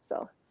do a lot,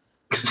 so.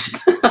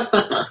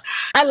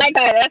 I like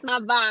her. That's my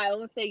vibe. I'm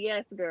gonna say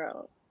yes,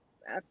 girl.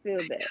 I feel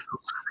that.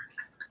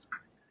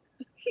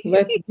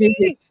 Let's get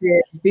it.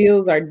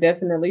 Bills are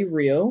definitely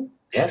real.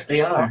 Yes,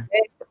 they are.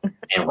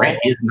 And rent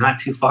is not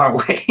too far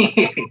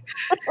away.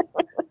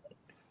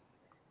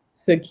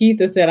 So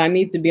Keitha said, I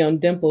need to be on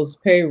Dimples'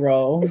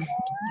 payroll.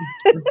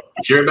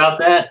 Sure about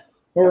that?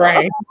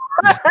 Right.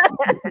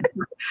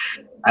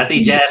 I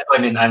see Jazz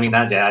sweating. I mean,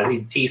 not Jazz. I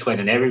see T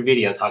sweating in every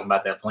video talking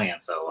about that plan.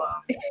 So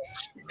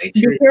make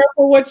sure. Be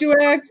careful what you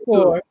ask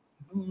for.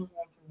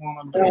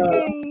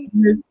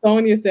 Miss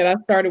Sonia said, I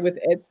started with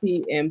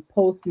Etsy and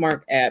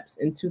Postmark apps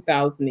in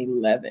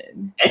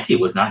 2011. Etsy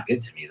was not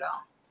good to me,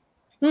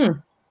 though.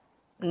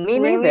 Me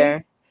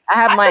neither. I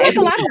have my. There's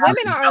a lot of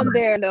women are on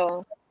there,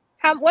 though.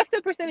 What's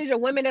the percentage of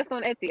women that's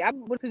on Etsy? I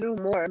would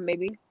presume more,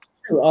 maybe.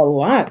 a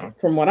lot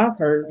from what I've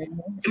heard.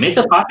 I mean, it's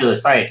a popular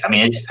site. I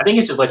mean, I think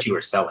it's just what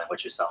you're selling.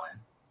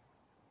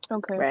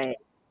 Okay. Right.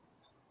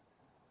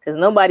 Because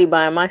nobody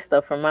buying my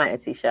stuff from my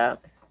Etsy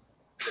shop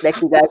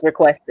that you guys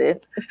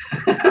requested.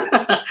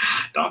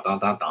 Dun, dun,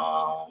 dun,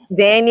 dun.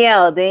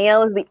 Danielle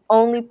is the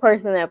only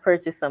person that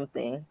purchased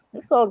something.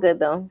 It's all good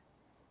though.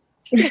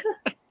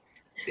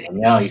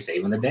 Danielle, you're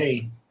saving the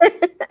day.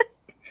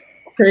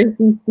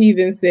 Tracy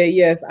Stevens said,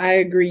 yes, I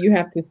agree. You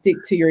have to stick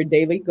to your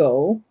daily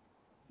goal.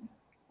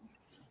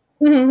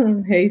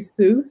 Hey,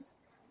 Seuss.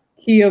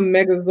 Kia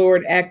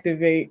Megazord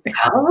activate.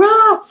 Power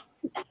up.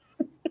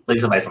 Look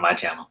at somebody from my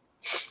channel.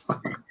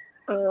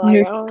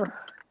 Wait,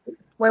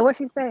 what's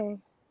she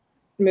saying?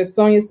 Miss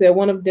Sonia said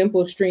one of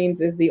Dimples' streams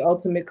is the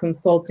ultimate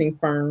consulting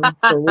firm.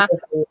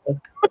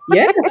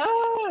 Yeah.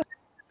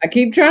 I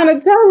keep trying to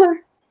tell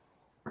her.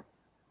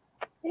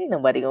 Ain't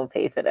nobody gonna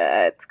pay for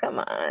that. Come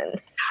on.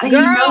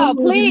 Girl,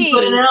 please.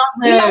 Put it out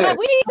there. You know what?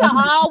 We need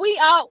to we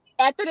all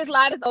after this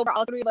live is over,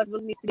 all three of us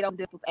really need to get on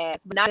Dimples' ass,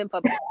 but not in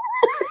public.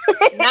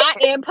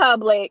 Not in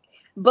public.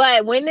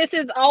 But when this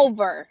is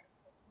over,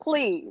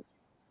 please.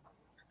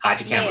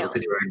 Hide your cameras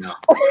right now.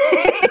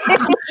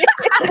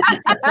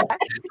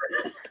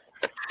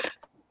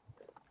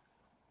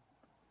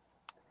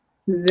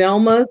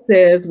 Zelma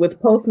says, with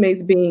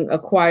Postmates being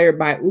acquired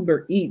by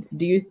UberEats,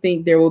 do you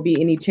think there will be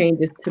any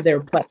changes to their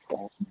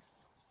platform?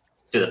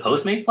 To the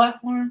Postmates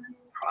platform?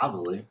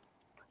 Probably.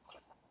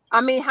 I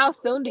mean, how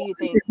soon do you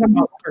think?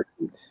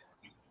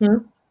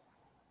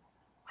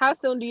 How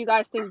soon do you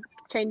guys think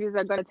changes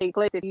are going to take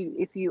place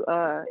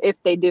if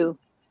they do?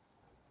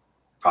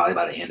 Probably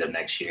by the end of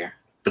next year,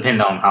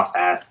 depending on how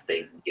fast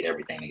they get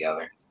everything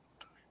together.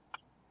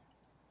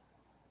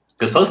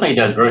 Because Postmate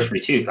does grocery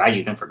too. I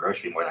use them for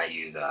grocery more than I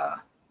use. They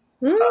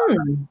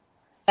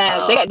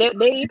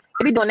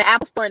be doing the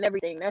Apple Store and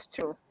everything. That's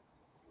true.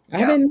 I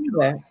didn't know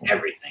that.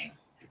 Everything.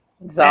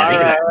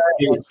 Zara.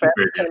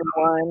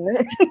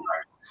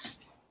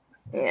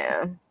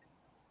 Yeah.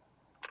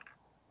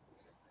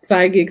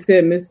 Side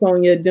said, Miss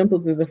Sonia,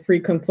 Dimples is a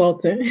free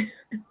consultant.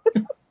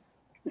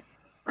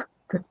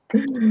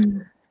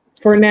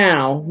 For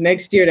now,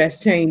 next year that's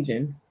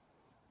changing.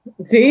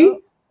 See?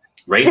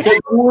 Rates are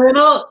going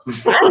up.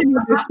 I didn't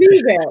even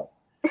see that.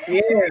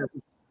 Yeah.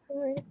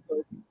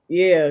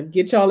 Yeah.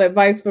 Get y'all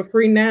advice for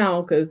free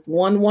now because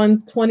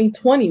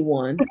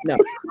 1/1/2021. No.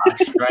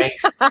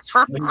 Strikes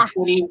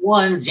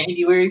 2021,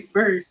 January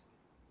 1st.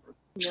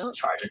 Yep.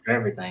 Charging for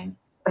everything.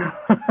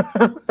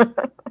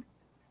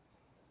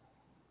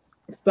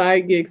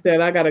 Side Gig said,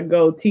 I gotta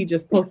go. T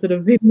just posted a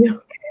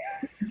video.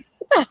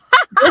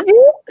 Did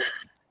you?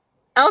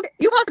 Okay,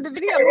 you posted the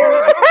video.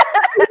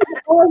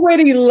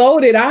 Already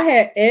loaded. I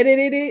had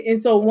edited it,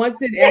 and so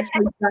once it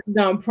actually got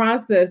done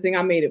processing,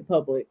 I made it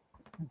public.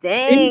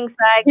 Dang,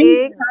 Side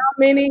Gig.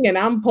 Commenting, and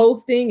I'm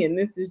posting, and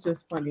this is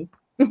just funny.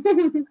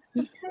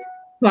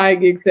 Side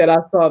Gig said, I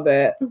saw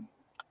that.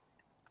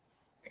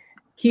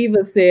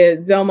 Kiva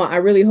said, Zelma, I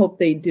really hope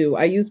they do.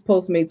 I use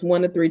Postmates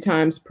 1 to 3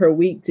 times per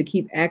week to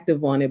keep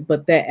active on it,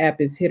 but that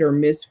app is hit or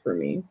miss for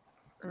me.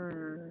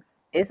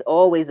 It's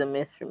always a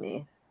miss for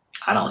me.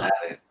 I don't have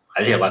it.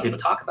 I hear a lot of people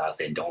talk about it,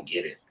 saying don't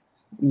get it.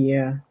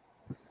 Yeah.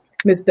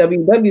 Miss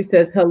WW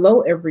says,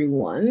 hello,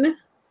 everyone.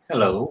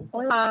 Hello.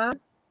 Hola.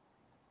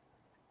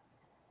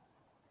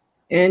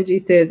 Angie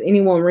says,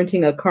 anyone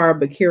renting a car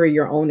but carry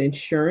your own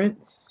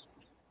insurance?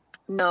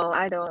 No,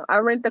 I don't. I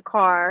rent the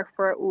car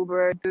for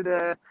Uber through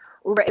the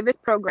Uber Avis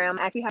program.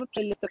 I actually have a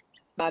playlist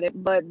about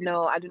it, but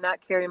no, I do not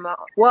carry my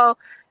own. Well,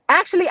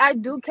 actually, I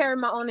do carry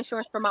my own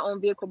insurance for my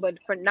own vehicle, but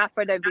not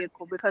for their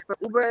vehicle, because for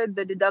Uber,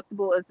 the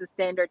deductible is the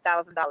standard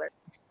 $1,000.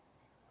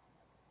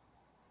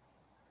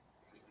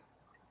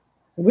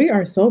 We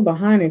are so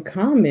behind in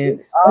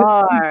comments.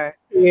 Are.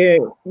 Yeah,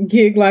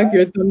 Gig Life,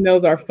 your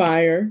thumbnails are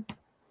fire.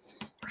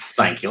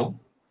 Thank you.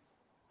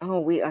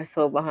 Oh, we are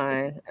so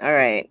behind. All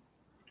right.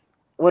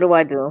 What do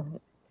I do?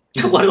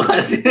 What do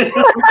I do? Continue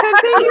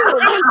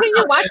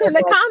watching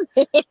the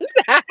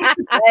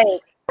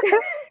comments.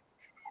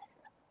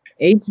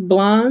 H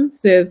Blonde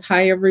says,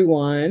 hi,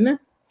 everyone.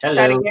 Hello.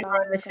 Try to get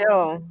on the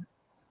show.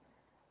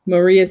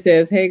 Maria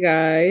says, hey,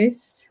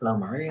 guys. Hello,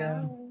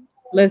 Maria.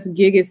 Les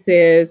Giga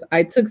says,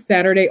 I took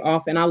Saturday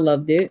off and I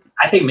loved it.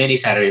 I take many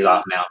Saturdays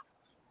off now.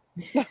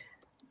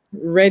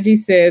 Reggie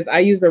says, I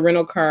use a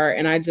rental car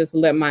and I just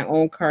let my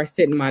own car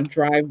sit in my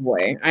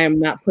driveway. I am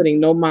not putting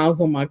no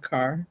miles on my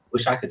car.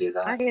 Wish I could do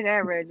that. I hear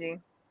that, Reggie.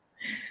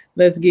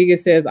 Les Giga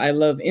says, I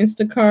love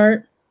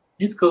Instacart.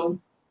 It's cool.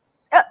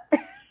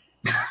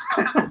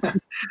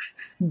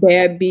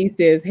 Bad B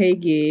says, hey,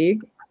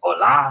 Gig.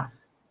 Hola.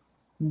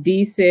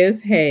 D says,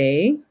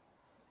 hey.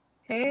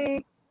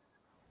 Hey.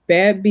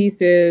 Bad B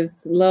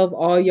says, love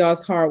all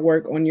y'all's hard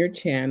work on your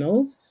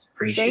channels.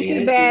 Appreciate Thank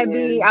you, it. Bad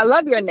B. I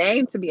love your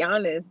name, to be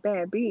honest.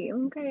 Bad B.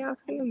 Okay, I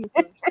feel you.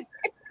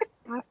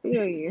 I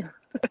feel you.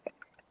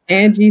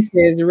 Angie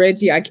says,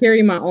 Reggie, I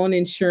carry my own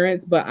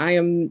insurance, but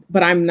I'm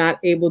not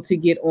able to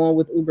get on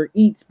with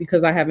UberEats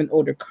because I have an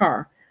older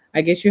car.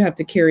 I guess you have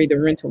to carry the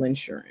rental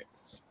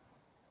insurance.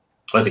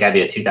 What's it got to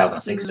be a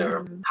 2006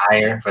 or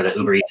higher for the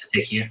Uber Eats to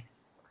take you?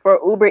 For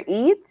Uber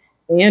Eats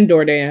and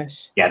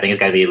DoorDash. Yeah, I think it's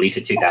got to be at least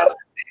a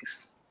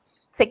 2006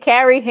 to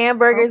carry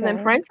hamburgers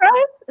and French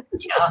fries.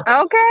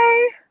 Yeah.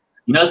 Okay.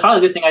 You know, it's probably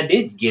a good thing I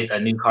did get a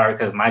new car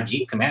because my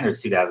Jeep Commander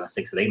is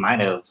 2006, so they might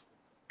have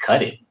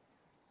cut it.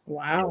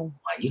 Wow.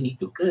 Like, you need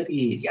to cut it.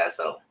 Yeah,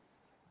 so.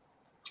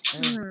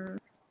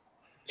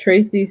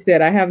 Tracy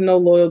said, I have no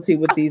loyalty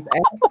with these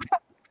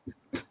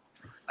apps.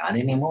 Not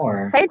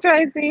anymore. Hey,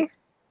 Tracy.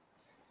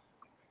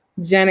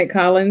 Janet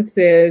Collins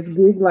says,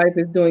 GigLife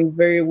is doing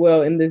very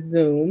well in the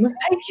Zoom.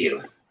 Thank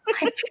you.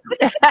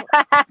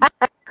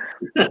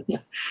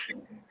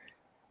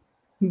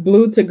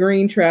 Blue to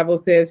Green Travel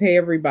says, hey,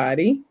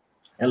 everybody.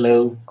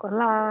 Hello.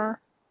 Hola.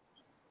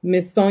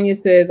 Miss Sonia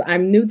says,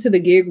 I'm new to the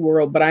gig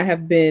world, but I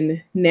have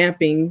been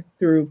napping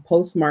through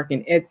Postmark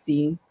and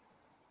Etsy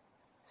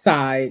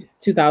side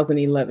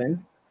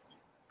 2011.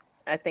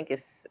 I think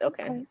it's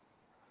okay.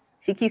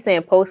 She keeps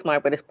saying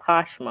Postmark, but it's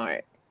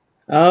Poshmark.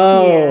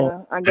 Oh,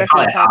 yeah, I guess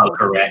probably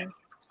autocorrect.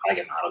 It's probably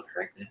getting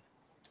autocorrected.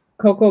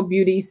 Coco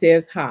Beauty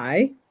says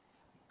hi.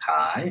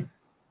 Hi.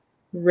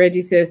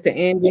 Reggie says to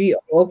Angie,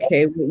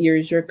 okay, what year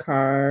is your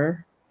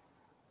car?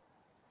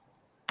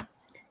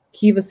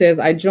 Kiva says,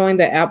 I joined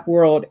the app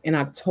world in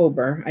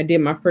October. I did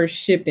my first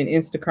Shipt and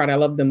Instacart. I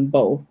love them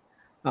both.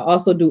 I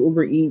also do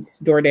Uber Eats,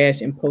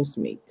 DoorDash, and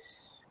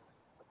Postmates.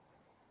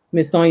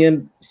 Miss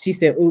Sonia, she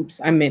said,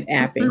 oops, I meant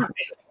apping.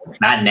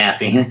 Not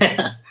napping.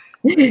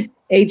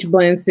 H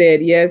Blend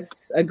said,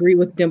 yes, agree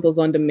with Dimples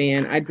on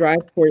Demand. I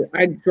drive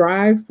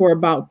for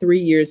about 3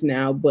 years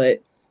now,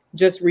 but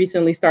just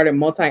recently started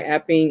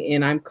multi-apping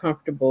and I'm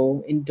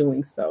comfortable in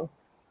doing so.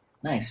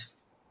 Nice.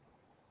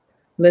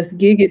 Let's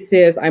Gig It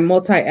says, I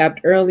multi-apped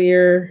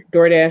earlier,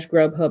 DoorDash,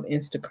 Grubhub,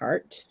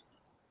 Instacart.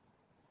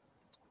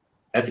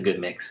 That's a good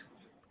mix.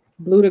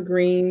 Blue to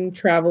Green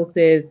Travel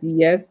says,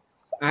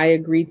 yes, I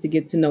agree to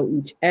get to know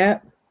each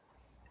app.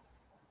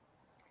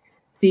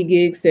 C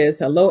Gig says,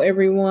 hello,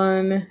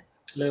 everyone.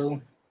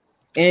 Hello.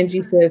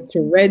 Angie says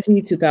to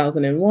Reggie,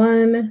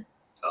 2001.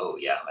 Oh,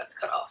 yeah, that's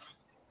cut off.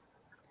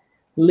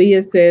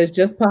 Leah says,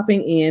 just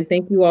popping in.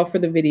 Thank you all for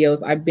the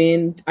videos. I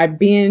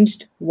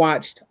binged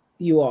watched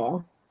you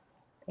all.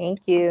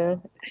 Thank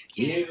you. Thank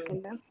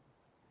you.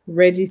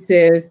 Reggie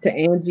says to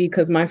Angie,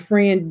 because my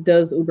friend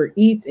does Uber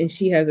Eats and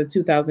she has a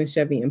 2000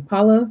 Chevy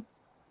Impala.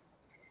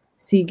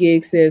 C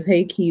Gig says,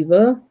 hey,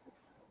 Kiva.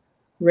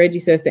 Reggie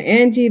says to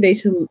Angie, they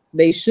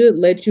should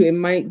let you. It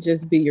might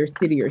just be your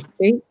city or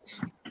state.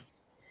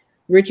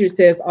 Richard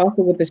says,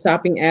 also with the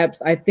shopping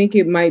apps, I think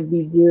it might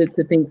be good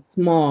to think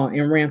small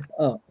and ramp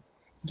up.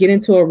 Get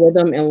into a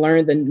rhythm and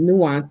learn the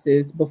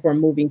nuances before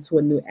moving to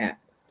a new app.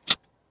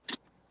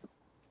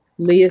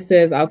 Leah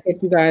says, I'll catch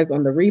you guys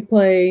on the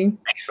replay.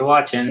 Thanks for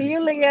watching. See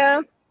you,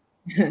 Leah.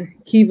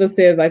 Kiva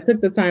says, I took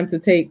the time to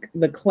take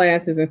the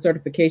classes and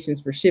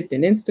certifications for Shipt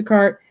and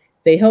Instacart.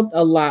 They helped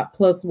a lot,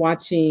 plus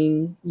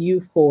watching you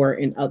four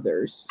and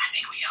others. I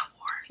think we got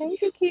more.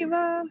 Thank you,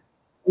 Kiva.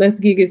 Les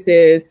Giga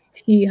says,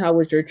 T, how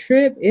was your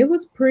trip? It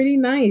was pretty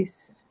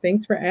nice.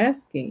 Thanks for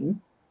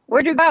asking.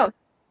 Where'd you go?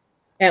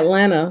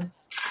 Atlanta.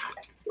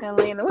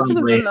 Atlanta. What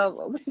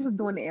you was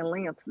doing in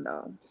Atlanta,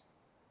 though?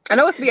 I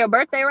know it's for your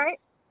birthday, right?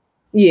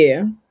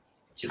 Yeah.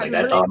 She's like,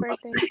 that's all.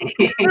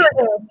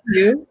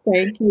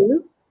 Thank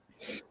you.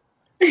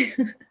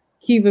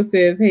 Kiva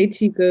says, hey,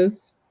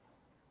 chicas.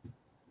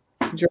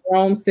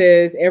 Jerome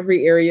says,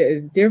 every area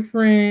is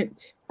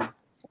different.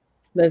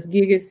 Les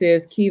Giga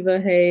says, Kiva,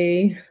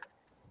 hey.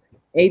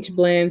 H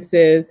Bland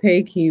says,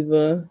 hey,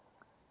 Kiva.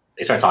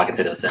 They start talking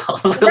to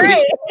themselves.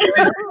 Right.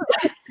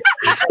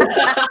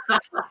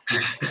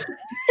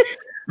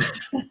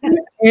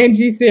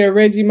 Angie said,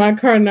 Reggie, my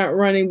car not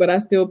running, but I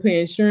still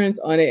pay insurance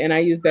on it, and I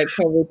use that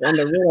coverage on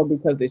the rental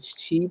because it's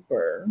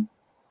cheaper.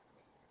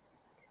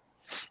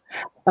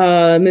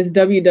 Miss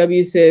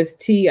WW says,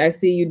 T, I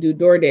see you do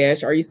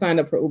DoorDash. Are you signed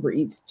up for Uber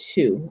Eats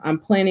too? I'm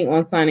planning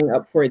on signing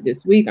up for it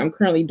this week. I'm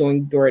currently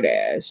doing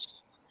DoorDash.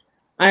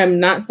 I am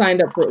not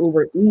signed up for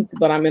Uber Eats,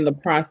 but I'm in the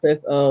process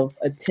of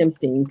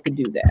attempting to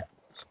do that.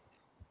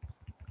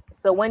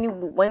 So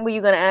when were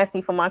you gonna ask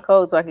me for my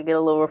code so I could get a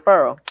little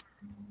referral?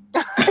 I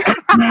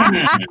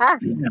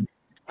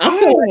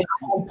feel like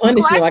I'm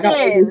punishment, like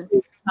I'm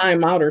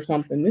time out or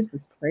something. This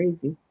is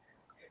crazy.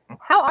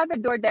 How are the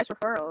DoorDash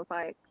referrals?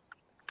 Like,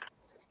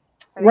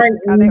 Right.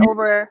 Are they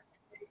over?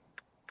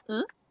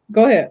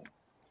 Go ahead.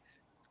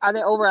 Are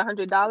they over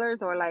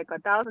 $100 or like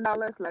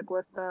 $1,000? Like,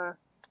 what's the?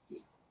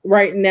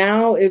 Right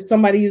now, if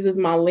somebody uses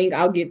my link,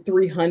 I'll get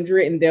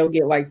 $300 and they'll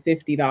get like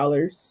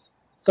 $50.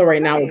 So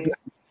right now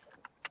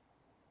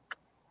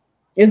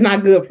it's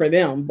not good for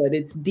them, but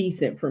it's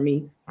decent for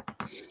me.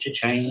 To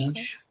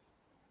change.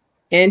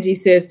 Angie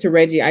says to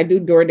Reggie, I do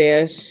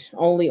DoorDash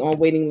only on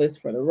waiting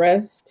list for the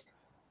rest.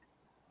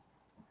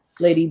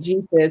 Lady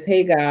G says,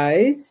 hey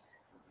guys.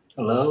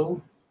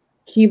 Hello.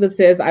 Kiva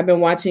says, I've been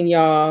watching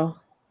y'all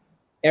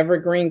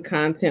evergreen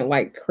content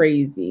like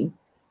crazy,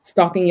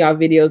 stalking y'all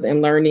videos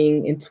and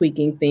learning and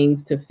tweaking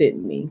things to fit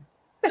me.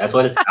 That's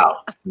what it's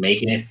about.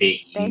 Making it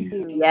fit you. Thank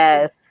you.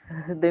 Yes.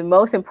 The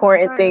most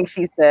important thing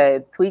she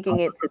said, tweaking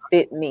it to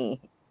fit me.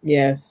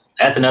 Yes.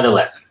 That's another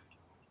lesson.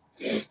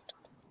 It's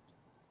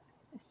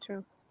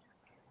true.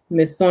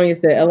 Miss Sonia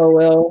said,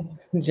 LOL,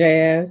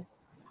 Jazz.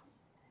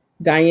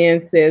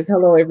 Diane says,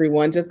 hello,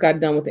 everyone. Just got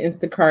done with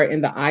Instacart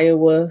in the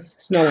Iowa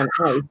snow and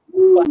ice.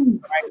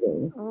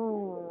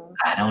 Oh.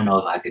 I don't know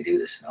if I could do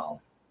the snow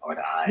or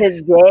the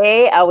ice.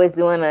 Today, I was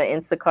doing an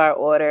Instacart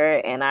order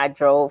and I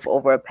drove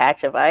over a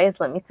patch of ice.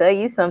 Let me tell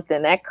you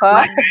something. That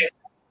car,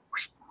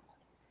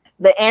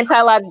 the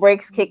anti-lock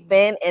brakes kicked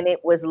in and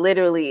it was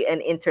literally an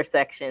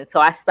intersection.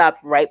 So I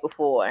stopped right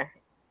before.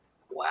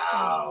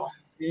 Wow.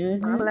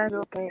 I'm glad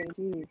you're okay.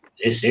 Jeez.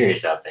 It's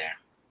serious out there.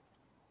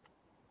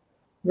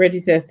 Reggie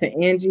says to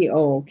Angie,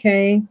 oh,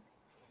 okay.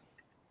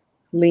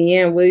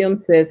 Leanne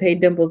Williams says, hey,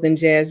 Dimples and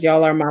Jazz,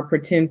 y'all are my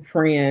pretend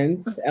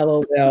friends.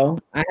 LOL.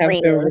 I have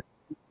been with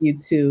you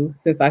too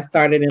since I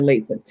started in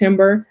late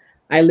September.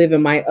 I live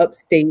in my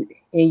upstate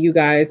and you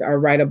guys are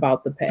right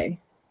about the pay.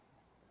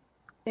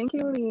 Thank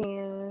you,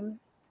 Leanne.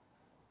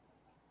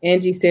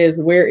 Angie says,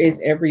 where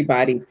is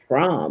everybody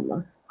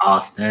from?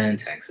 Austin,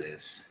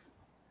 Texas.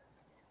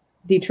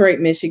 Detroit,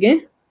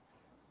 Michigan.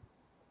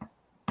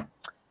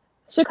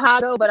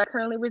 Chicago, but I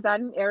currently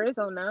reside in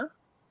Arizona.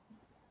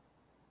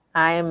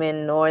 I am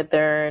in North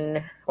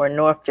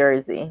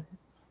Jersey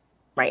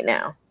right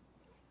now.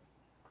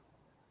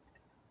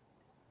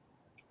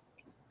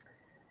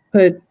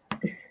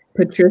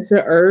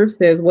 Patricia Irv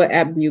says, what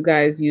app do you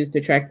guys use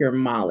to track your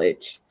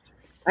mileage?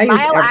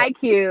 Mile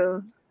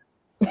IQ.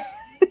 I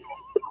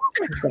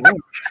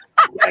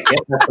guess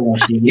that's the one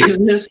she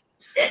uses.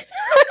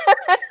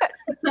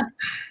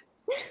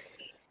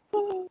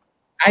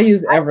 I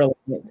use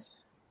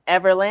Everlance.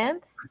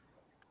 Everlance?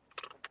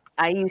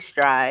 I use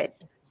Stride.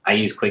 I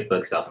use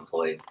QuickBooks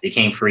Self-Employed. It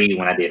came free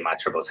when I did my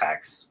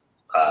TurboTax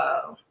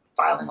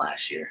filing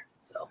last year.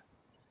 So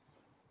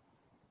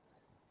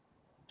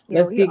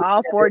let's get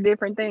all 4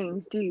 different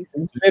things. Jeez.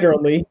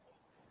 Literally.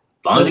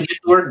 As long as it gets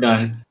the work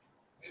done.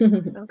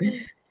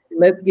 Okay.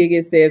 Let's Gig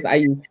It says, I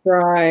use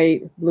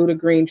Stride. Blue to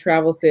Green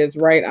Travel says,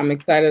 right, I'm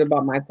excited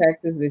about my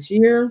taxes this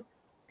year.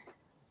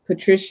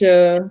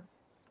 Patricia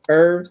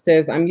Irv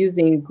says, I'm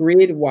using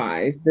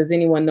GridWise. Does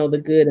anyone know the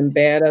good and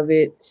bad of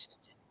it?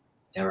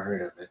 Never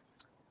heard of it.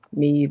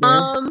 Me either.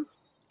 I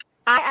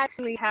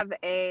actually have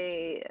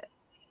a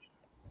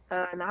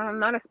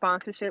not a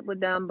sponsorship with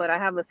them, but I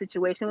have a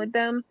situation with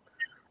them.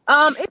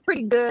 It's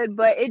pretty good,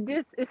 but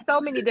it's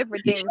so many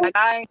different things.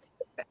 Like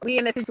we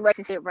in a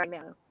situationship right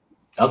now.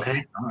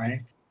 Okay, all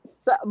right.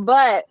 So,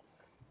 but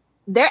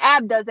their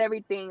app does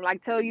everything,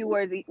 like tell you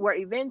where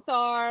events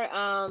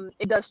are.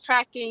 It does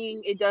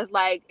tracking, it does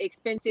like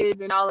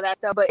expenses and all of that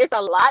stuff. But it's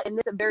a lot, and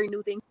it's a very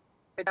new thing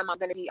for them. I'm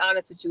gonna be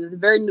honest with you, it's a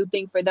very new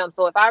thing for them.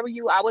 So if I were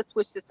you, I would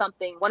switch to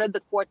something. One of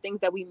the 4 things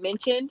that we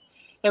mentioned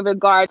in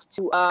regards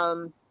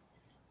to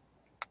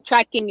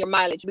tracking your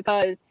mileage,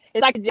 because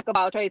it's like a Jack of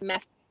all trades,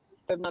 master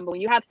of none.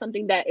 When you have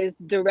something that is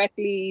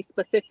directly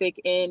specific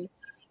in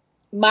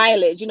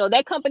mileage,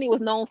 that company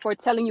was known for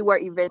telling you where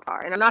events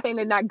are. And I'm not saying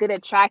they're not good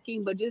at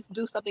tracking, but just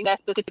do something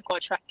that's specific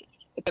on tracking,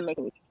 if that makes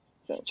any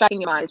sense.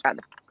 Tracking your mileage,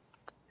 rather.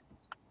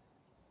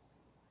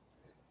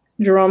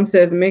 Jerome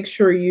says, make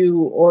sure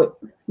your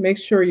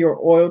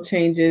oil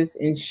changes,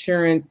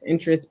 insurance,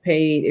 interest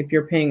paid if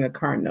you're paying a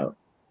car note.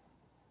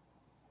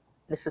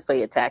 This is for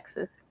your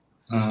taxes.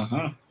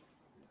 Uh-huh.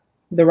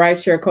 The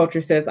Rideshare Culture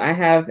says, I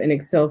have an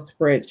Excel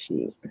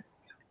spreadsheet.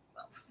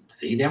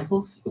 See,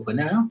 Dimples? You're putting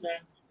that out there.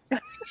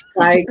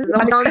 Like,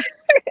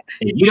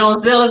 if you don't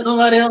sell it,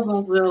 somebody else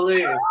will sell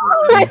it.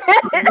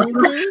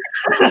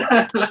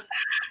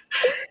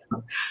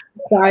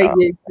 Side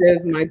Gig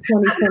says, my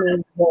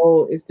 2020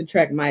 goal is to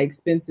track my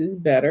expenses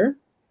better.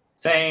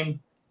 Same.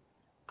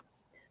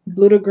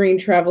 Blue to Green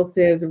Travel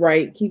says,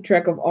 right, keep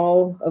track of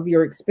all of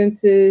your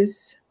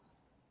expenses.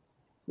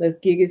 Let's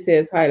Gig It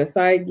says, hi to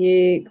Side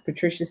Gig.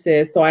 Patricia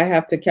says, so I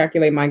have to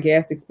calculate my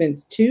gas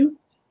expense too?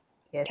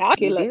 Yes,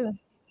 calculate. you do.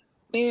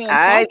 Man,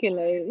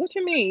 calculate. What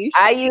you mean?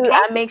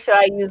 I make sure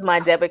I use my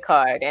debit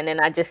card and then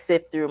I just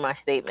sift through my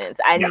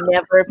statements. I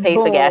never pay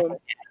for gas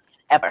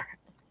ever.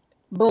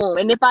 Boom.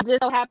 And if I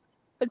just so happen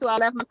to I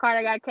left my card,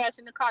 I got cash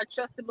in the car,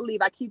 trust and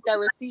believe I keep that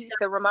receipt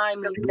to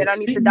remind me that I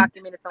need to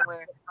document it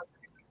somewhere.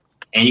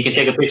 And you can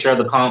take a picture of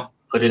the pump,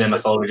 put it in a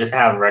folder, just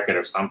have a record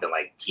of something,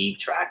 like keep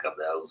track of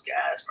those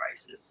gas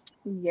prices.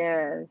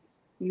 Yes.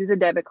 Use a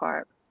debit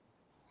card.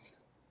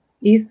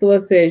 Isla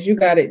says, you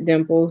got it,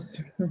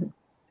 Dimples.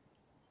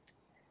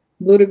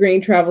 Blue to Green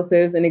Travel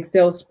says, an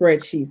Excel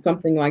spreadsheet,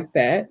 something like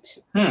that.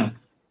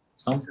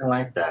 Something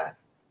like that.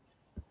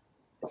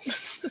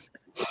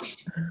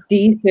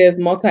 D says,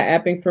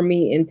 multi-apping for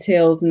me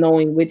entails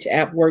knowing which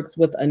app works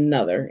with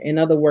another. In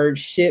other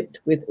words, Shipt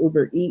with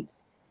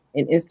UberEats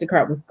and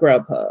Instacart with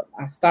Grubhub.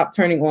 I stopped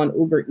turning on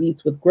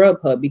UberEats with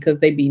Grubhub because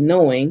they be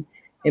knowing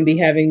and be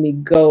having me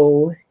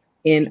go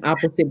in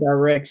opposite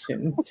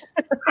directions.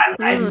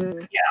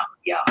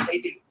 Yeah, they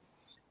do.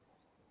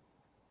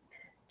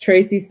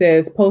 Tracy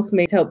says,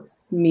 Postmates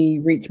helps me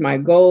reach my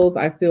goals.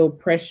 I feel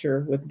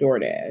pressure with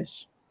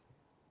DoorDash.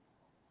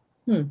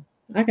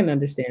 I can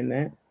understand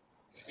that.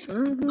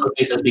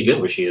 Postmates must be good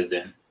where she is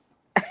then.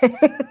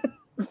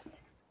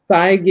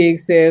 Side Gig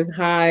says,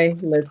 hi,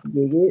 let's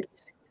gig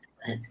it.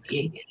 Let's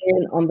gig it.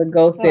 And on the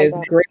go says,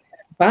 great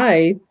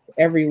advice,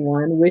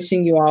 everyone.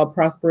 Wishing you all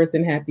prosperous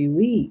and happy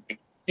week.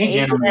 Hey,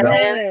 Jen.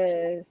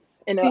 Yes.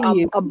 And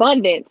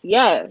abundance.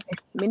 Yes.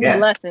 Many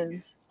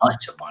blessings.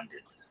 Much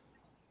abundance.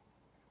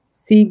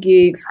 C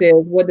Gig says,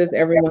 what does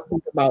everyone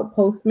think about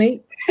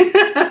Postmates?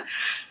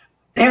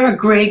 They're a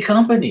great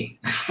company.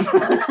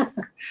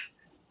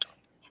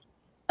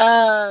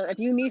 If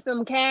you need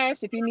some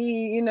cash, if you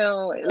need,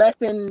 less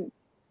than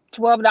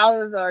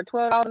 $12 or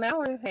 $12 an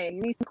hour, hey,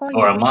 you need some coins.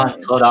 Or a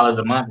month, $12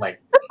 a month, like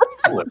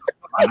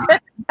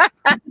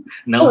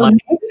no money.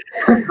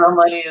 No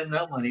money is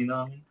no money, you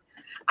know what I mean?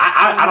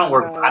 I don't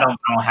work. I don't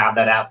have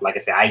that app. Like I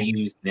said, I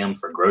use them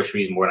for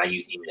groceries more than I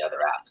use any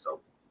other app.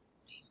 So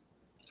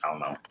I don't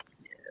know.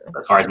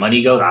 As far as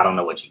money goes, I don't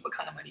know what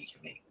kind of money you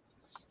can make.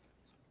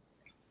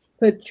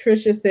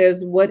 Patricia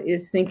says, what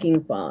is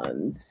sinking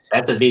funds?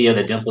 That's a video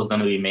that Dimples going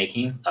to be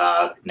making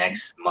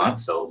next month.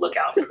 So look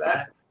out for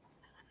that.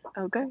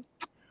 Okay.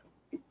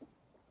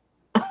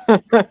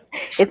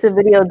 It's a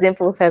video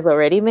Dimples has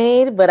already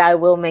made, but I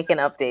will make an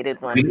updated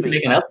one. We can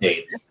make an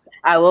update.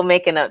 I will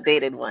make an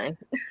updated one.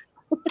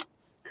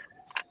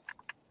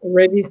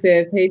 Reggie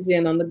says, hey,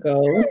 Jen, on the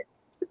go.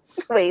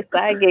 Wait,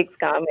 Side Gig's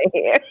comment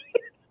here.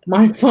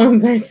 My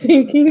funds are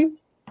sinking.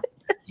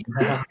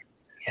 Yeah.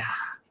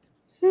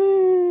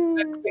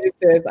 It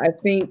says, I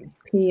think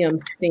PM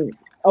stink.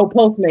 Oh,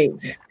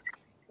 Postmates.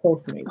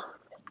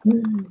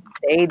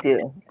 They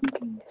do.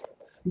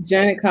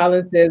 Janet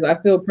Collins says, I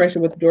feel pressure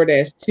with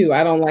DoorDash too.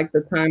 I don't like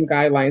the time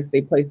guidelines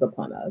they place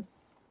upon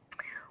us.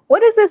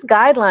 What is this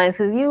guidelines?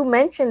 Because you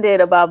mentioned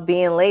it about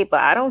being late,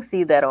 but I don't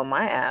see that on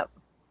my app.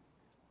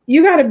 I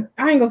ain't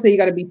gonna say you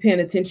gotta be paying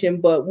attention,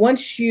 but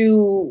once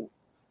you,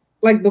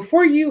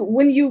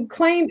 when you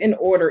claim an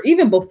order,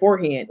 even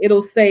beforehand,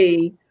 it'll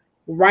say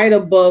right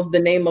above the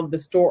name of the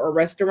store or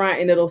restaurant,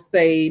 and it'll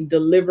say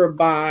deliver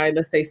by,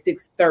 let's say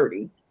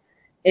 6:30.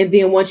 And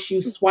then once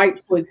you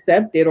swipe to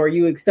accept it or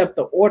you accept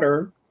the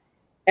order,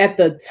 at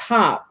the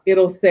top,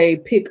 it'll say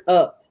pick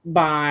up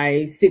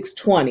by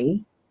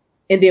 6:20.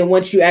 And then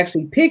once you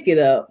actually pick it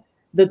up,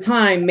 the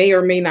time may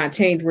or may not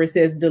change where it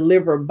says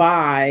deliver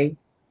by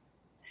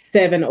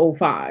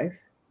 7:05.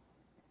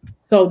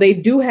 So they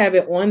do have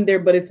it on there,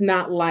 but it's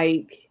not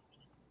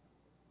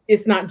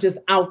just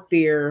out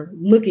there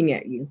looking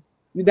at you.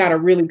 You got to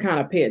really kind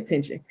of pay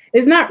attention.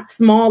 It's not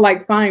small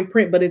like fine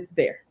print, but it's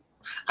there.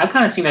 I've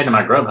kind of seen that in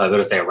my Grubhub.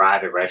 It'll say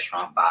arrive at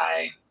restaurant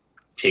by,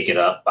 pick it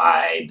up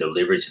by,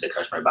 deliver to the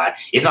customer by.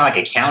 It's not like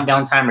a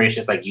countdown timer. It's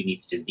just like you need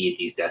to just be at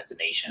these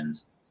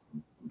destinations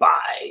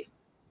by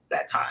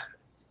that time.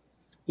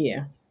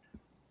 Yeah.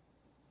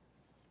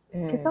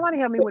 Can somebody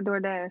help me with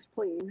DoorDash,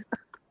 please?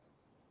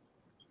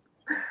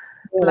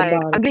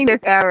 I'm getting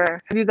this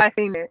error. Have you guys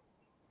seen it?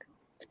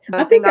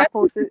 I think I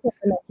posted.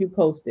 You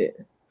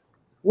posted.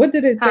 What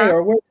did it say,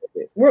 or where was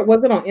it?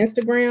 Was it on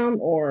Instagram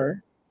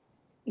or?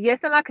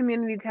 Yes, in my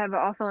community tab,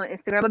 also on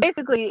Instagram. But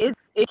basically,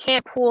 it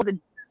can't pull the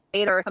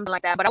data or something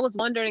like that. But I was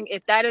wondering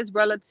if that is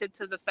relative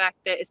to the fact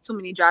that it's too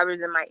many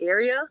drivers in my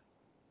area.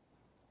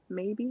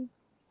 Maybe.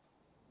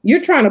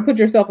 You're trying to put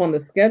yourself on the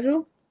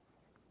schedule?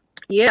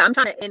 Yeah, I'm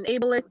trying to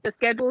enable it, put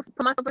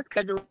myself on the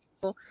schedule,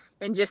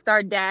 and just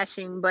start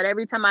dashing. But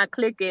every time I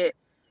click it,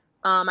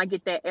 I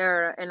get that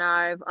error, and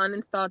I've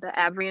uninstalled the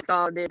app,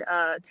 reinstalled it,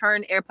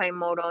 turned airplane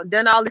mode on,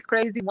 done all this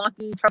crazy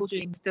wonky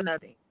troubleshooting, still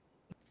nothing.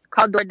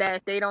 Called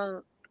DoorDash, they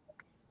don't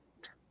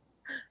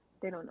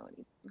know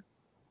anything.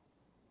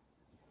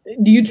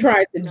 Do you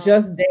try to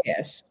just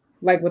dash,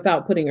 like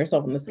without putting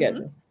yourself on the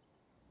schedule?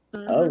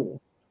 Mm-hmm. Oh,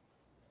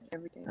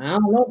 everything. I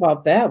don't know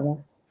about that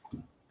one.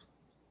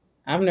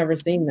 I've never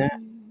seen that.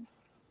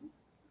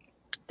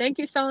 Thank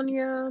you,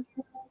 Sonia.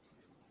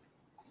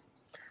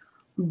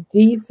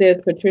 D says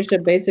Patricia,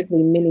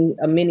 basically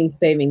a mini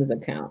savings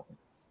account.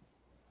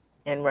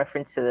 In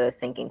reference to the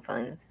sinking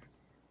funds.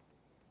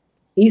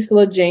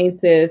 Isla Jane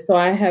says, so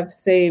I have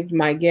saved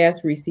my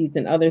gas receipts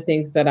and other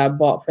things that I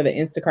bought for the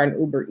Instacart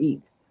and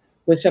UberEats.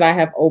 But should I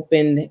have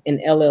opened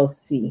an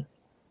LLC?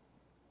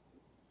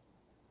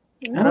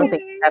 I don't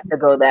think you have to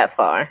go that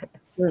far.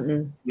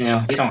 Mm-mm.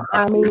 Yeah, you don't.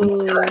 I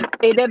mean,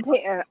 it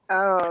depends.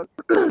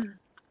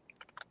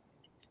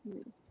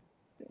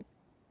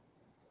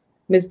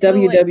 Miss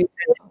WW.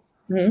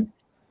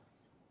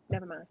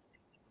 Never mind.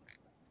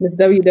 Miss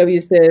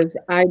WW says,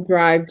 I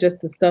drive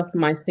just to stuff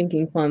my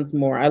sinking funds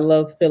more. I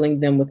love filling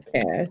them with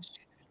cash.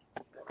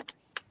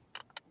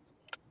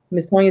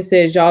 Miss Tonya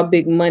says, y'all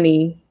big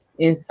money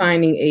in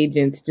signing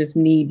agents, just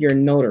need your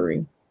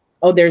notary.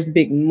 Oh, there's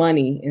big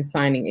money in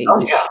signing agents.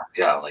 Oh,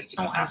 yeah, like you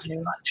don't have to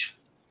do much.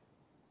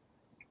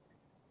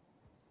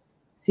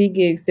 C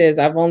Gig says,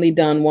 I've only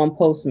done one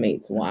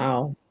Postmates.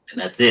 Wow.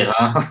 And that's it,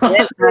 huh?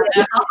 Got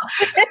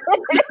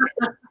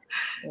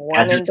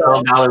your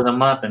 $12 a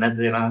month, and that's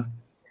it, huh?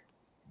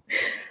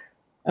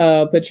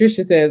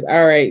 Patricia says,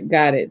 all right,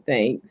 got it.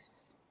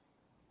 Thanks.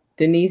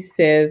 Denise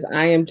says,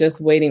 I am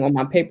just waiting on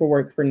my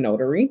paperwork for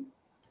notary.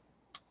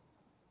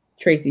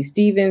 Tracy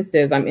Stevens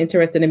says, I'm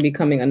interested in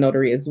becoming a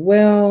notary as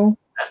well.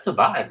 That's the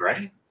vibe,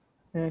 right?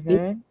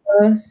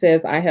 Eva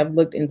says, I have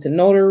looked into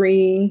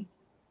notary.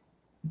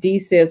 D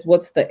says,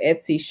 what's the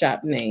Etsy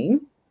shop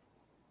name?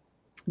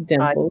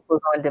 Dimples.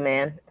 Dimples on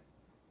demand.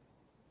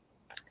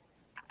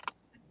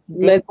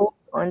 Dimples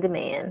on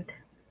demand.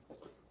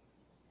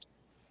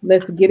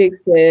 Let's Get It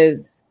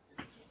says,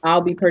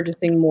 I'll be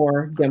purchasing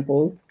more,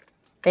 Dimples.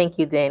 Thank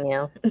you,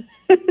 Danielle.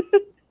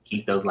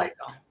 Keep those lights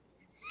on.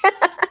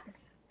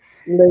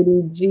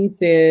 Lady G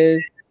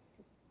says,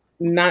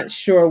 not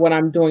sure what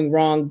I'm doing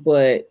wrong,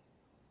 but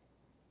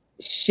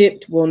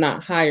Shipt will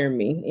not hire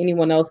me.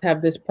 Anyone else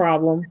have this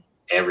problem?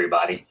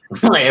 Everybody.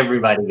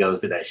 Everybody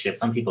goes to that Shipt.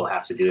 Some people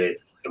have to do it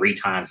 3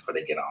 times before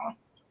they get on.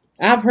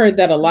 I've heard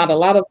that a lot. A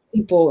lot of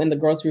people in the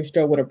grocery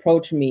store would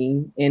approach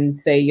me and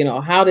say, you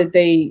know, how did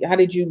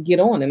you get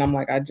on? And I'm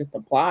like, I just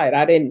applied.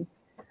 I didn't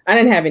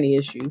have any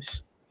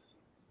issues.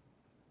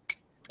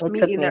 It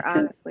took me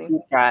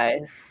 2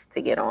 tries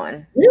to get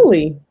on.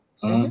 Really?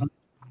 Mm-hmm.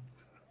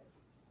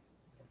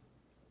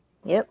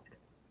 Yep.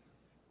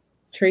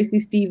 Tracy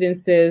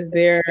Stevens says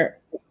they're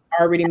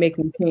already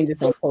making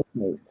changes on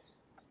Postmates.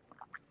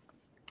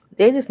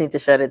 They just need to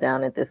shut it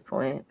down at this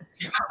point.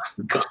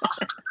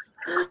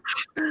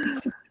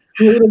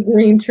 Luda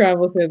Green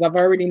Travel says, I've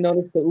already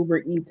noticed the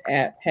UberEats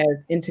app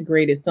has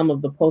integrated some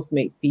of the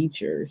Postmate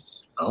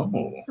features.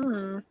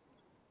 Oh.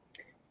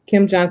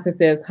 Kim Johnson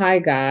says, hi,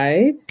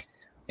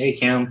 guys. Hey,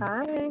 Kim.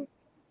 Hi.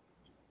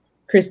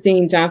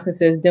 Christine Johnson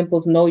says,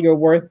 Dimples, know your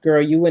worth,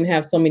 girl. You wouldn't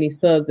have so many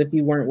subs if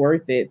you weren't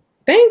worth it.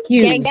 Thank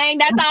you. Gang, gang,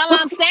 that's all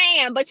I'm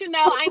saying. But,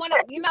 I want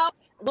to,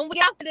 when we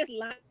get off of this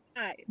live,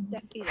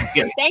 that's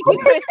it. Thank you,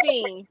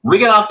 Christine. We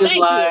get off this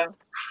live.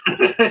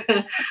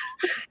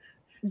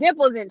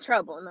 Dimples in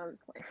trouble. No, I'm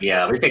just playing.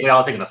 Yeah, we're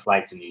taking a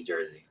flight to New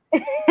Jersey.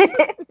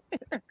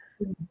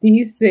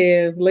 D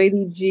says,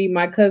 Lady G,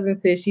 my cousin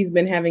says she's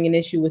been having an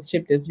issue with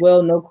Shipt as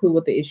well. No clue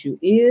what the issue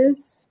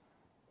is.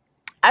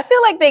 I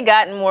feel like they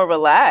gotten more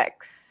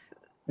relaxed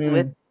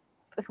with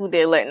who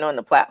they're letting on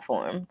the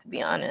platform, to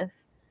be honest.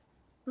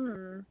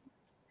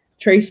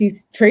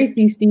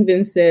 Tracy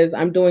Stevens says,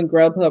 I'm doing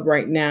Grubhub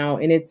right now,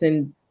 and it's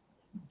in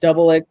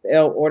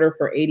XXL order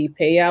for 80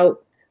 payout.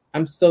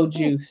 I'm so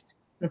juiced.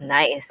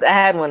 Nice. I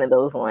had one of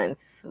those ones.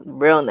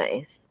 Real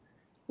nice.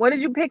 What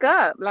did you pick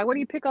up? Like, what do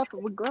you pick up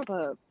with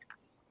Grubhub?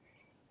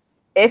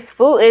 It's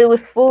food. It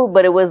was food,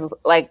 but it was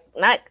like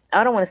not,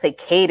 I don't want to say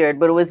catered,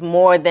 but it was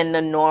more than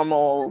the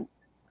normal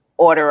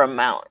order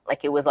amount.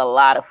 Like it was a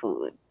lot of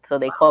food. So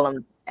they call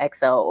them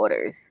XL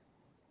orders.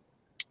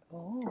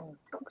 Oh,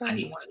 okay. I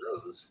need one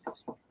of those.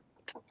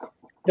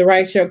 The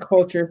Right Show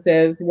Culture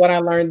says, what I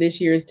learned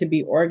this year is to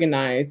be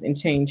organized and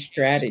change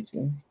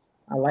strategy.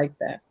 I like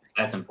that.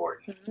 That's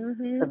important.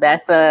 So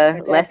that's a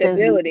lesson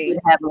we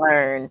have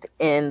learned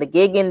in the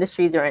gig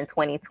industry during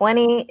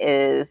 2020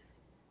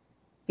 is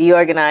be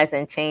organized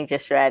and change your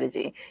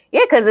strategy.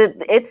 Yeah, because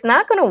it's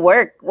not going to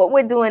work. What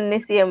we're doing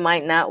this year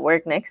might not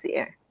work next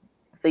year.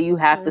 So you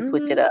have to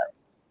switch it up.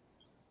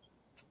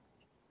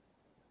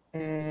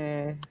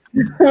 Les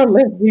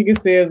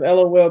Giga says,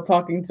 LOL,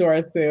 talking to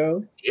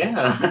ourselves.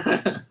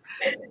 Yeah.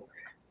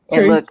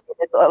 And look,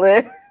 it's all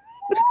it.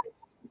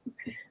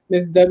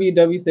 Miss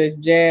WW says,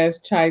 Jazz,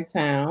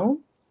 Chi-Town.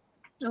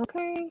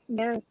 Okay,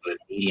 yes. With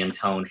medium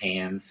tone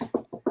hands.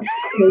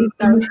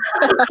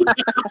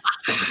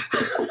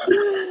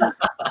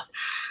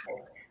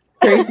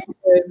 Tracy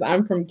says,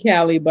 I'm from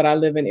Cali, but I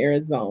live in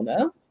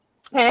Arizona.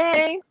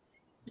 Hey.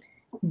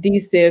 D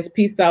says,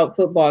 peace out,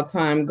 football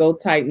time. Go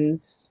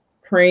Titans.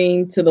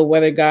 Praying to the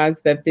weather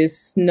gods that this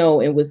snow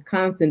in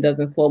Wisconsin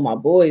doesn't slow my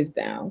boys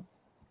down.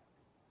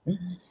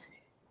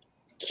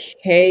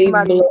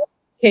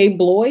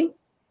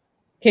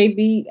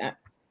 KB,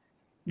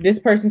 this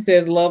person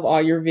says, love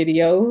all your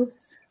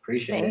videos.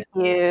 Appreciate it.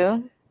 Thank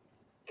you.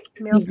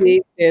 PJ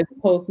says,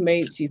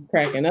 Postmates, she's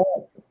cracking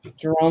up.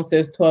 Jerome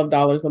says,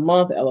 $12 a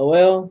month,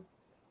 LOL.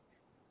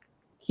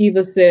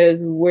 Kiva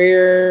says,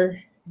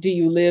 where do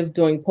you live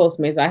doing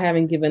Postmates? I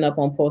haven't given up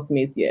on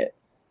Postmates yet.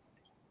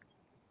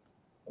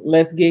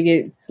 Let's Gig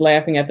It's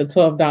laughing at the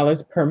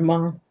 $12 per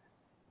month.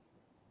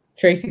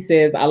 Tracy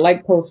says, I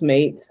like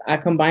Postmates. I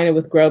combine it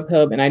with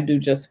Grubhub and I do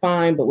just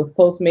fine. But with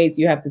Postmates,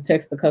 you have to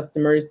text the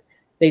customers.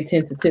 They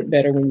tend to tip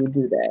better when you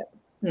do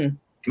that.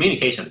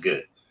 Communication is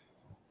good.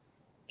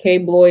 Kay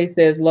Bloy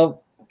says,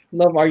 love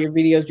all your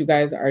videos you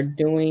guys are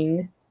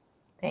doing.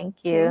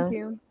 Thank you. Thank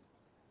you.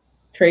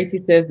 Tracy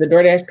says, the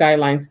DoorDash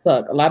guidelines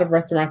suck. A lot of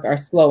restaurants are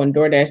slow and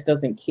DoorDash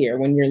doesn't care.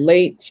 When you're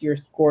late, your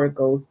score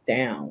goes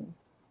down.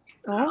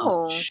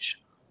 Oh. Ouch.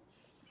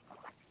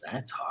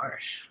 That's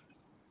harsh.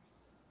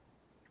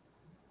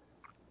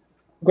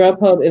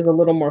 Grubhub is a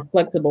little more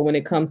flexible when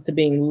it comes to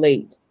being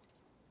late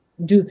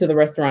due to the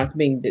restaurants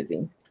being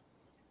busy.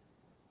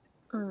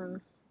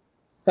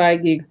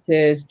 Side Gig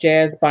says,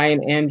 Jazz buy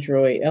an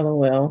Android,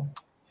 LOL.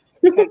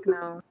 Heck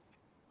no.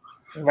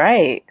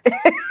 Right.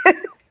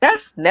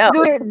 No.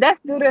 That's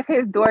due to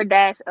his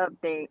DoorDash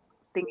update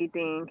thingy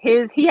thing.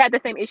 He had the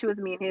same issue as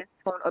me, and his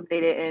phone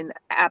updated, and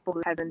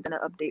Apple hasn't done an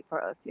update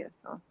for us yet.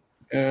 So.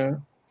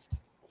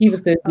 Kiva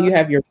says, "Do you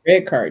have your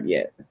red card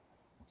yet?"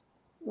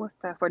 What's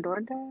that for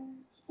DoorDash?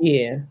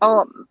 Yeah.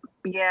 Oh,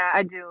 yeah,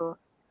 I do.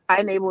 I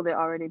enabled it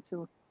already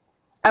too.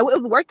 I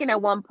was working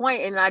at one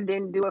point, and I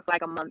didn't do it for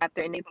like a month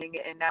after enabling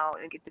it, and now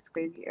it gets this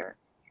crazy error.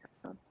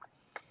 So.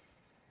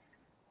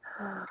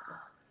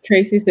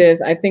 Tracy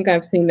says, "I think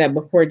I've seen that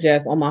before,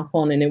 Jess, on my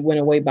phone, and it went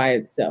away by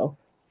itself."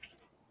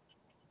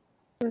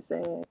 That's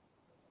it.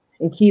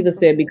 And Kiva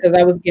said, "Because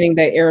I was getting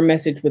that error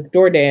message with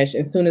DoorDash,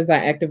 as soon as I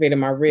activated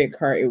my red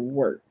card, it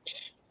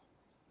worked."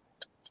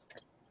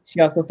 She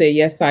also said,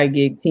 "Yes, side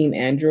gig, Team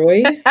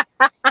Android."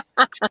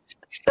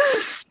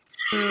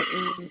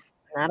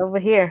 Not over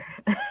here.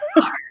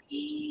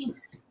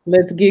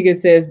 Let's Gig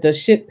It says, "Does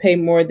Shipt pay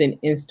more than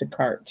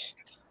Instacart?"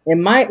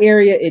 In my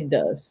area, it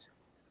does.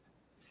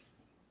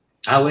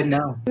 I would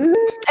know. I'm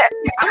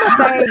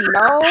gonna say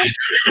no.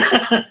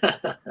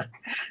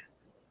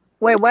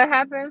 Wait, what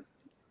happened?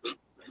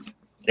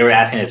 They were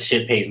asking if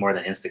Shipt pays more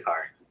than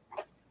Instacart.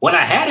 When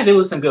I had it, it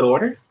was some good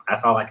orders.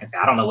 That's all I can say.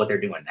 I don't know what they're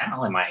doing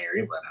now in my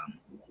area, but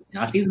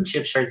I see them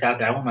Shipt shirts out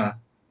there. I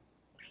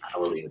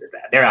will leave it at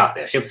that. They're out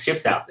there.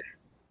 Shipt's out there.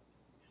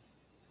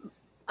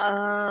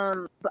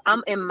 But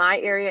I'm in my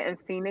area in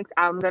Phoenix.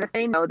 I'm gonna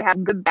say no. They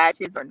have good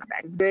batches or not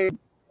batches, good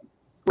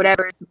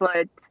whatever.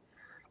 But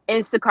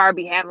Instacart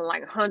be having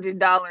like $100,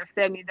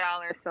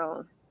 $70.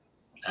 So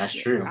that's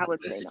true. I would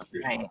say no.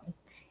 Right.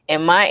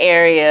 In my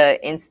area,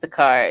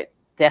 Instacart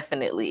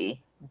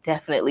definitely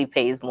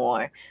pays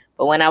more.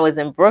 But when I was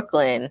in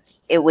Brooklyn,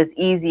 it was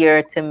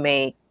easier to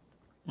make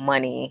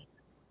money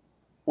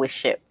with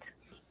Shipt.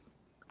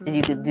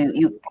 You could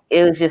do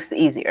it was just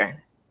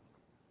easier.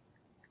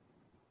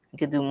 You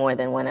could do more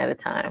than one at a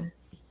time.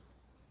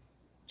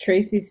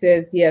 Tracy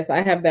says, "Yes, I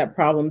have that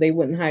problem. They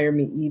wouldn't hire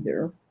me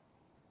either."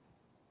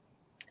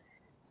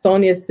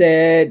 Sonia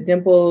said,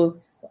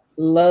 "Dimples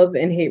love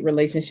and hate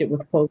relationship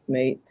with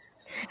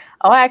Postmates."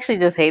 Oh, I actually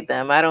just hate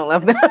them. I don't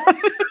love them.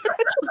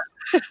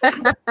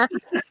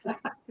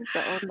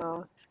 Oh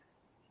no.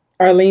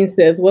 Arlene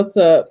says, "What's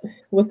up?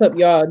 What's up,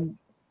 y'all?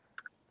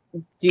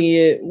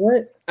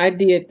 I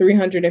did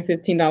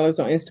 $315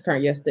 on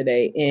Instacart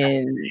yesterday,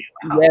 and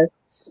yes,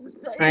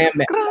 I am."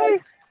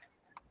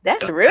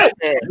 That's real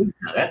good.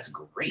 That's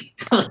great.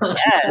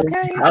 Yeah.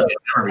 Okay.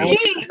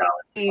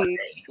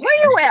 Where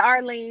you at,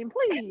 Arlene?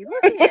 Please.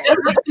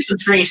 Some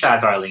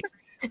screenshots, Arlene.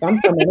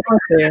 I'm coming out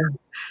there.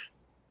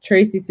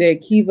 Tracy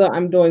said, "Kiva,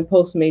 I'm doing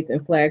Postmates in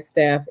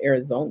Flagstaff,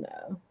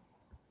 Arizona."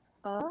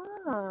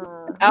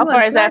 Oh. How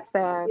far is that?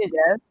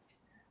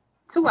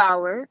 2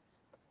 hours.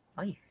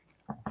 Oh.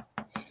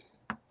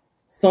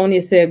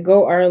 Sonia said,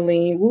 "Go,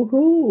 Arlene.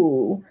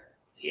 Woohoo."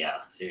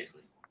 Yeah,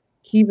 seriously.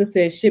 Kiva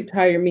said, "Shipt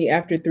hired me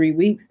after 3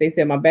 weeks. They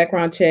said my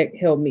background check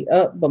held me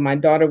up, but my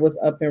daughter was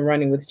up and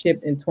running with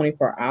Shipt in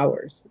 24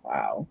 hours.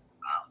 Wow.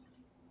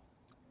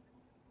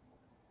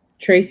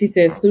 Tracy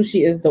says,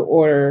 "Sushi is the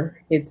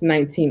order. It's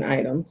 19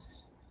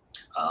 items."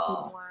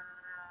 Oh.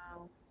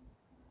 Wow.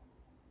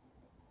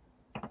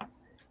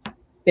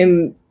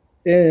 And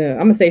I'm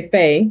going to say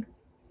Faye.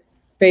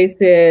 Faye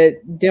said,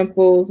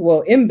 "Dimples."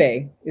 Well,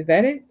 Mbe. Is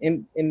that it?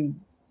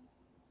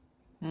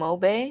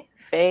 Mobe?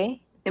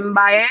 Faye?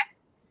 Mbaye?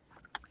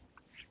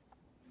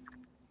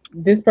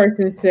 This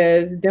person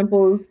says,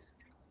 "Dimples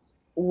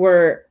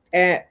were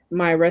at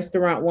my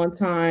restaurant one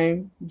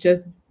time,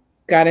 just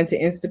got into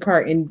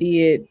Instacart and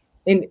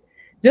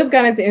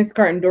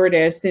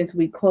DoorDash since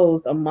we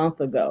closed a month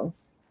ago."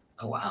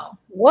 Oh, wow.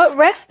 What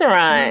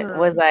restaurant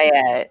was I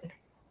at?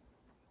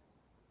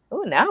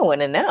 Oh, now I want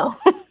to know.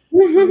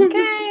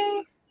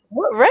 Okay.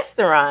 What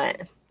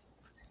restaurant?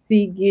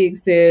 C Gig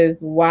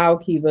says, "Wow,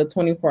 Kiva,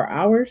 24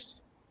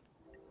 hours."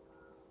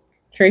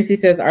 Tracy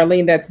says,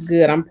 "Arlene, that's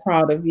good. I'm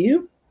proud of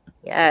you."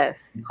 Yes.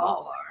 You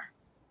all are.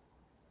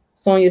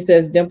 Sonia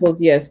says,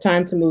 "Dimples, yes,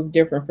 time to move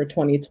different for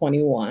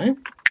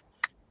 2021.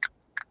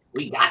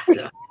 We got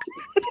to.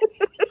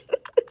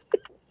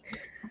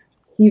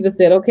 Kiva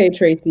said, "Okay,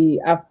 Tracy,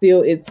 I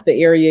feel it's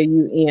the area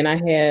you in. I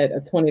had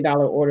a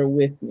 $20 order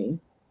with me."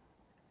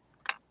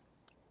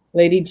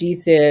 Lady G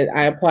said,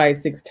 "I applied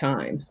 6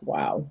 times.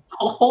 Wow."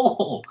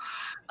 Oh,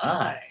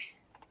 aye.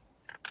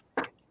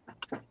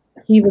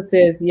 Kiva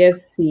says,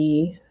 "Yes,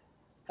 C.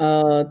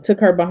 Took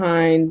her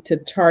behind to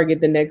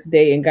Target the next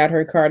day and got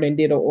her card and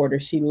did her order.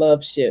 She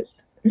loves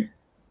Shipt."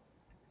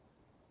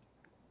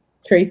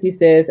 Tracy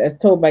says, "As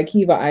told by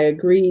Kiva, I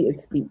agree.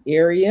 It's the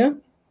area."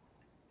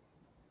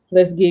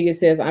 Les Giga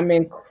says, "I'm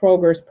in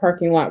Kroger's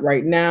parking lot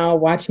right now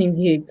watching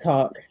Gig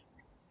Talk."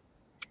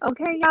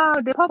 Okay,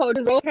 y'all. The Popo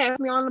just rolled past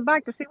me on the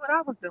bike to see what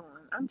I was doing.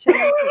 I'm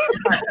chilling.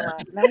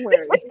 Don't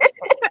worry.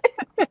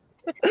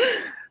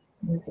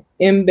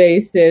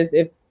 Mbe says,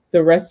 "If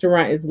the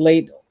restaurant is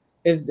late,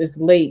 if it's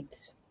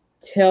late,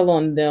 tell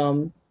on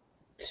them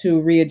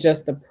to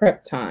readjust the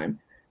prep time.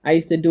 I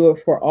used to do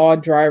it for all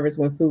drivers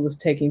when food was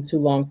taking too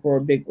long for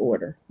a big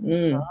order."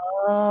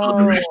 Oh,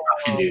 the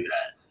restaurant can do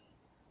that.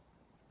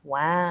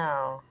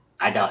 Wow.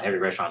 I doubt every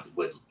restaurant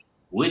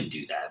would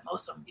do that.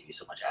 Most of them give you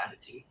so much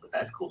attitude, but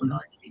that's cool to know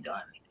it can be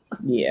done.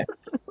 Yeah.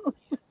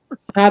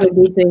 How to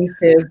do things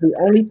says the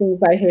only things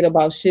I hate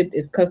about Shipt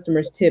is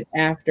customers tip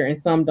after, and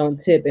some don't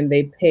tip and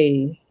they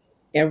pay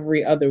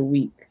every other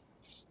week.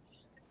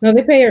 No,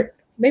 they pay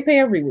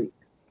every week.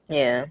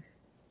 Yeah.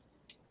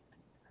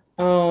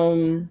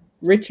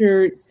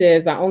 Richard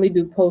says I only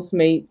do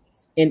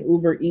Postmates and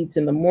Uber Eats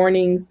in the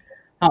mornings.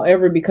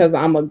 However, because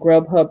I'm a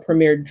Grubhub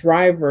Premier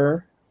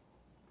driver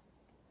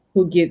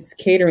who gets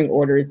catering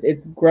orders,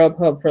 it's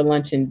Grubhub for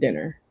lunch and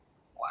dinner.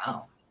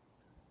 Wow.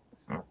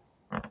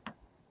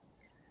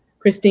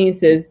 Christine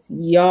says,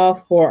 y'all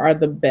four are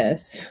the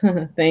best.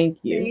 Thank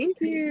you.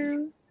 Thank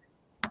you.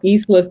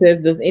 Isla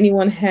says, does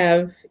anyone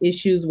have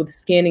issues with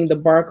scanning the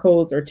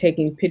barcodes or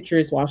taking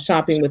pictures while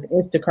shopping with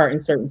Instacart in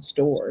certain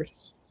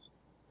stores?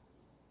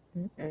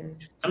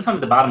 Sometimes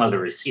at the bottom of the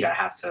receipt, I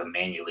have to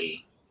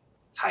manually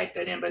type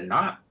that in, but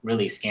not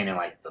really scanning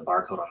like the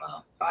barcode on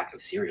the back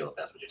of cereal, if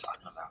that's what you're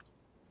talking about.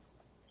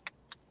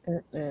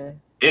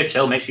 If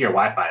so, make sure your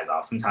Wi-Fi is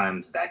off.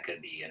 Sometimes that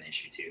could be an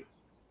issue too.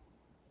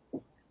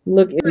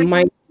 Look, it's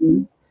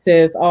Mikey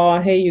says, oh,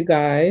 hey, you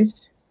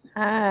guys.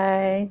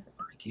 Hi.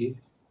 Thank you.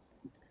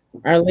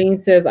 Arlene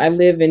says, I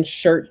live in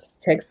Shirt,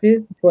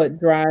 Texas, but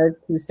drive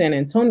to San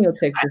Antonio,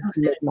 Texas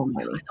to make my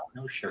money. I don't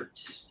know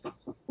Shirts.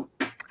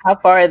 How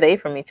far are they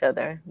from each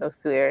other, those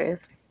two areas?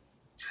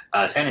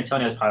 San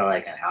Antonio is probably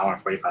like an hour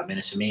and 45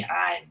 minutes for me.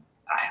 I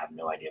have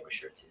no idea where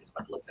Shirts is.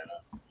 I'll look that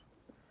up.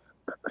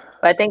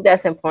 But I think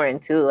that's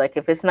important too. Like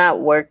if it's not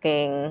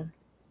working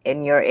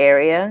in your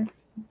area,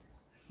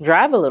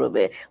 drive a little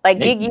bit. Like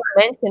Gig, you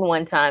mentioned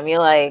one time, you're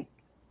like,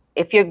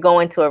 if you're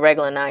going to a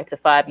regular 9 to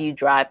 5, you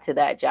drive to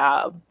that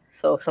job.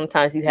 So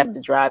sometimes you have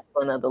to drive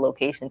to another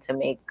location to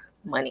make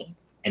money.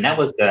 And that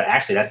was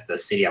that's the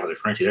city I was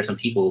referring to. There's some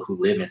people who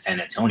live in San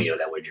Antonio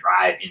that would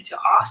drive into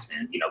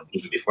Austin,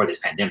 even before this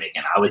pandemic.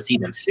 And I would see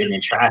them sitting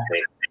in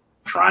traffic,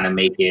 trying to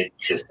make it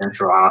to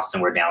central Austin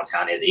where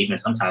downtown is, even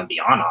sometimes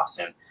beyond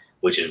Austin,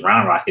 which is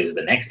Round Rock is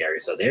the next area.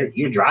 So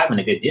you're driving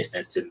a good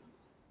distance to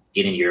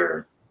get in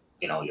your,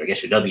 I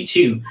guess your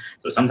W-2.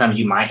 So sometimes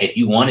you might, if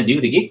you want to do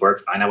the gig work,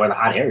 find out where the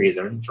hot areas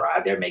are,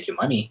 drive there, make your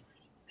money,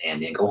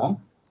 and then go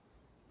home.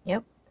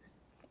 Yep.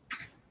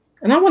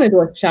 And I want to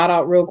do a shout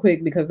out real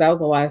quick because that was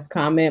the last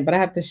comment, but I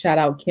have to shout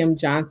out Kim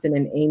Johnson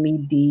and Amy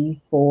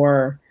D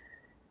for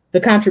the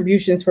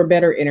contributions for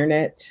better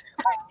internet.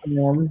 I'm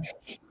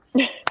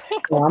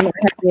not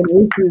having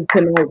any issues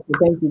tonight, so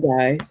thank you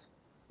guys.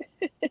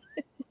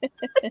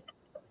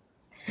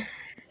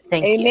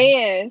 Thank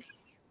Amen.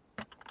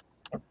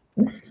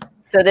 you.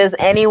 So does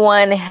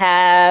anyone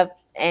have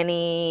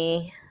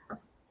any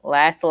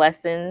last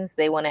lessons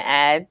they want to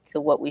add to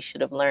what we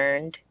should have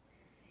learned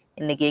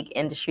in the gig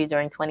industry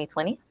during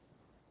 2020?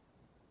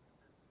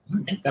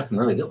 I think that's some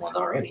really good ones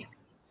already.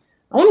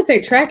 I want to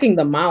say tracking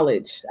the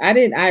mileage. I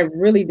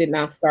really did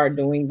not start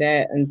doing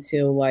that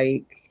until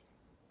like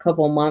a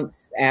couple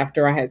months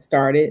after I had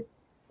started.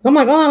 So I'm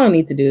like, oh, I don't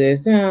need to do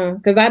this.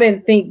 Because I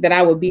didn't think that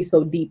I would be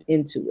so deep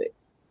into it.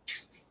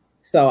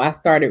 So I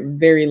started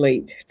very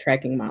late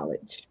tracking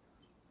mileage.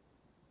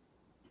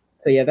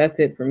 So yeah, that's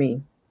it for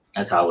me.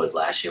 That's how I was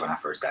last year when I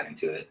first got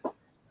into it.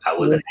 I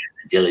wasn't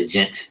as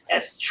diligent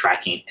as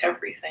tracking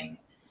everything,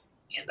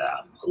 and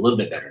a little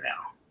bit better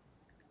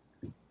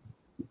now.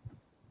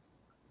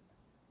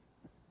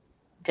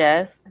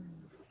 Jess?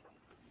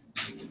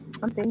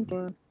 I'm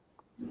thinking.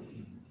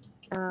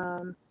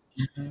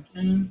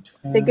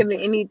 Think of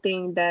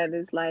anything that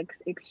is like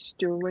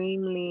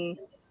extremely.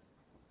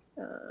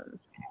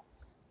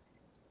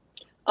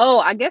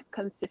 I guess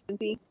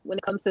consistency when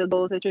it comes to the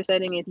goals that you're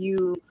setting.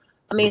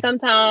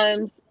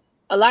 Sometimes,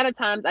 a lot of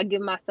times I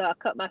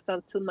cut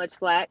myself too much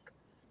slack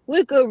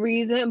with good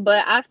reason,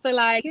 but I feel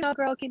like,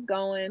 girl, keep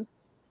going,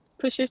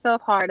 push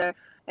yourself harder.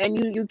 And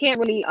you can't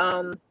really,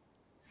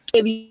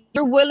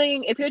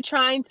 if you're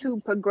trying to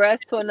progress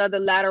to another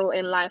lateral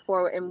in life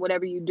or in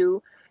whatever you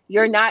do,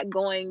 you're not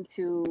going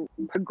to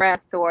progress,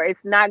 or you're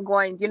not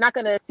going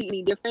to see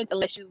any difference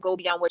unless you go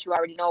beyond what you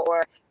already know,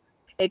 or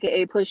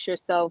AKA push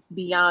yourself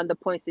beyond the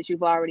points that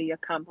you've already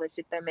accomplished,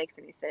 if that makes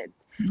any sense.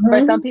 Mm-hmm.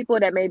 For some people,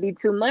 that may be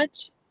too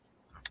much.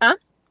 Huh?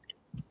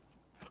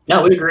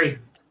 No, we agree.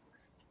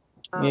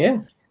 Yeah.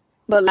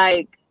 But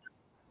like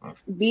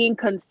being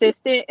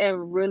consistent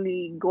and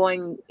really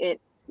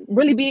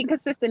being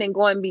consistent and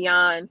going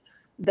beyond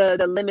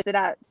the limits that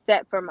I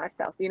set for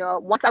myself.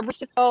 Once I reach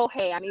this goal,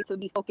 hey, I need to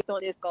be focused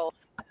on this goal.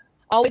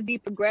 Always be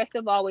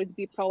progressive, always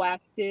be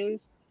proactive,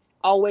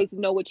 always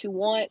know what you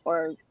want,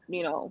 or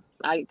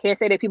I can't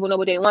say that people know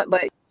what they want,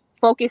 but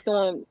focus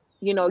on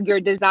your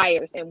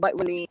desires and what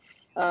really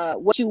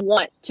what you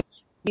want to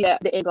be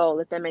the end goal,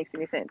 if that makes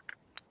any sense.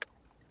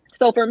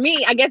 So for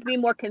me, I guess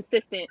being more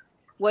consistent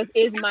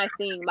is my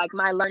thing, like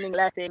my learning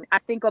lesson. I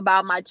think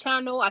about my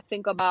channel, I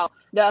think about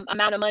the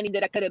amount of money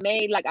that I could have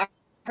made. Like I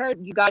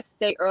heard you guys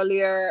say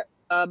earlier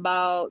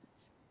about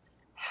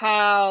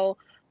how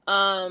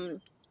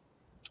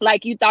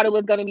like you thought it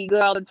was gonna be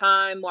good all the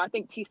time, or I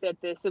think T said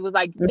this. It was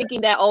like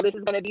thinking that, oh, this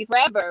is gonna be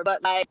forever,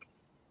 but like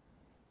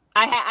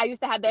I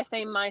used to have that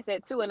same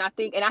mindset too, and I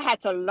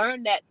had to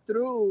learn that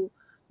through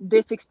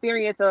this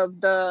experience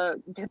of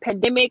the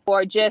pandemic,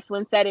 or just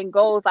when setting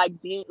goals, like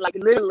being like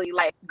literally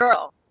like,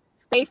 girl,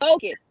 stay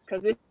focused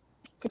because this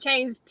could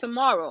change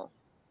tomorrow,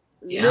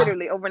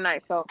 literally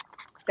overnight. So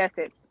that's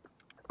it.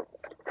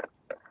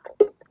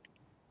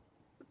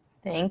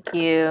 Thank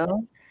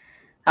you.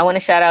 I want to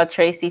shout out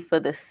Tracy for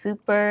the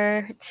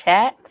super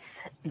chats.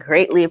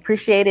 Greatly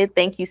appreciated.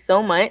 Thank you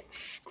so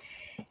much.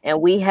 And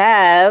we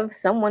have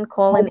someone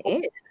calling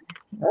in.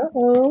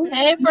 Uh-oh.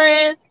 Hey,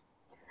 friends.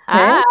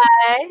 Hi.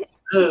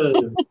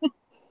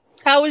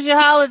 How was your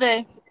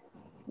holiday?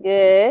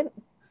 Good.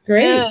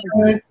 Great.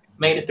 Good.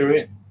 Made it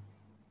through it.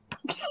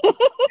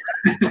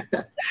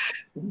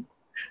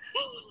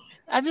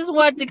 I just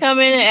wanted to come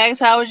in and ask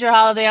how was your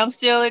holiday. I'm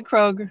still at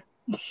Kroger.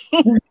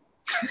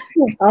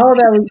 Oh,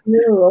 that was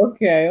you.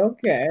 Okay.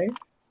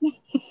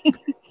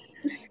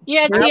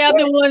 Yeah, T, I've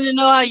been wanting to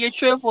know how your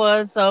trip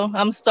was, so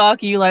I'm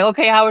stalking you. Like,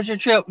 okay, how was your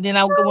trip? Then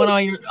I went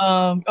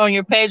on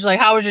your page, like,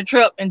 how was your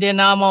trip? And then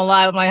now I'm on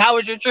live. I'm like, how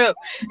was your trip?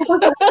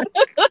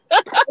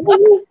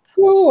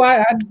 Cool.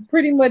 I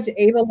pretty much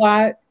ate a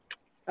lot.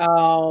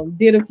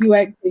 Did a few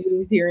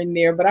activities here and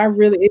there, but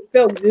it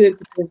felt good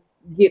to just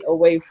get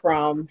away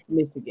from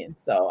Michigan.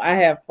 So I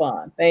have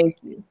fun. Thank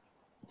you.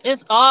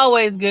 It's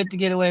always good to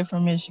get away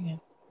from Michigan.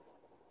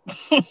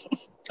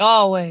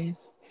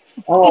 Always.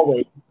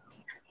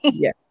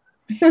 Yeah.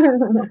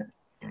 Well,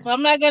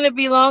 I'm not going to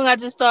be long. I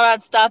just thought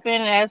I'd stop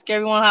in and ask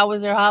everyone how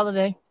was their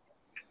holiday.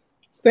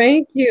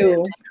 Thank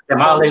you.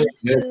 How was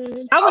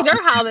How was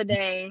your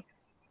holiday?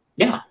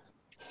 Yeah.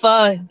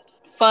 Fun.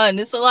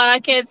 There's a lot I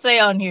can't say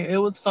on here. It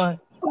was fun.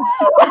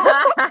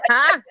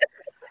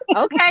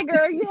 Okay,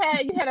 girl, you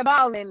had a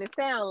ball in it.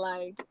 Sound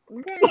like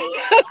okay.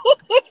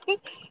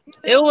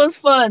 It was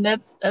fun.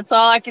 That's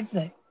all I can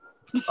say.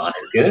 Fun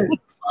is good.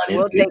 Fun is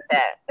We'll good. take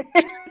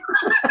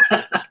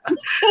that.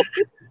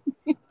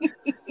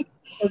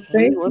 Well,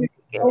 thank you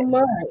so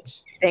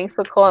much. Thanks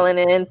for calling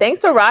in.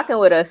 Thanks for rocking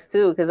with us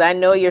too, because I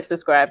know you're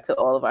subscribed to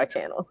all of our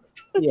channels.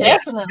 Yeah.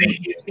 Definitely. Thank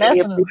you. We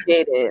Definitely.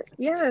 appreciate it.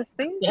 Yes,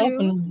 thank you.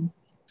 Definitely.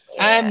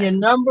 I am your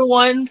number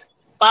one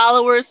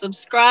follower,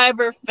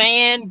 subscriber,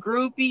 fan,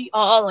 groupie,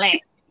 all that.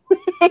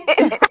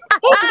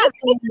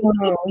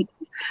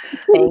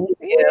 Thank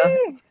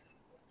you.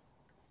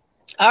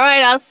 All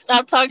right,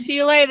 I'll talk to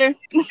you later.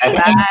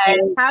 Bye.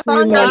 Have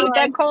fun, girl. Get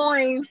that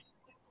coin.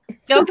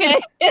 Okay.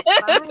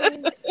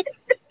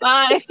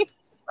 Bye.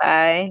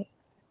 Bye.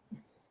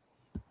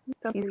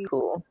 Bye. He's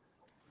cool.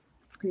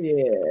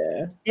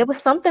 Yeah. There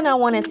was something I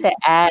wanted to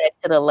add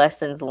to the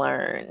lessons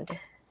learned.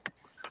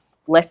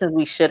 Lessons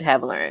we should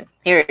have learned.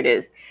 Here it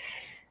is.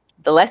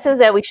 The lessons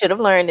that we should have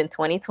learned in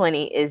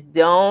 2020 is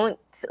don't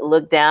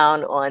look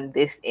down on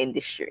this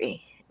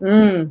industry.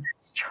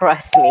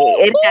 Trust me.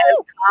 It has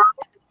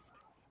come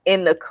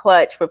in the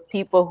clutch for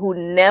people who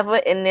never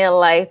in their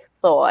life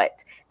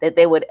thought that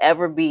they would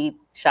ever be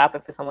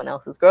shopping for someone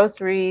else's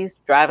groceries,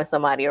 driving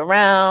somebody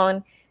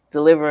around,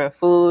 delivering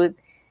food.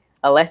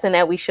 A lesson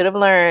that we should have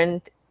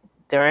learned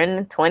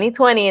during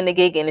 2020 in the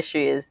gig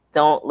industry is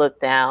don't look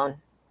down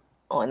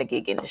on the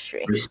gig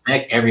industry.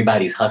 Respect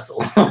everybody's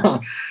hustle.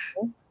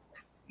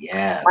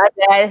 Yeah. My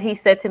dad, he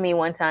said to me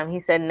one time, he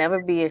said,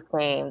 never be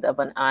ashamed of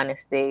an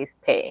honest day's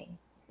pay.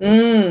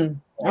 I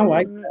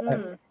like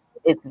that.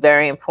 It's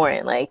very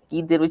important. Like,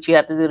 you did what you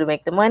have to do to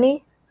make the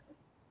money,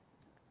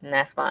 and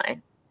that's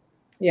fine.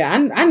 Yeah,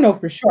 I know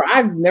for sure.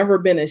 I've never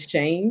been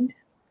ashamed.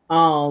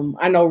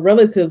 I know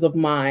relatives of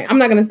mine, I'm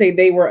not going to say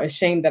they were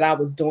ashamed that I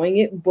was doing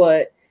it,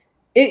 but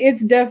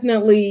it's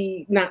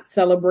definitely not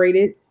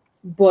celebrated.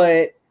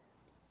 But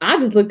I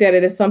just looked at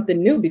it as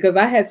something new because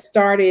I had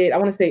started, I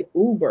want to say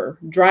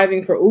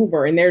driving for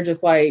Uber. And they're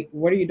just like,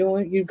 what are you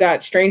doing? You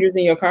got strangers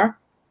in your car?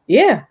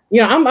 Yeah.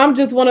 You know, I'm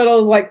just one of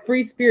those like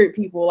free spirit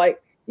people.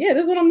 Like, yeah,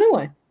 this is what I'm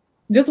doing.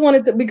 Just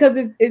wanted to, because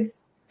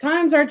it's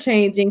times are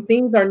changing.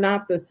 Things are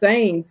not the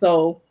same.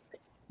 So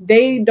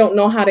they don't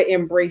know how to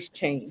embrace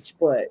change,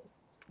 but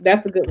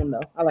that's a good one though.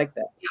 I like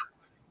that.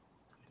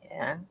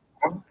 Yeah.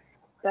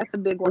 That's a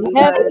big one.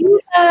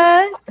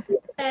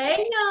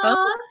 Hey,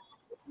 y'all.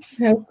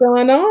 What's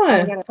going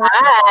on?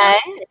 Hi.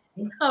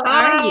 How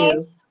are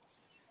you?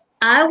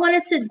 I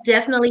wanted to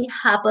definitely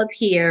hop up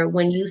here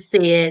when you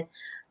said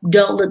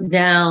don't look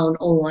down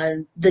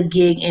on the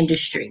gig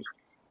industry.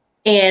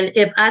 And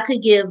if I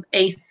could give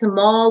a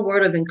small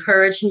word of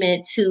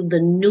encouragement to the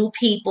new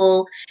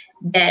people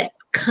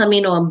that's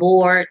coming on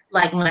board,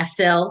 like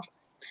myself,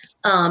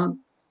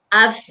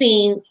 I've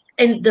seen,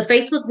 and the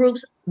Facebook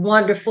groups,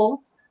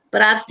 wonderful,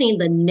 but I've seen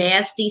the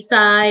nasty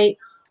side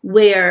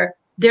where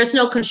there's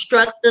no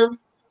constructive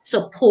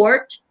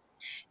support.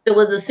 There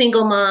was a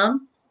single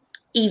mom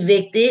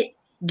evicted,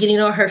 getting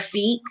on her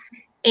feet,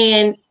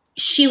 and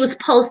she was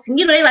posting,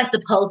 you know, they like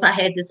to post, I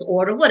had this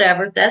order,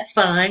 whatever, that's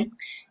fine.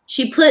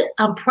 She put,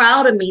 I'm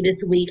proud of me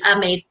this week. I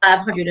made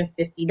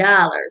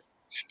 $550.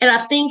 And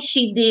I think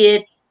she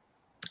did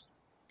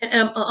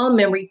on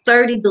memory,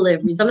 30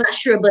 deliveries. I'm not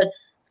sure, but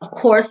of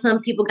course,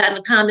 some people got in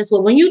the comments,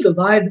 well, when you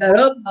divide that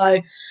up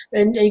by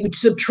and you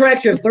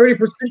subtract your 30%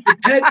 to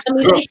pay, I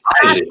mean, they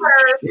shot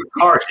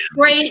her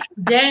straight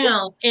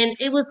down. And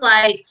it was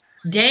like,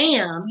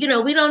 damn, you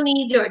know, we don't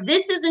need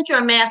this isn't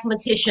your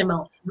mathematician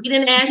moment. We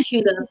didn't ask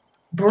you to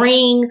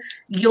bring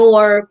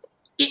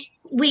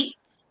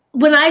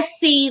when I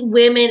see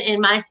women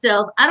and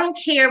myself, I don't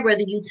care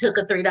whether you took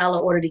a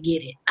 $3 order to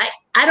get it.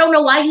 I don't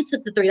know why you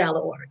took the $3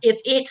 order. If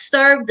it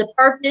served the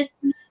purpose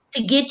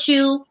to get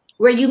you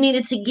where you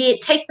needed to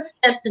get, take the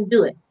steps and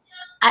do it.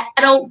 I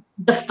don't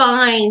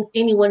define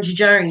anyone's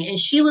journey. And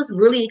she was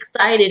really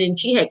excited, and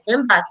she had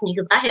inboxed me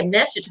because I had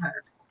messaged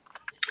her,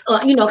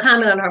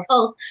 comment on her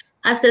post.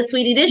 I said,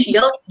 sweetie, this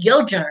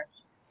your journey.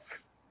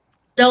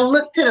 Don't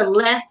look to the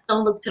left.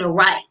 Don't look to the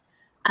right.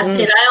 I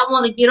said, I don't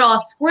want to get all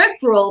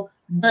scriptural,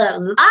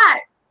 but Lot,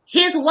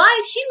 his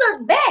wife, she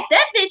looked back.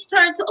 That bitch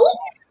turned to,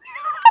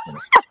 ooh.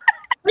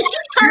 But she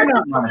turned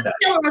to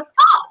kill her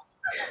assault.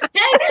 Okay,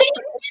 keep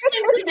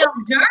into your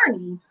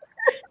journey.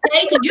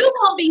 Okay, because you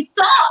won't be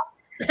soft.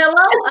 Hello?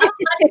 I'm not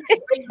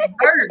to bring the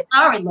word.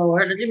 Sorry,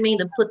 Lord. I didn't mean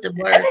to put the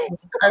word in the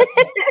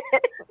husband.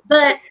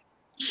 But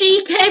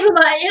she came in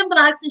my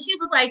inbox and she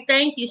was like,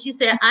 thank you. She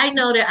said, I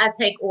know that I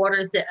take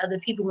orders that other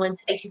people wouldn't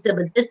take. She said,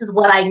 but this is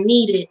what I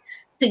needed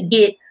to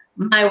get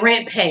my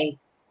rent paid.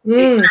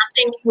 I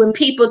think when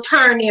people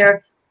turn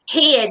their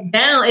head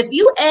down, if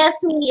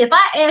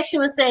I ask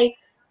you and say,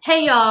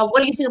 hey, y'all,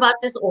 what do you think about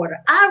this order?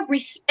 I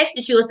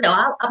respected you and say,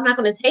 I'm not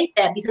going to take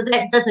that because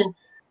that doesn't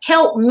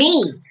help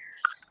me.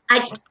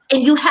 And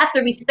you have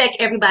to respect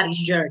everybody's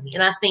journey.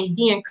 And I think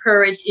be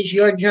encouraged is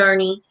your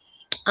journey.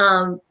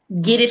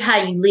 Get it how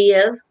you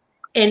live.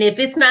 And if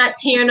it's not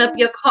tearing up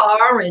your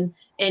car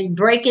and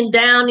breaking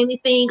down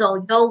anything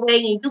on your way,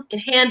 and you can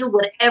handle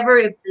whatever,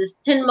 if there's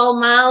 10 more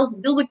miles,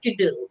 do what you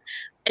do.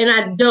 And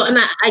I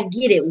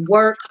get it.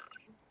 Work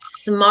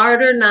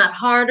smarter, not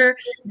harder.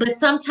 But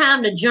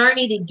sometimes the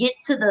journey to get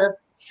to the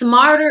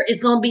smarter is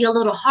going to be a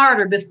little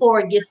harder before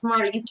it gets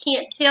smarter. You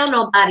can't tell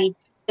nobody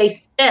they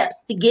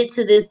steps to get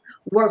to this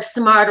work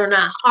smarter,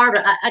 not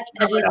harder. I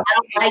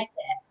don't like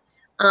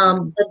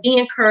that. But be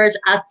encouraged.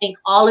 I think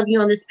all of you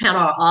on this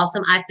panel are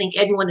awesome. I think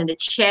everyone in the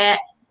chat,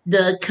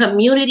 the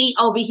community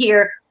over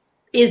here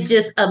is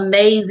just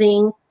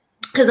amazing,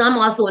 because I'm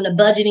also in the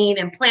budgeting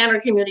and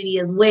planner community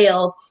as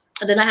well.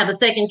 And then I have a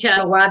second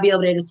channel where I'll be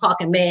over there just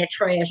talking mad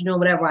trash, doing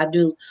whatever I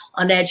do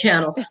on that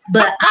channel.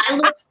 But I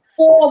look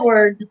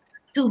forward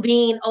to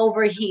being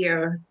over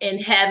here and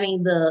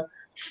having the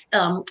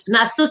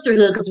not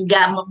sisterhood, because we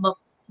got my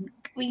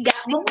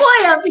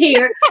boy up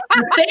here,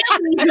 the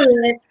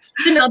familyhood,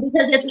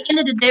 because at the end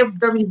of the day,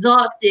 the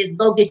results is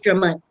go get your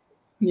money.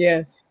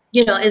 Yes.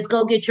 It's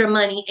go get your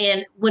money.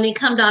 And when it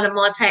comes down to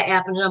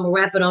multi-app, and I'm gonna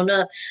wrap it on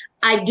up,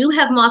 I do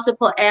have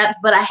multiple apps,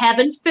 but I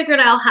haven't figured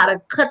out how to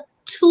cut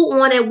 2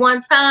 on at one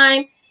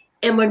time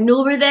and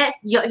maneuver that.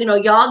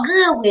 Y'all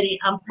good with it.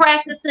 I'm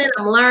practicing,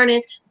 I'm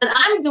learning, but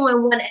I'm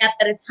doing one app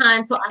at a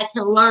time so I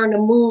can learn the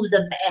moves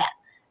of the app,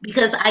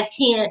 because I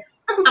can't.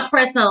 That's my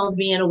press zones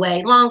being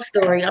away. Long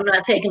story. I'm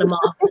not taking them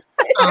off.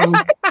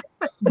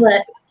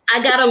 But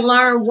I got to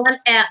learn one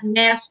app,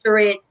 master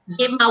it,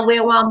 get my way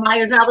around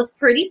Myers. I was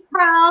pretty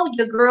proud.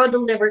 Your girl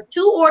delivered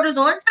 2 orders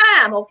on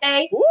time,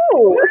 okay?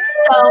 Ooh.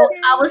 So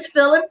I was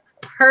feeling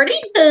pretty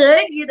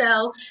good,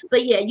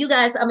 But yeah, you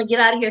guys, I'm going to get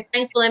out of here.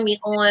 Thanks for letting me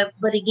on.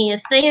 But again,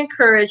 stay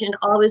encouraged and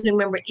always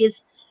remember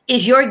it's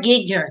your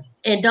gig journey.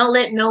 And don't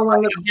let no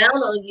one look down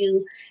on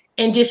you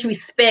and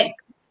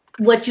disrespect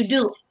what you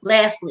do.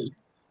 Lastly,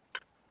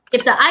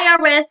 if the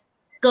IRS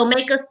go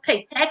make us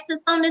pay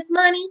taxes on this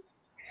money,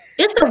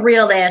 it's a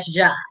real ass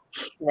job,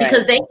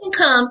 because they can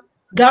come,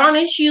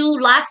 garnish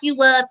you, lock you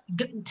up,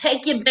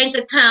 take your bank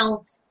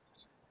accounts.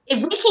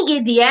 If we can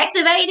get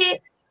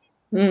deactivated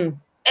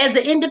as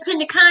an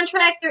independent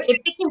contractor, if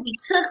it can be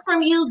took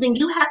from you, then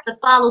you have to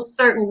follow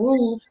certain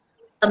rules,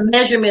 a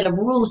measurement of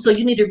rules. So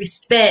you need to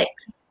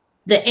respect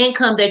the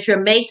income that you're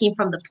making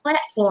from the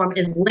platform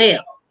as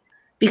well,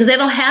 because they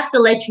don't have to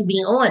let you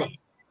be on it.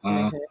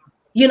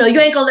 You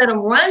ain't gonna let them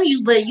run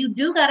you, but you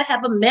do gotta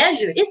have a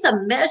measure. It's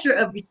a measure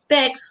of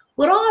respect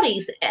with all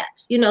these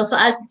apps, So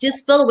I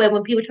just feel away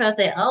when people try to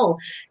say, "Oh,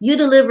 you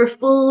deliver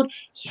food."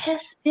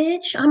 Yes,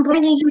 bitch, I'm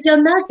bringing you your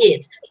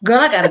nuggets, girl.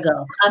 I gotta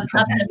go.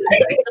 Bye,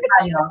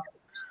 y'all.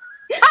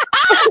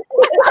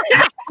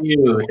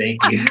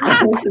 Thank you.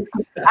 I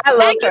love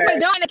Thank her. you for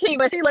joining,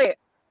 Kiva. She lit.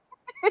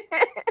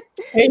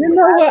 And you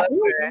know what?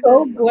 I'm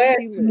so glad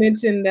you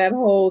mentioned that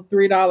whole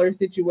 $3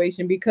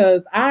 situation,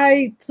 because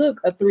I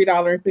took a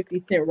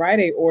 $3.50 Rite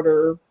Aid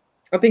order.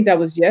 I think that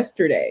was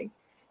yesterday.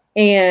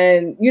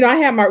 And, I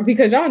had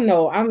because y'all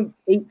know I'm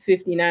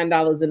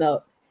 $8.59 and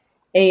up.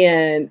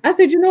 And I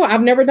said,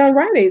 I've never done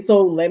Rite Aid,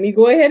 so let me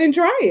go ahead and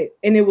try it.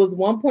 And it was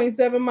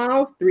 1.7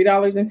 miles,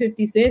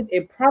 $3.50.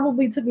 It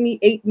probably took me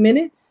 8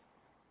 minutes.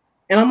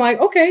 And I'm like,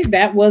 okay,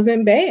 that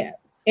wasn't bad.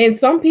 And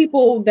some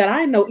people that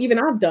I know, even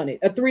I've done it,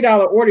 a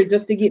 $3 order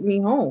just to get me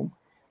home.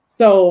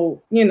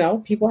 So,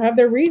 people have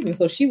their reasons.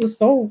 So she was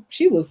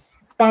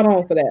spot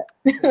on for that.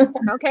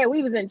 Okay,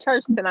 we was in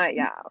church tonight,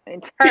 y'all.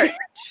 In church.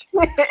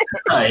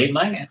 Hey,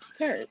 man.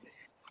 Church.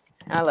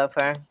 I love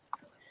her.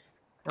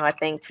 Oh, I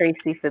thank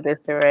Tracy for this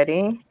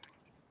already.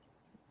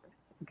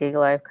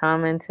 GigLife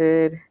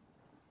commented.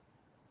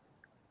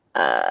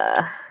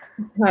 How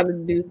to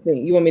do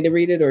things. You want me to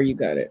read it or you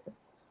got it?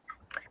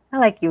 I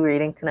like you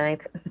reading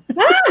tonight.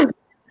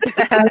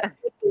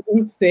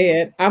 He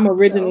said, I'm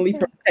originally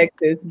from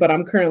Texas, but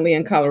I'm currently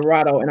in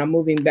Colorado and I'm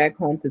moving back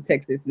home to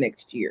Texas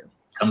next year.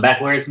 Come back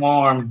where it's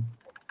warm.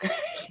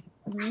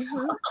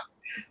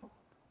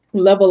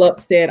 Level Up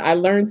said, I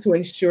learned to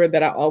ensure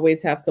that I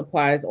always have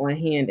supplies on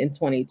hand in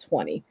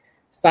 2020.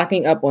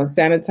 Stocking up on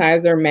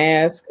sanitizer,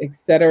 masks,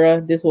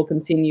 etc. This will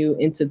continue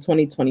into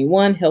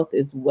 2021. Health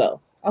is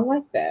wealth. I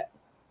like that.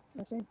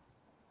 Okay.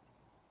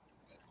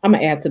 I'm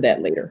going to add to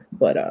that later.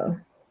 But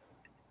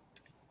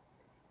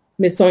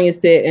Miss Sonia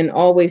said, and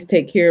always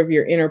take care of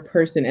your inner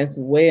person as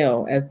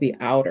well as the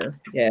outer.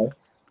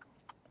 Yes.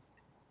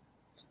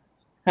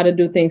 How to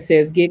Do Things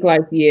says, Gig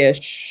Life, yeah,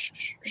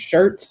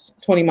 shirts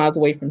 20 miles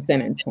away from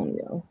San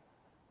Antonio.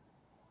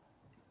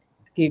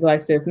 Gig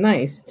Life says,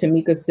 nice.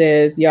 Tamika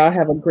says, y'all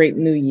have a great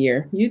new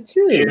year. You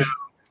too. Yeah.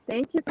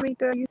 Thank you,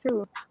 Tamika. You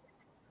too.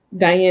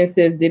 Diane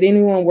says, did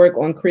anyone work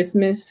on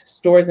Christmas?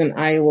 Stores in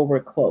Iowa were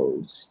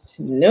closed.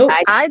 Nope.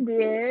 I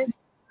did.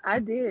 I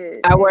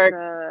worked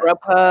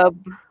Grubhub.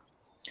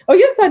 Oh,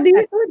 yes, I did.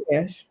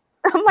 DoorDash.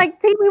 I'm like,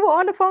 T, we were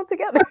on the phone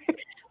together.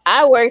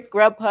 I worked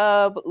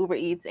Grubhub,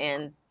 UberEats,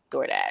 and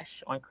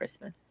DoorDash on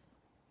Christmas.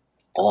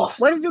 Off.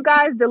 What did you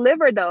guys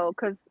deliver though?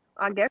 Because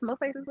I guess most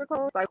places were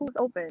closed. Like, who's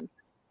open?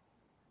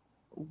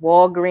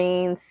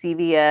 Walgreens,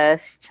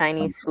 CVS,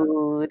 Chinese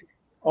food.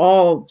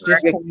 Oh,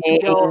 just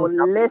Yo,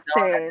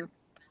 listen.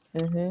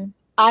 Mm-hmm.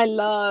 I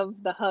love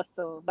the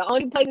hustle. The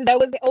only places that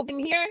was open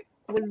here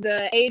was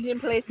the Asian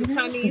places,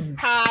 Chinese,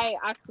 Thai.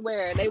 I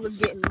swear, they was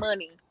getting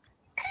money.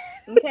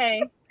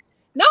 Okay.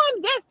 No,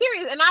 I'm dead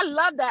serious. And I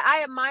love that.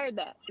 I admire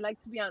that.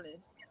 Like, to be honest.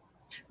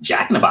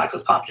 Jack in the Box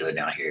was popular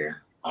down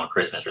here on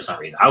Christmas for some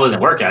reason. I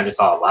wasn't working. I just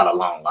saw a lot of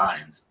long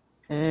lines.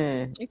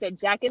 Mm. You said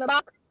Jack in the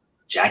Box?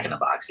 Jack in the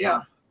Box,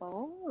 yeah.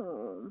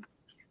 Oh.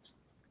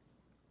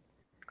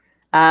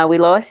 We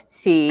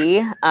lost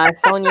T.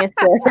 Sonia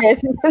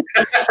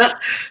said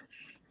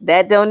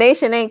that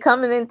donation ain't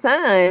coming in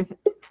time.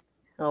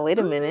 Oh, wait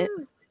a minute.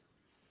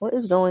 What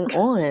is going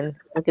on?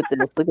 Look at this.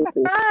 Look at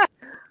this.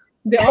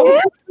 Did all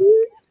of you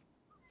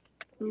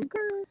freeze?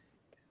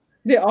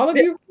 Did all of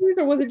you freeze,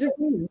 or was it just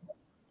me?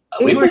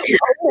 We were here.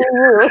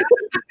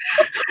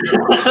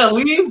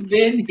 We've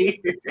been here.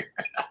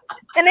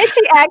 And then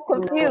she act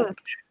confused.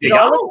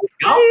 Y'all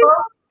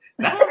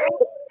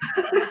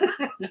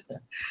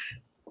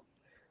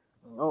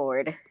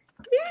Lord.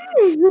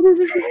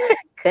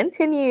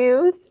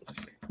 Continue.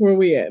 Where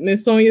we at?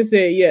 Miss Sonia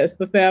said yes.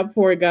 The Fab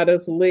Four got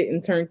us lit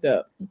and turned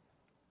up.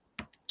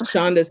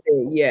 Shonda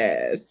said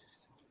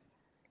yes.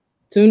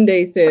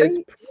 Tunde says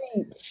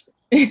preach.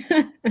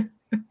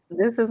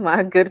 This is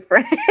my good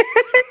friend.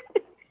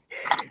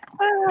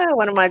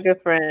 One of my good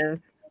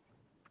friends.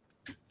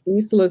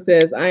 Isla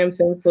says, I am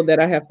thankful that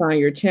I have found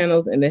your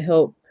channels and the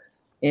help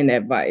and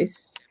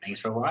advice. Thanks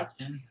for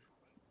watching.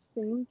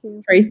 Thank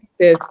you. Tracy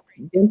says,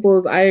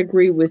 Dimples, I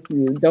agree with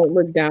you. Don't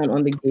look down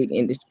on the gig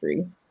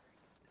industry.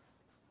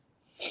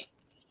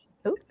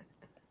 Ooh.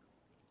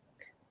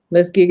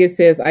 Let's Gig It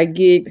says, I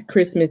gigged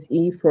Christmas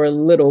Eve for a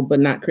little, but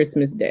not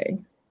Christmas Day.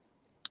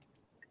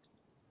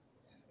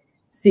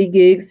 C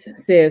Gigs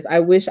says, I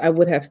wish I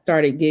would have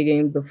started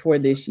gigging before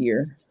this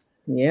year.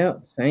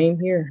 Yep, same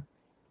here.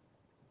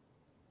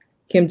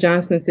 Kim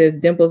Johnson says,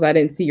 Dimples, I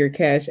didn't see your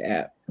Cash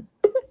App.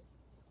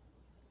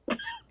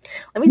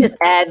 Let me just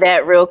add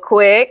that real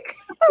quick.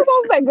 I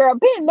was like, girl,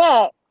 pin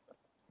that.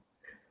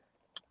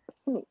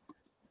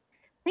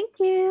 Thank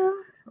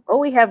you. Oh,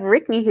 we have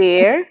Ricky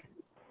here.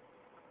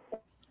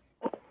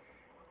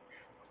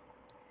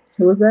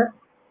 Who was that?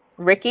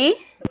 Ricky?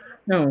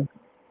 No.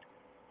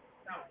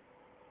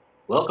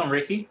 Welcome,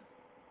 Ricky.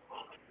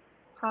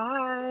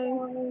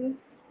 Hi.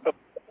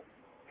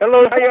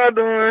 Hello, how y'all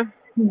doing?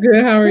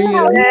 Good, how are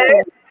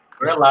you?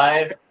 We're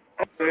live.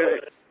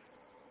 Good.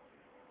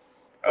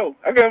 Oh,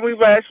 I can't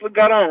believe I actually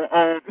got on.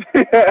 I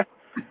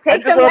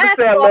Take just the want to mask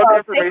say I love the off.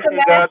 information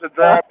you guys are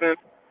dropping.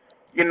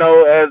 You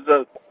know,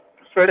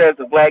 especially as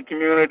a black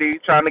community,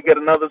 trying to get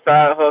another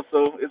side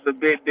hustle is a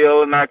big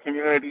deal in our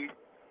community.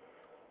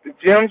 The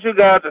gems you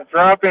guys are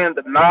dropping,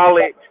 the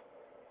knowledge,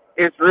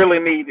 it's really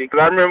needed.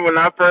 Because I remember when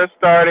I first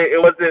started,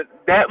 it wasn't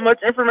that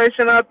much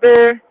information out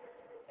there.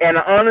 And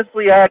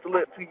honestly, I had to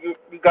look to you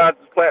guys'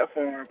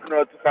 platform,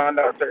 to find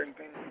out certain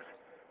things.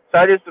 So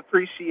I just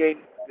appreciate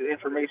the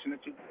information that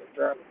you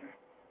dropping.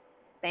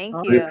 Thank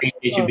We you.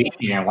 appreciate you being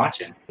here and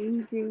watching.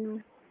 Thank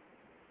you.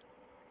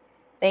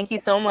 Thank you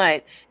so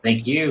much.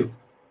 Thank you.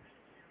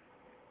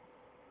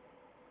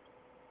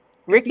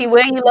 Ricky,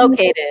 where are you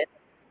located?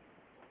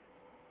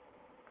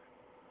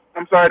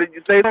 I'm sorry, did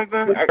you say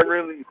something? I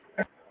really...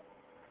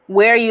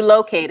 Where are you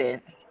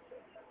located?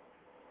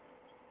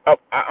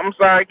 I'm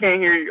sorry, I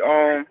can't hear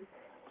you.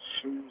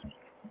 Shoot.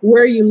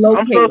 Where are you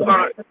I'm so located?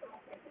 sorry.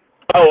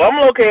 Oh, I'm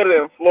located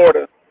in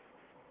Florida.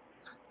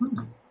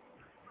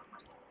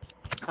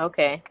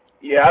 Okay.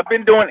 Yeah, I've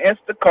been doing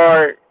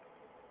Instacart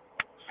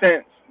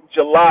since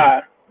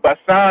July, but I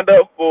signed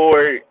up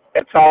for it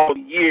at all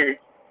year.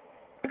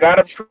 I got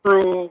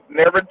approved,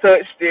 never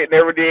touched it,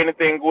 never did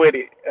anything with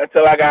it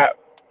until I got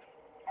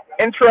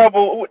in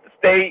trouble with the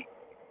state.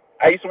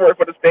 I used to work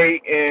for the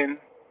state, and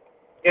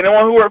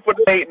anyone who worked for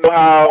the state know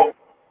how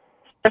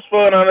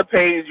stressful and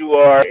underpaid you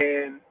are,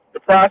 and the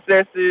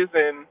processes,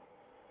 and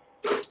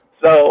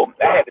so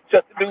I had to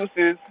shut the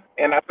deuces,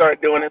 and I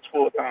started doing this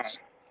full time.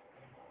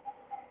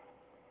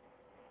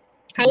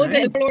 How is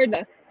it in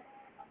Florida?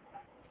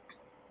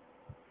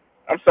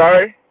 I'm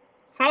sorry?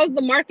 How's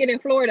the market in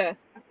Florida?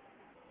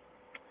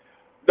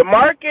 The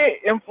market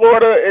in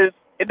Florida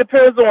it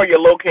depends on where you're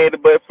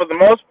located, but for the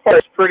most part,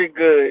 it's pretty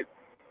good.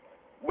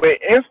 With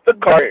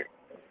Instacart,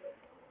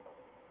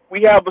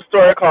 we have a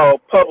store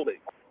called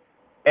Publix.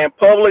 And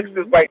Publix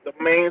is like the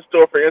main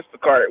store for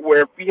Instacart,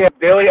 where if you have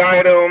daily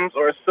items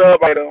or sub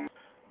items,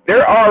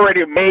 they're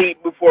already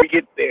made before you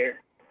get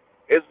there.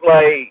 It's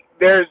like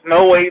there's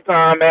no wait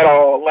time at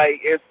all.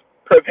 Like it's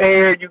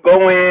prepared. You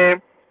go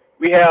in.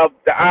 We have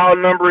the aisle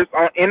numbers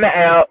in the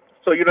app,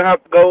 so you don't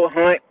have to go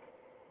hunt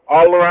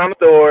all around the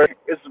store.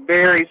 It's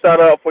very set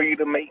up for you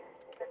to make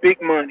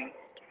big money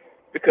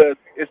because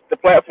the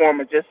platform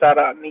is just set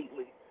out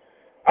neatly.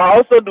 I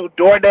also do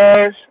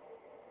DoorDash.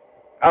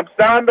 I'm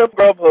signed up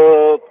for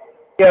Grubhub.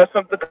 We have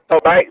something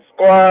called Bite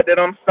Squad that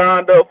I'm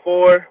signed up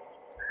for,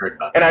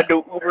 and I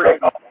do Uber.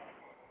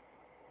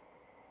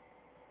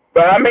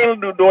 But I mainly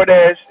do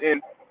DoorDash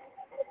and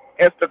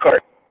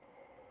Instacart.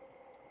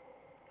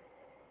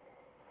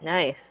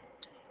 Nice.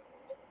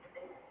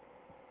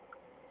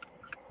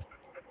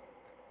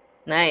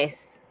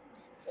 Nice.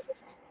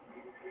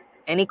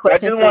 Any I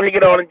questions? just want to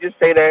get on and just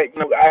say that I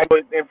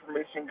enjoy the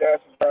information guys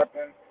are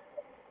dropping,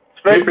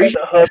 especially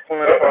the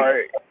hustling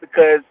part,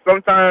 because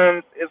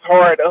sometimes it's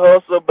hard to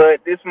hustle,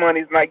 but this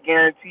money's not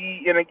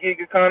guaranteed in a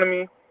gig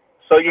economy,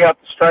 so you have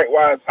to strike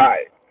while it's hot.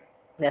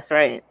 That's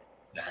right.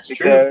 That's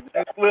because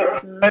true.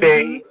 Because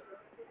Monday,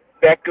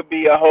 that could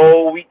be a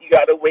whole week. You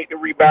got to wait to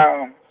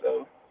rebound.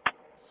 So.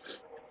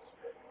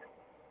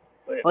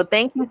 Well,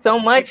 thank you so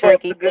much, keep up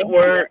Ricky. the good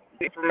work,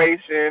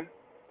 information.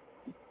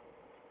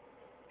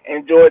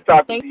 Enjoy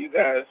talking to you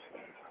guys.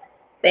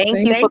 Thank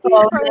you Thank for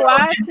you for calling.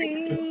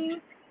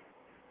 watching.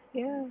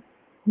 Yeah.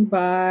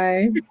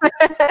 Bye.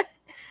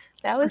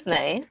 That was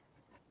nice.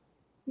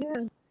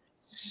 Yeah.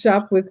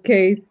 Shop with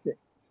Case.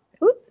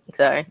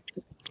 Sorry.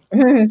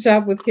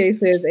 Shop with Case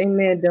says,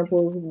 "Amen,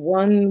 Dimples.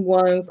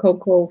 1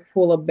 cocoa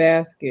full of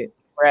basket."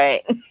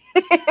 Right.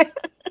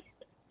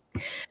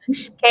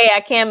 Hey,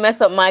 I can't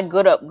mess up my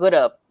good up.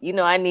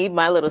 I need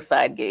my little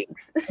side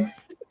gigs.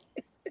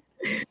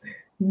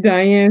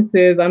 Diane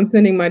says, "I'm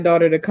sending my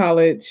daughter to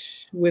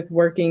college with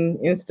working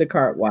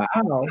Instacart." Wow.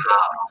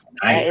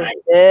 Nice. That is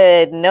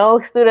good. No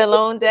student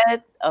loan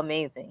debt.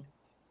 Amazing.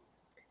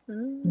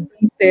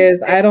 He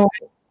says, "I don't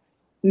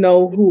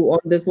know who on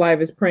this live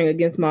is praying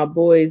against my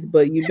boys,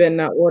 but you better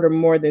not order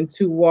more than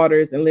 2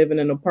 waters and live in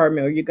an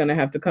apartment, or you're going to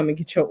have to come and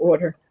get your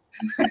order."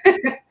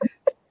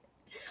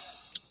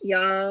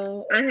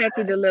 Y'all, I had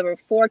to deliver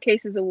 4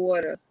 cases of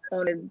water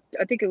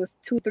I think it was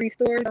 2-3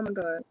 stores. Oh my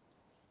God.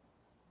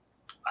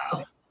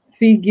 Wow.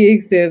 C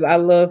Gig says, "I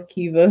love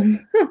Kiva."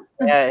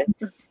 Yes.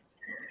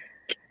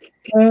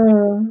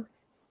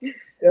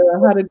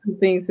 How to Do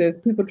Things says,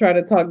 "People try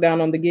to talk down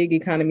on the gig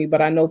economy,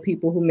 but I know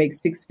people who make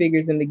 6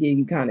 figures in the gig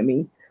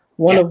economy.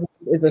 One of them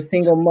is a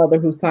single mother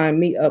who signed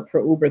me up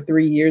for Uber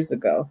 3 years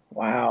ago."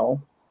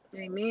 Wow.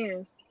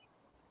 Amen.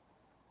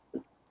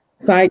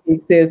 Side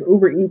Gig says,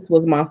 "Uber Eats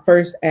was my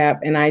first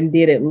app, and I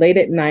did it late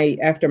at night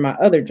after my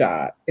other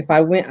job. If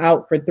I went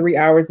out for 3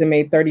 hours and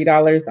made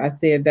 $30, I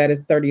said that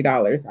is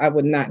 $30 I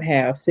would not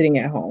have sitting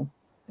at home."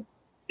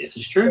 This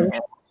is true.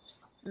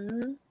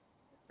 Mm-hmm.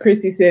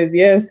 Chrissy says,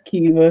 "Yes,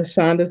 Kiva."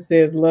 Shonda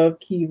says, "Love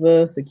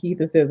Kiva."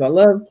 Sakitha says, "I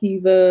love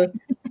Kiva."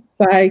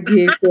 Side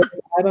Gig says,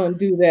 "I don't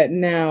do that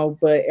now,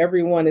 but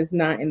everyone is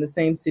not in the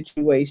same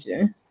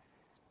situation."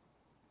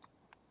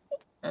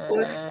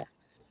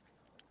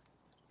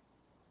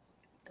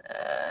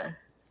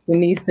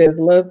 Denise says,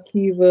 "Love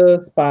Kiva."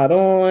 Spot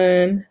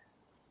on.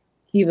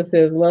 Kiva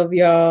says, "Love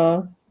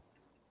y'all."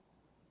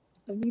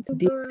 D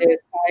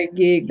says, "Side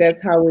Gig,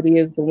 that's how it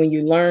is, but when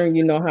you learn,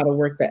 you know how to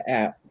work the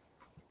app."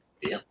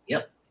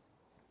 Yep.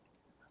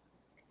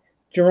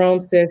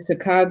 Jerome says,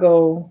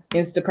 "Chicago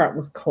Instacart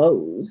was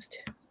closed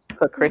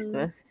For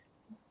Christmas."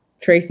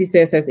 Tracy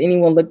says, "Has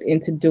anyone looked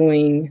into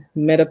doing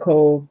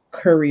medical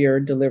courier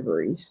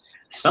deliveries?"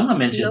 Someone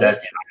mentioned that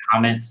in my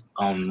comments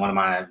on one of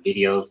my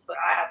videos, but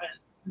I haven't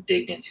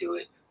digged into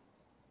it.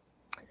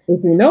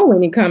 If you know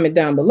any, comment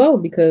down below,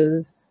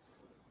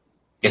 because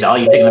It's all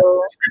you picking up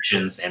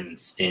descriptions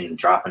and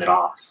dropping it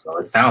off. So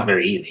it sounds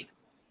very easy.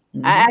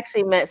 I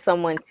actually met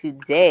someone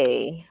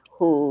today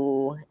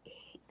who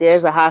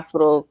there's a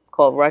hospital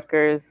called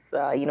Rutgers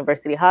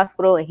University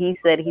Hospital, and he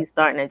said he's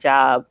starting a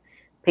job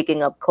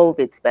picking up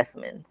COVID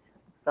specimens.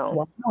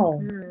 So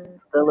Wow.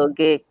 it's a little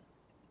gig.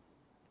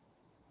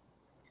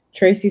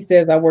 Tracy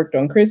says, I worked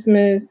on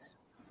Christmas.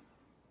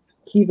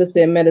 Kiva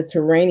said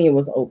Mediterranean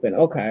was open.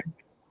 Okay.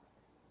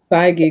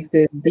 Side Gig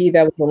says, D,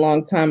 that was a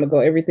long time ago.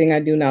 Everything I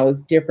do now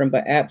is different,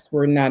 but apps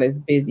were not as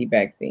busy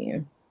back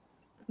then.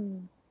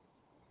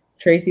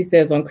 Tracy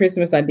says, on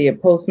Christmas, I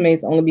did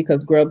Postmates only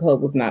because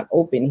Grubhub was not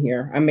open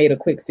here. I made a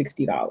quick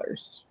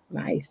 $60.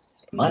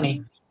 Nice.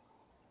 Money.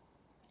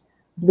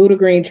 Blue to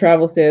Green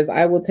Travel says,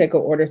 I will take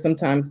an order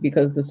sometimes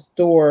because the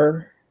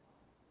store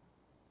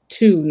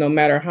too, no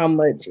matter how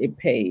much it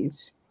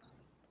pays.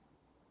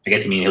 I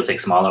guess you mean he'll take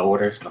smaller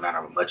orders no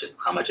matter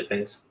how much it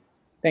pays.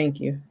 Thank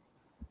you.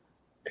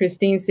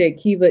 Christine said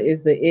Kiva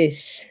is the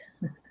ish.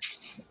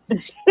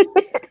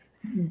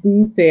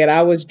 B said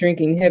I was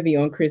drinking heavy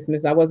on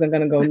Christmas. I wasn't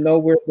gonna go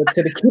nowhere but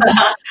to the kitchen.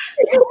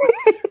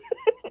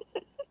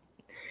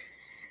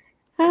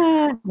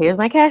 Here's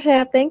my Cash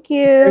App. Thank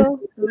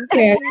you.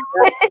 Okay.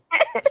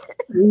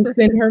 We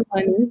send her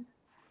money.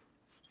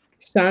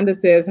 Shonda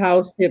says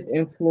house Shipt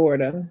in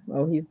Florida.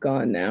 Oh, he's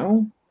gone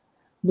now.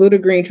 Blue to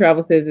Green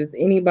Travel says, is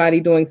anybody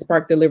doing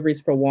Spark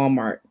deliveries for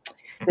Walmart?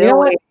 You know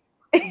what?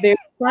 They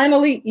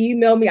finally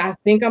emailed me. I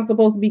think I'm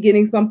supposed to be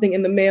getting something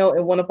in the mail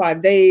in 1 to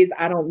 5 days.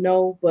 I don't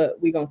know, but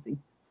we're gonna see.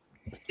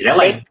 Is that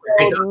like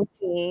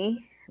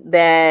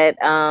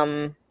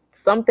that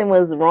something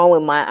was wrong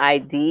with my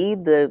ID,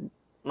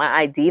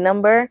 my ID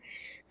number.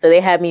 So they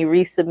had me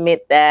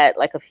resubmit that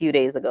like a few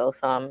days ago.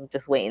 So I'm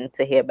just waiting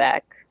to hear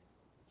back.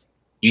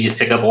 You just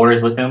pick up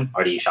orders with them,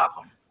 or do you shop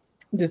them?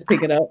 Just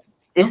pick it up.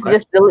 It's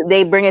just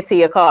they bring it to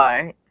your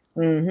car.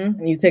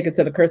 You take it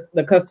to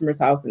the customer's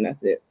house, and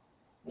that's it.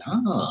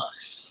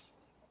 Nice.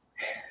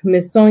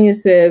 Miss Sonia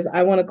says,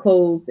 I want to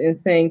close in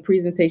saying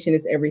presentation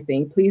is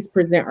everything. Please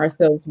present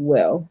ourselves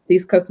well.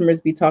 These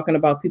customers be talking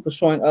about people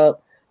showing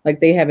up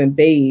like they haven't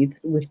bathed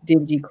with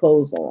dingy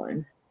clothes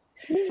on.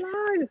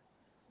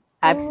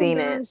 I've seen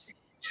it.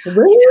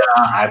 Really?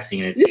 Yeah, I've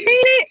seen it too. You seen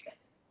it?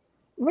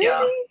 Really?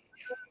 Yeah.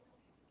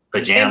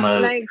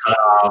 Pajamas,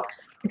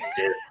 cutoffs,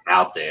 just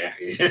out there.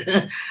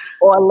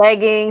 Or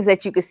leggings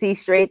that you could see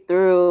straight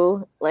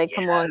through. Like,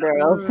 come on,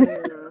 girls.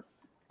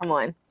 Come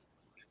on.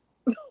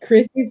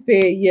 Christy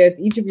said, yes,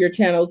 each of your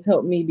channels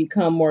helped me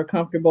become more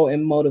comfortable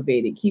and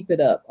motivated. Keep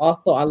it up.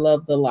 Also, I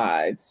love the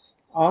lives.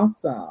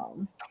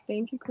 Awesome.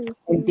 Thank you, Christy.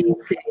 And D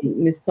said,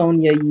 Miss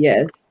Sonia,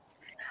 yes.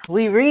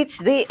 We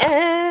reached the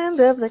end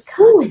of the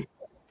comments.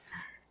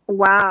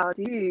 Wow,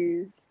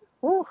 geez.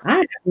 Ooh. I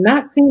have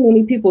not seen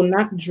any people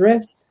not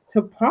dressed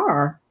to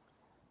par.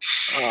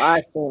 Oh,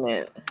 I've seen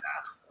it.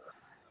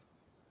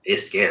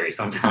 It's scary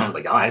sometimes.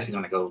 Like, I'm actually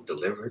gonna go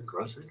deliver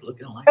groceries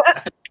looking like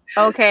that.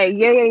 Okay,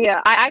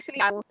 yeah. I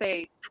will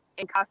say,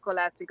 in Costco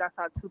last week, I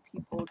saw 2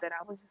 people that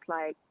I was just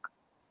like,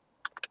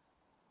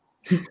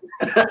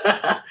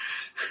 I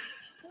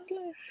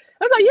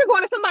was like, you're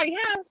going to somebody's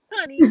house,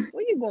 honey.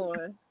 Where you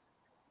going?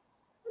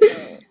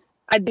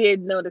 I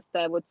did notice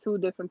that with 2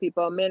 different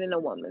people, a man and a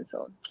woman.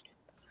 So,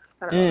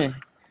 I don't know.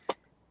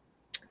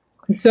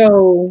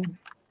 So,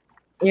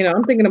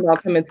 I'm thinking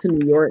about coming to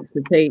New York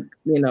to take,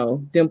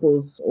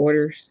 Dimples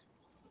orders.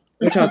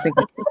 What y'all think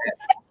about that?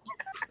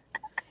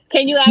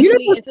 Can you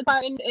actually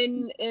Instacart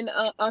in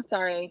I'm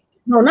sorry.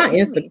 No, not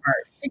Instacart.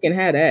 She can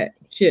have that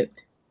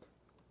shipped.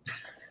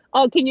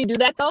 Oh, can you do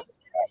that though?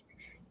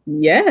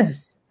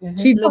 Yes.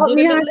 She taught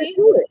me how to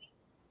do it.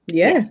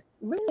 Yes.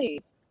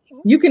 Really?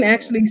 You can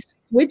actually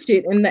switch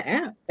it in the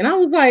app. And I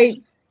was like,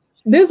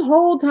 this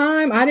whole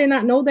time I did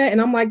not know that.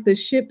 And I'm like the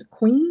Shipt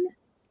queen.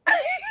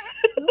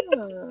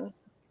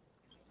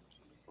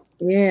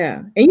 Yeah.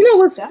 And you know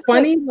what's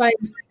funny? Like,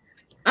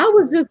 I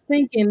was just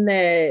thinking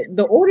that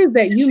the orders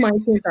that you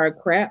might think are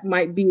crap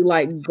might be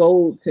like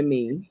gold to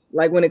me,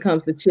 like when it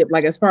comes to chip,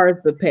 like as far as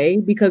the pay,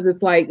 because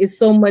it's like it's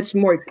so much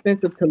more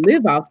expensive to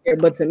live out there.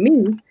 But to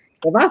me,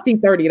 if I see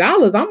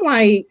 $30, I'm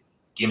like,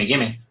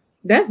 gimme.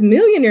 That's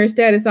millionaire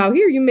status out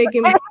here. You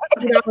making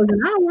 $30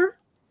 an hour.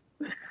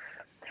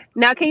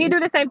 Now, can you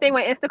do the same thing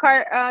with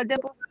Instacart,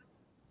 Dimples?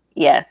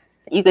 Yes.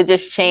 You could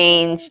just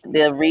change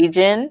the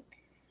region.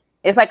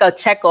 It's like a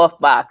check-off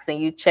box, and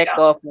you check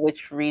off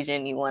which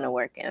region you want to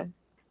work in.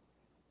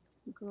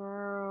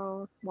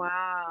 Girl,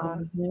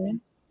 wow.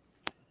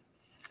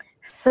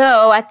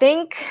 So I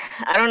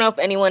don't know if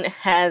anyone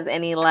has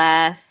any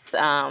last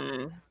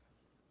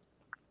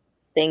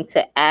thing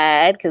to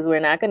add, because we're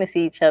not going to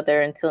see each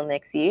other until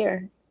next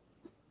year.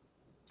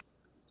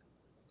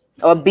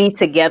 Or be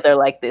together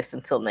like this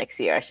until next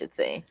year, I should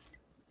say.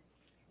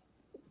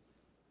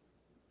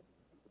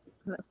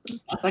 Nothing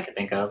I can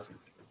think of.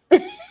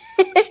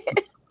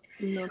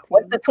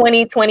 What's the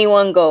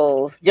 2021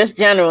 goals? Just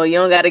general. You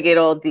don't got to get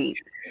all deep.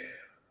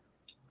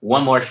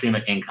 One more stream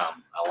of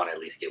income. I want to at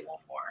least get one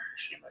more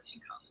stream of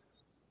income.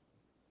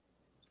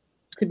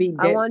 To be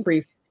debt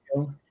free.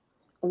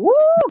 Woo!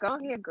 Go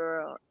ahead,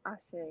 girl. I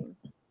say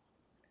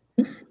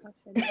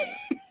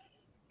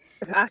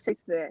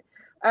that.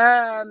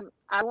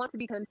 I want to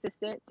be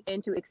consistent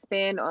and to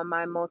expand on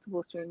my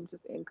multiple streams of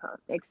income.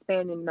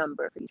 Expand in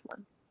number for each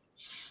one.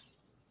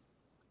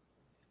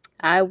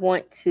 I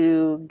want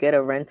to get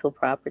a rental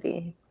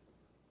property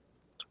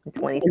in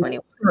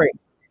 2021.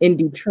 In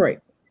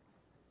Detroit.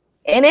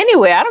 And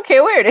anywhere, I don't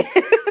care where it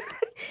is.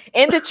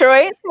 In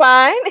Detroit,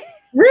 fine.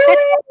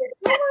 Really?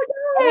 Oh my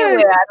God.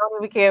 Anywhere, I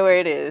don't even care where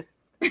it is.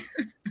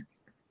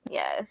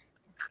 Yes.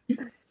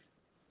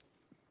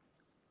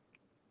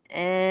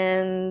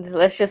 And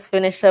let's just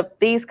finish up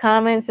these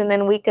comments and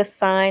then we could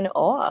sign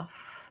off.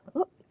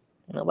 Oh,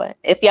 nobody.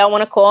 If y'all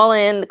want to call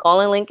in, the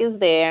call-in link is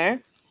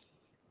there.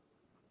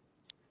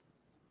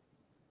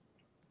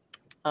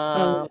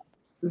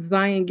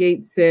 Zion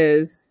Gates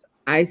says,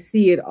 I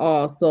see it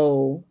all.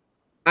 So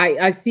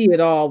I see it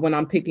all when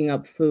I'm picking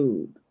up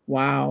food.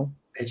 Wow.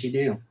 Bet you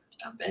do.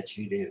 I bet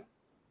you do.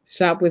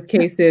 Shop with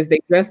K says they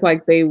dressed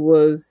like they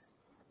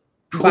was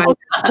by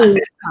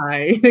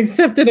poolside,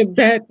 accepted a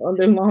bet on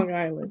their Long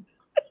Island.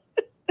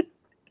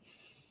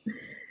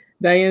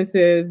 Diane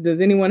says, does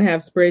anyone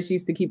have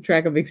spreadsheets to keep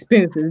track of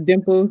expenses?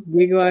 Dimples,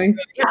 GigLife?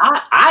 Yeah,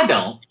 I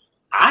don't.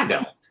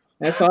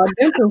 That's all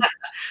Dimples.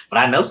 But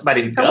I know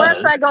somebody who The does.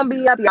 website gonna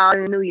be up, y'all,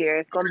 in the new year.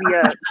 It's gonna be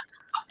up.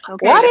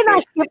 Okay. Why did I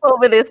skip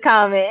over this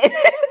comment?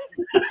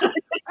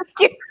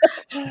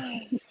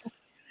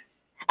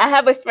 I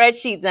have a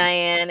spreadsheet,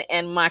 Diane,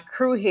 and my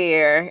crew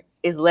here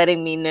is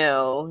letting me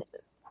know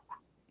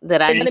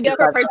that I need to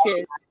start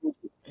purchase.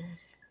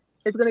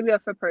 It's gonna be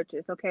up for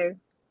purchase, okay?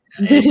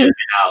 It should have been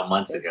out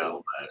months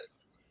ago,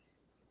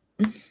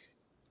 but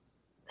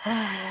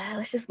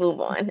let's just move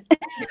on.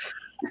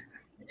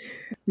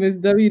 Miss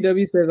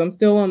WW says, I'm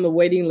still on the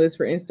waiting list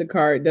for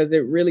Instacart. Does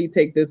it really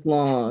take this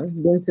long?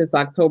 Been since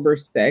October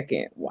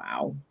 2nd.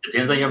 Wow.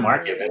 Depends on your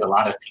market. There's a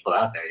lot of people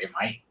out there. It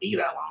might be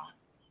that long.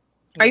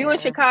 Are you in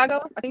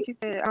Chicago? I think she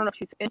said, I don't know if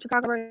she's in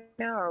Chicago right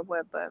now or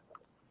what, but.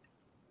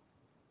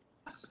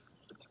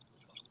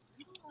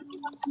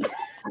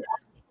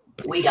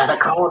 We got a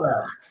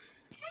caller.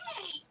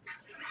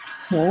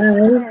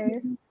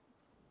 Hey.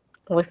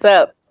 What's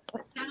up?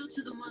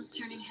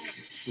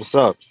 What's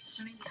up?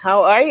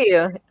 How are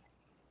you?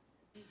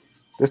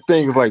 This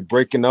thing is like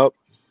breaking up.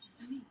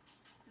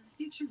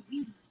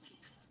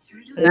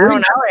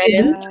 No,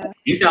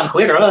 You sound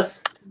clear to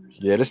us.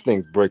 Yeah, this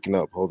thing's breaking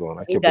up. Hold on.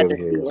 I can barely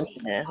hear you.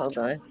 Yeah, hold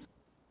on.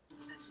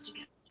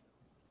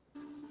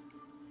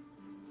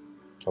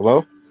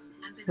 Hello?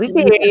 We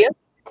can hear you.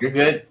 You're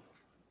good.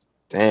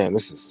 Damn,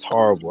 this is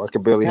horrible. I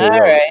can barely hear All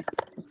you. right.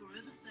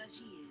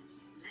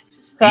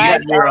 Try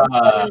You got your,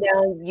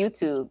 down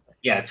YouTube.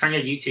 Yeah, turn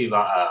your YouTube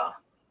So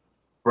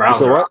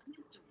browser. what?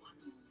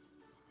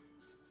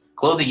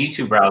 Close the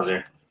YouTube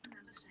browser.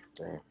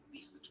 Damn.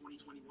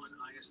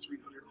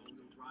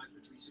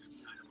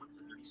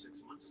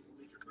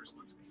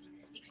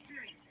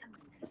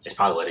 It's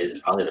probably what it is.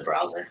 It's probably the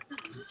browser.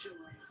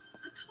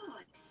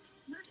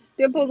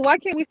 Dimples, why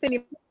can't we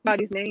send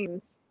anybody's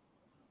names?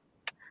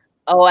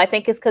 Oh, I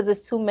think it's because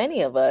there's too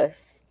many of us.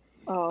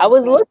 Oh, I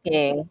was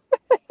looking.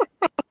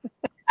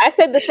 I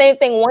said the same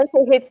thing. Once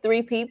it hits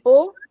 3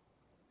 people,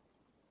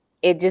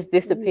 it just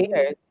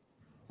disappears.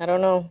 I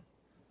don't know.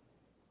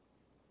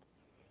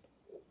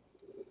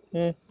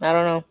 I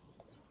don't know.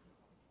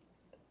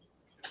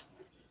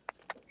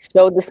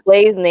 Show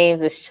displays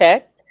names is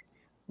checked,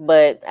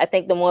 but I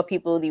think the more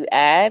people you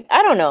add,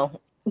 I don't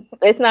know.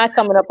 It's not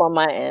coming up on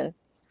my end.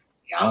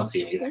 Yeah, I don't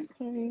see it either.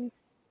 Okay.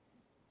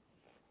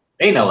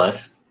 They know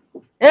us.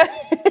 I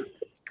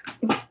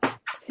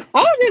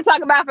was just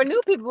talking about for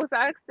new people, so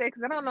I said,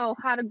 because I don't know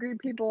how to greet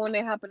people when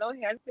they happen on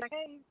here. I just be like,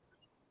 hey,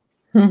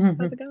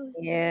 how's it going?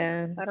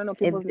 Yeah. I don't know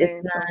people's It's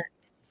names. not.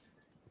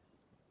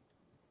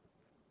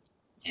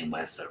 And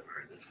my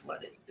server is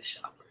flooded with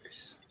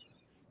shoppers.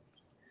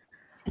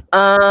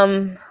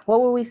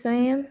 What were we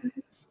saying?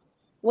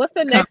 What's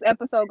the next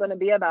episode going to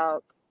be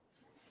about?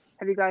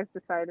 Have you guys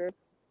decided?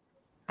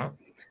 I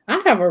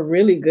have a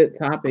really good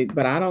topic,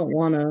 but I don't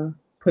want to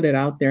put it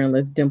out there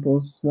unless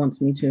Dimples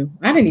wants me to.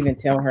 I didn't even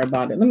tell her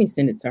about it. Let me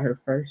send it to her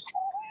first.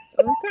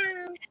 Okay.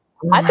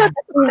 I thought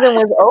the season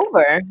was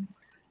over.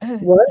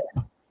 What?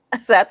 I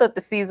said I thought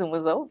the season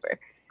was over.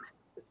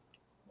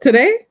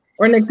 Today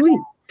or next week?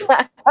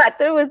 I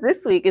thought it was this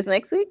week. Is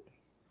next week?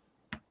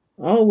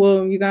 Oh,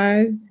 well, you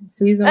guys,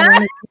 season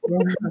 1.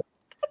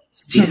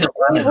 Season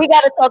 1 is We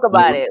got to talk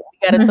about it.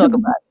 We got to talk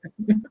about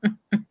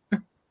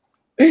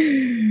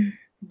it.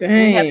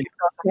 Dang.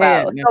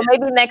 So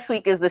maybe next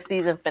week is the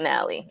season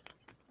finale.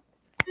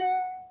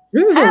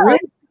 This is a real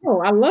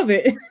show. I love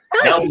it.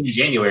 that'll be in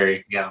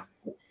January. Yeah.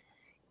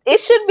 It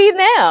should be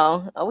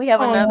now. Oh, we have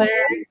another.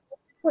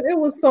 But it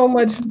was so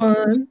much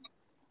fun.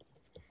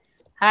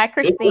 Hi,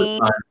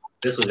 Christine.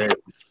 This was very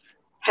fun.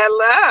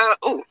 Hello.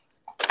 Oh,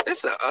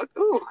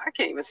 I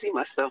can't even see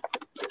myself.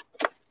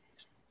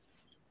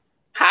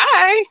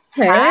 Hi.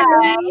 Hey. Hi.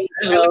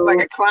 I look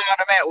like a clown.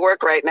 I'm at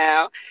work right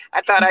now.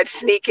 I thought I'd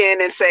sneak in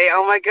and say,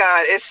 oh my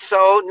God, it's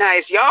so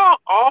nice. Y'all,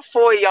 all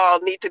 4 of y'all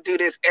need to do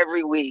this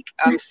every week.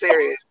 I'm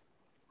serious.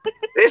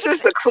 This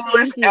is the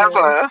coolest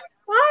ever.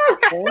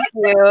 Thank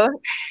you.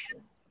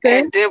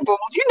 And Dimples,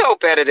 you know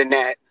better than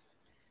that.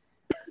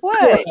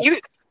 What?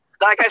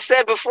 like I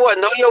said before,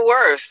 know your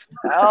worth.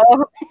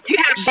 Oh, You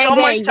have so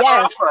Gang, much to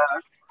yes. offer.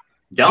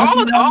 Don't All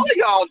you of know?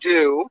 y'all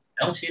do.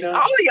 Don't you know?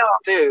 All of y'all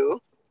do.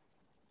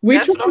 We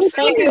That's what I'm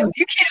saying. Thank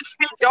You can't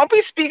speak. Don't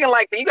be speaking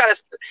like that. You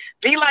gotta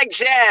be like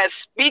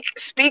Jazz.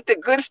 Speak the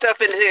good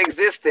stuff into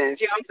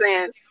existence. You know what I'm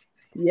saying?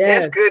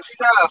 Yes. That's good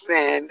stuff,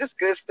 man. That's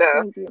good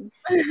stuff. Thank you.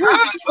 I'm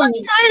so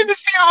excited to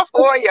see all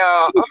four of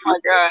y'all. Oh my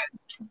god.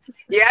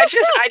 Yeah, I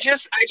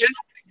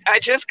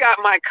just got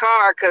my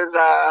car because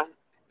of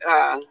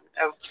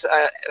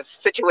a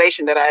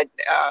situation that I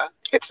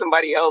hit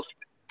somebody else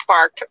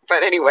parked.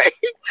 But anyway,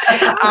 so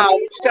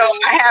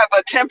I have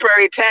a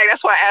temporary tag.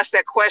 That's why I asked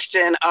that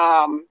question.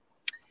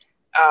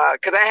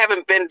 Because I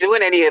haven't been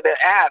doing any of the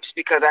apps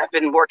because I've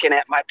been working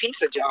at my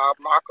pizza job,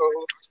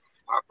 Marco.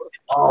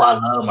 Oh, I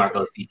love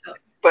Marco's Pizza.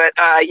 But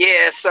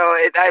yeah, so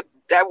I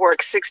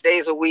work 6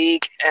 days a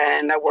week,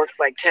 and I work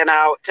like 10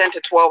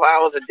 to 12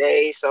 hours a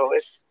day. So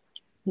it's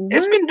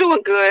been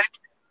doing good.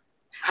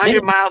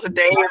 100 miles a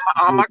day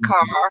on my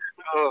car.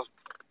 Oh.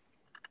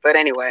 But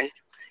anyway,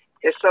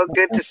 it's so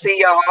good to see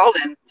y'all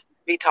and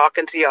be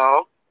talking to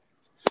y'all.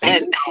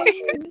 And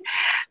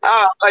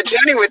a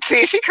journey with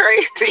T, she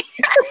crazy.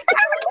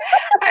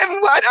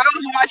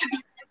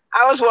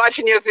 I was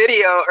watching your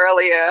video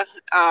earlier.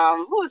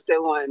 Who was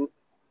the one?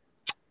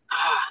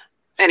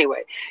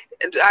 Anyway,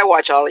 I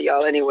watch all of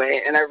y'all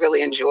anyway, and I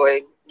really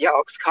enjoy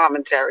y'all's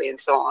commentary and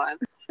so on,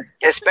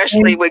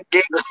 especially with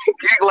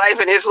GigLife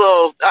and his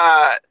little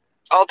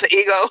alter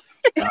ego.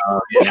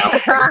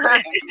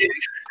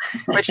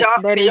 But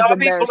y'all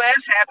be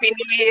blessed. Happy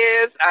New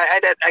Year's.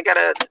 I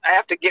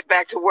have to get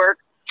back to work.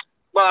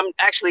 Well, I'm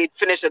actually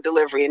finished a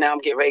delivery, and now I'm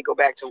getting ready to go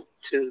back to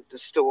the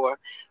store.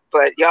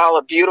 But y'all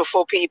are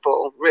beautiful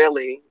people,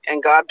 really,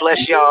 and God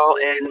bless y'all.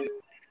 And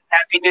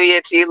Happy New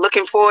Year to you.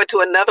 Looking forward to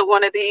another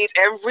one of these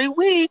every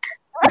week.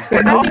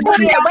 Wait,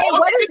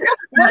 what is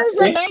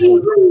your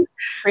name?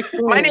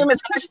 My name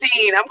is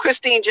Christine. I'm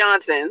Christine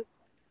Johnson.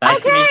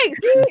 Nice to meet Okay,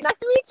 see, nice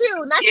to meet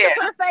you. Nice to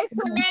put a face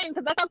to a name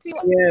because I talk to you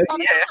all the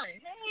time.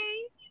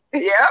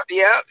 Hey.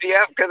 Yep.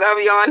 Because I'll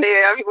be on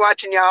there. I'll be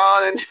watching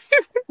y'all, and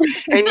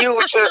and you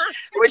with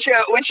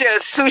your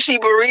sushi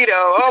burrito.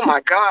 Oh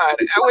my God!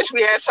 I wish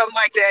we had something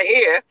like that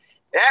here.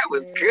 That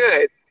was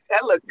good.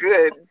 That looked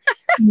good.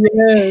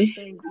 Yes.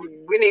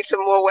 We need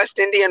some more West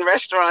Indian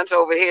restaurants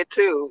over here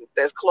too.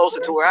 That's closer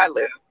to where I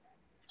live.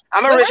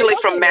 I'm originally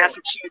from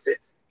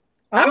Massachusetts.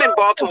 I'm in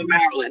Baltimore,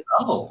 Maryland.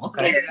 Oh,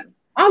 okay. Yeah.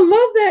 I love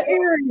that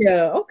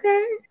area.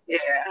 Okay.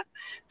 Yeah.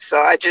 So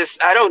I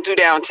don't do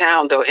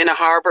downtown though, Inner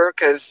Harbor,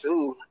 because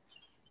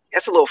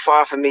that's a little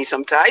far for me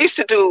sometimes.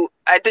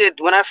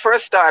 When I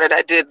first started,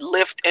 I did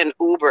Lyft and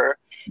Uber.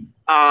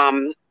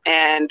 And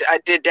I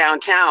did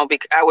downtown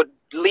because I would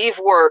leave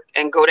work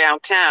and go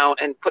downtown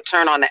and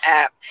turn on the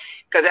app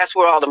because that's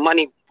where all the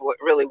money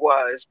really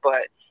was.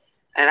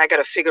 And I got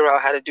to figure out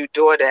how to do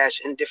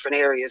DoorDash in different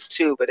areas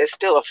too. But it's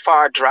still a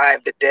far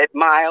drive, the dead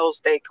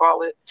miles, they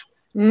call it.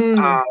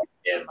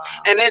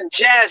 And then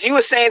Jazz, you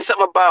were saying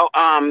something about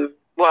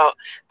well,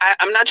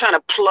 I'm not trying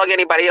to plug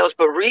anybody else,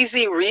 but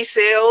Reezy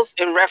Resales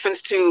in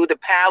reference to the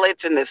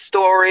pallets and the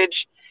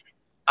storage.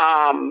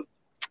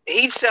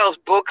 He sells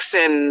books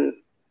and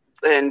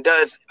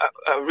does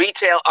a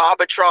retail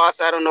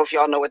arbitrage. I don't know if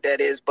y'all know what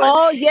that is, but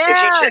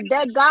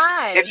that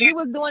guy. He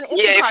was doing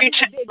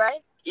Instacart,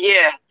 right?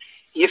 Yeah,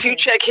 if you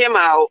check him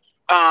out,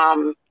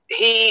 I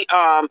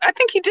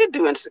think he did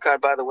do Instacart,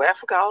 by the way. I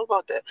forgot all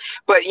about that.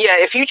 But yeah,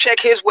 if you check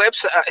his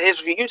website,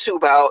 his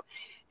YouTube out,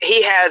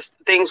 he has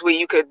things where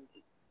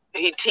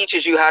he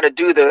teaches you how to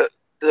do the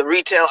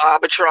retail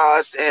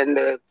arbitrage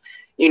and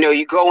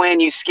you go in,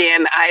 you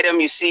scan the item,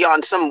 you see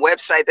on some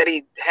website that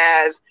he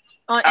has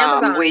on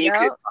Amazon, where you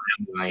could,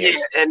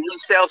 and he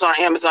sells on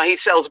Amazon. He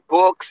sells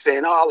books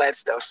and all that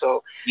stuff.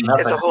 So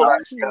it's a whole lot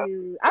of stuff.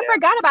 I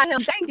forgot about him.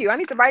 Thank you. I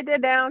need to write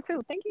that down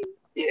too. Thank you.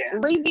 Yeah.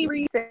 Reezy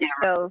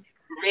Resales.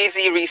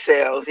 Reezy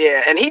Resales,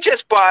 yeah. And he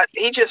just bought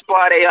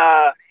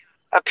a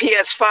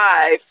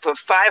PS5 for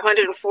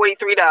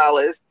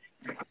 $543.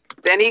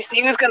 Then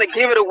he was gonna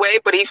give it away,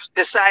 but he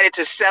decided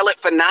to sell it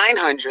for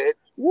 $900.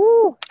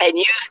 Woo. And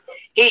he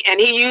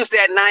used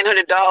that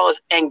 $900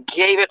 and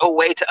gave it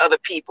away to other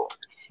people.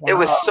 Wow. It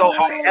was so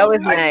awesome. That was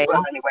nice.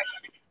 Anyway,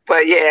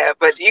 but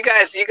you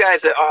guys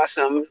are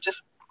awesome.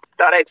 Just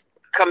thought I'd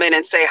come in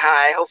and say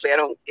hi. Hopefully I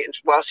don't get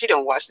she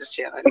don't watch this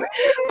channel anyway.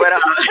 But I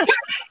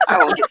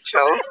won't get in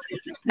trouble.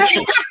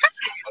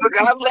 But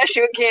God bless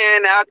you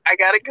again. I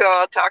gotta go.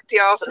 I'll talk to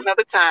y'all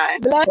another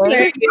time. Bless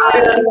you.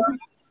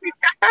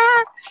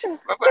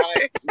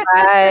 Bye-bye.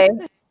 Bye.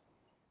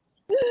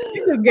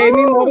 You just gave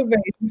me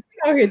motivation.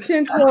 Out here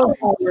 10, 12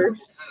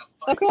 hours.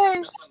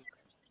 Okay.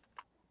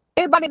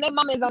 Everybody named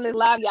mama is on this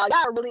live, y'all.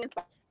 Y'all are really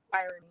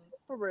inspiring me.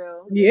 For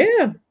real.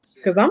 Yeah.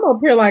 Because I'm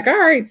up here like, all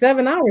right,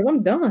 7 hours.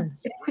 I'm done.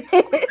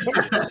 Can't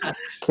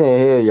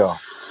hear y'all.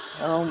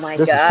 Oh my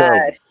This God. is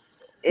terrible.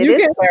 It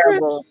is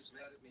terrible.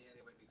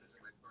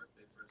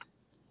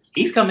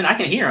 He's coming. I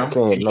can hear him.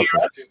 Can't hear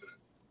nothing.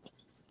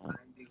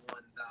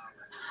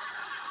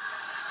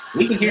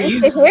 We can hear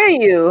you. We can hear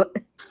you.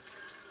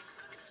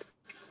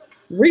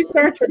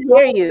 Restart I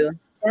your hear you.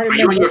 Are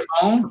you on your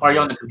phone or are you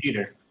on the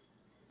computer?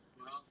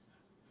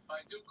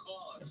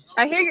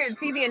 I hear your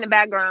TV in the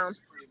background.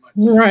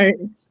 Right.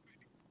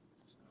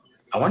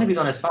 I wonder if he's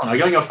on his phone. Are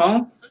you on your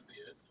phone?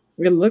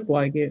 It looked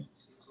like it.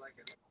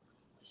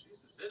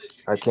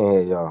 I can't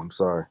hear y'all. I'm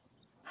sorry.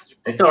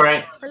 It's all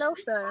right. Hello,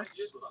 sir.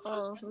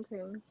 Oh,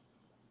 okay.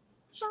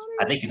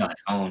 I think he's on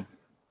his phone.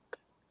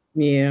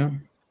 Yeah.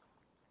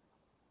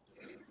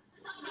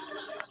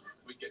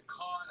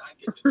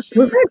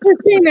 Was that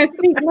Christine that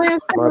sneaked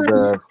last My time?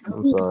 bad.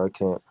 I'm sorry. I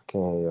can't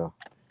hear y'all.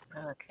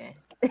 Okay.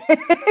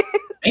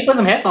 Maybe put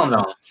some headphones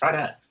on. Try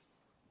that.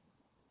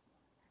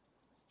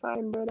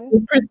 Fine, brother.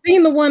 Was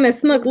Christine the one that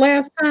snuck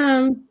last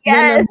time?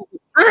 Yes.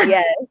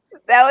 Yes.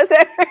 That was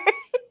her.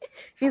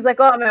 She's like,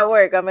 oh, I'm at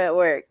work.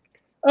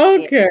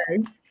 Okay. Yeah,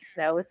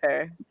 that was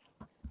her.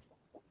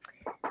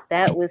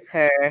 That was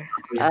her.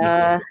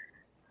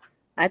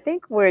 I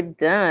think we're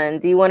done.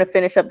 Do you want to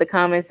finish up the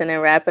comments and then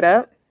wrap it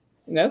up?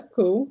 That's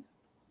cool.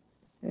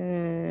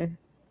 Dang,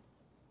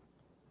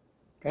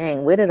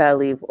 where did I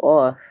leave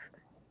off?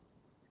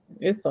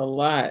 It's a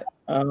lot.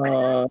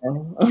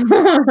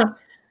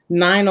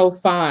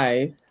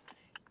 9:05.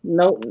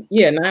 No,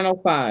 yeah,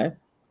 9:05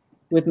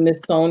 with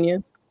Miss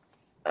Sonia.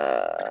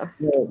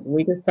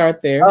 We can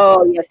start there.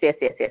 Oh, yes.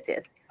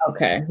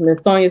 Okay.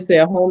 Miss Sonia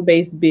said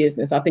home-based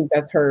business. I think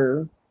that's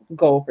her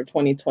goal for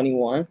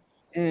 2021.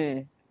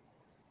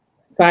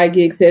 Side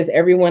Gig says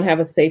everyone have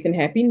a safe and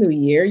happy new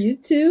year. You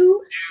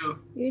too.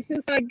 You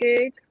too, Side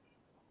Gig.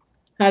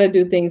 How to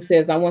Do Things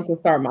says I want to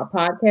start my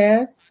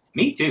podcast.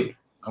 Me too.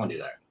 I want to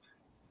do that.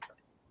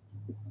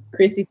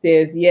 Chrissy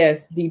says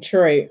yes,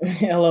 Detroit.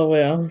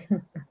 LOL.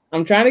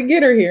 I'm trying to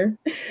get her here.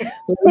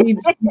 Lady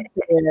G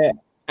said,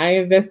 I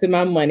invested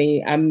my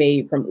money I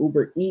made from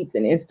UberEats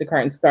and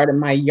Instacart and started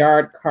my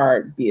yard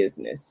card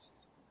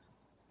business.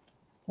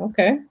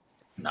 Okay.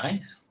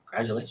 Nice.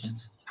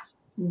 Congratulations.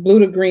 Blue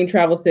to Green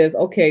Travel says,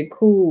 okay,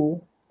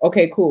 cool.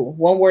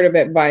 One word of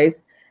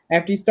advice.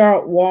 After you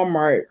start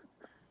Walmart,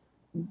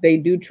 they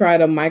do try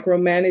to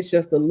micromanage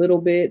just a little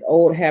bit.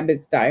 Old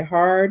habits die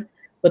hard,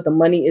 but the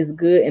money is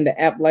good and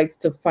the app likes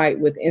to fight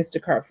with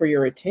Instacart for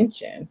your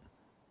attention.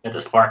 At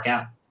the Spark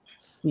app?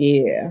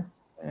 Yeah.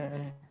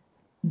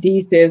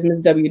 D says, Miss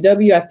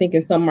WW, I think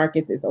in some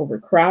markets it's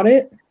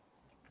overcrowded.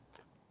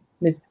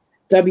 Miss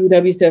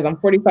WW says, I'm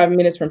 45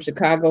 minutes from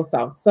Chicago,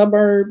 South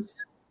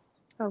Suburbs.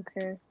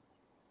 Okay.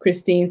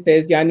 Christine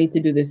says, y'all need to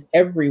do this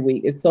every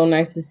week. It's so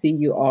nice to see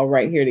you all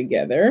right here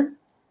together.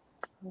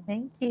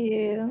 Thank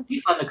you. It'd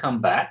be fun to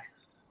come back.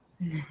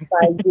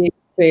 Gig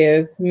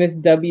says, Miss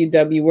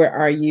WW, where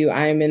are you?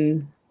 I am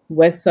in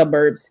West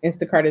Suburbs.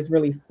 Instacart is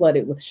really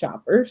flooded with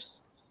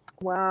shoppers.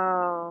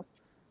 Wow.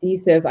 D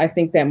says, I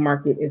think that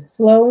market is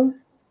slow.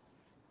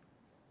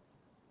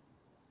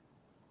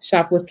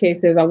 Shop with K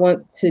says, I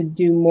want to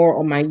do more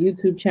on my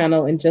YouTube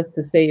channel and just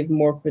to save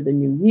more for the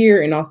new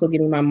year and also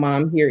getting my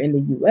mom here in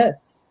the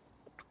US.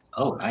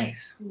 Oh,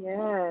 nice.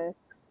 Yes.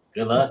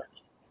 Good luck.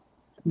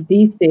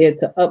 D said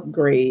to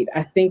upgrade.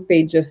 I think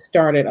they just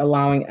started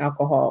allowing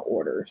alcohol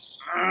orders.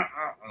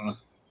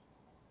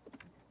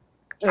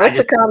 What's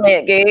the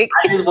comment, Gig?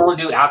 I just won't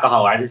do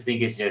alcohol. I just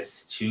think it's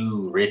just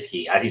too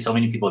risky. I see so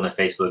many people in the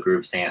Facebook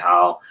group saying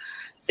how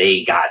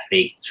they got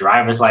fake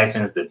driver's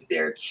license,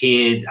 their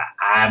kids.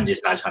 I'm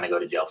just not trying to go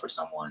to jail for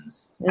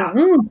someone's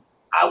alcohol.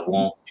 I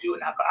won't do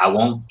an alcohol. I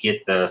won't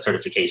get the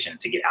certification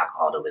to get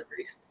alcohol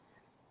deliveries.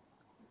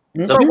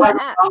 So what's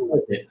wrong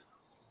with it?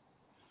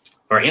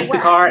 For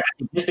Instacart, I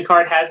think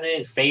Instacart has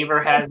it.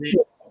 Favor has it.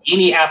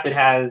 Any app that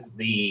has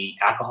the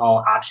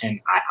alcohol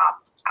option, I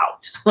opt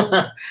out.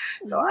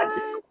 So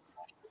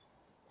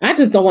I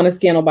just don't want to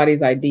scan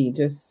nobody's ID.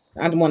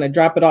 I don't want to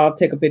drop it off,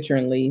 take a picture,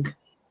 and leave.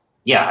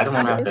 Yeah, I don't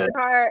want to have to.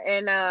 Instacart,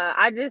 and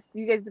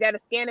you guys got to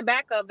scan the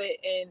back of it,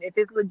 and if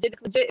it's legit,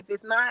 it's legit. If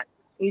it's not,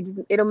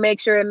 it'll make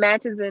sure it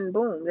matches, and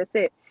boom, that's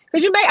it.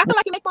 Because I feel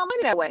like you make more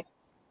money that way.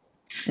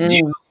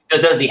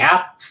 Does the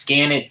app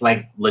scan it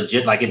like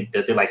legit? Like,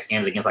 does it like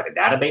scan it against like a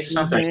database or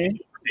something?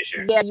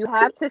 Yeah, you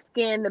have to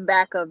scan the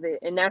back of it,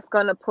 and that's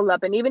gonna pull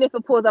up. And even if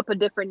it pulls up a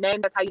different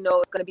name, that's how you know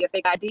it's gonna be a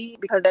fake ID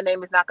because their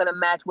name is not gonna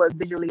match what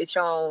visually is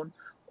shown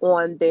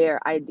on their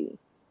ID.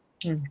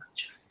 I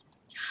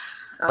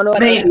don't know.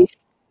 Maybe.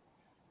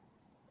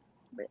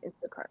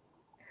 Instacart.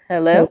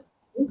 Hello.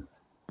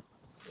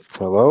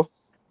 Hello.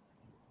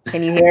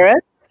 Can you hear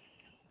us?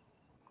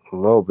 A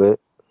little bit.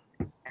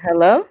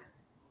 Hello.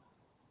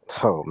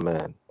 Oh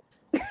man.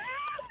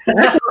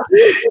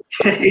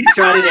 He's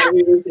trying it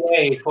every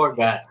day. Poor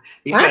guy.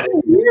 I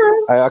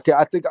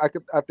think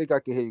I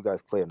can hear you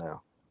guys clear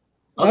now.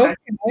 Okay.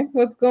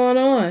 What's going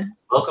on?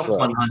 Welcome,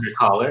 100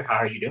 caller. How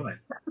are you doing?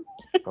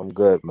 I'm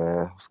good,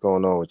 man. What's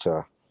going on with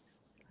y'all?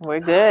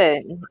 We're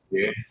good.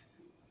 Yeah.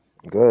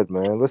 Good,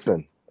 man.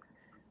 Listen,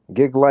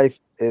 gig life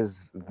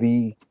is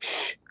the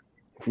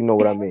if you know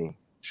what I mean.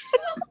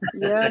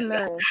 Yeah,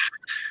 man.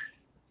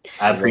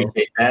 I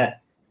appreciate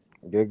that.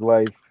 Gig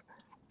life.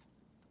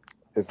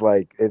 It's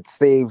like it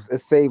saves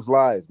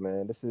lives,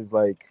 man. This is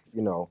like,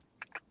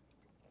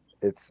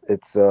 it's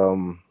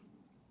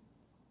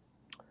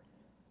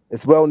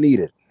It's well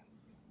needed.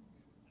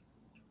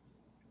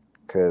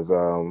 Because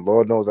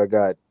Lord knows I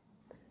got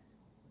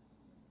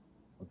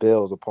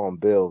bills upon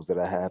bills that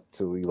I have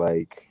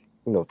to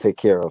take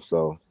care of.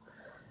 So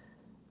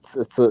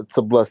it's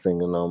a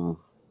blessing, and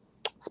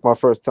it's my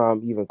first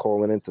time even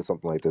calling into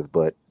something like this.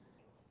 But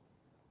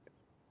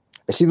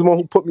she's the one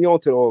who put me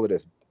onto all of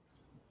this.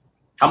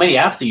 How many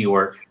apps do you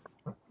work?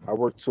 I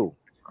work 2.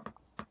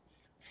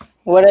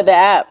 What are the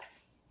apps?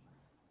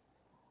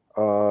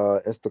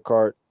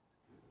 Instacart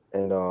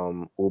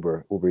and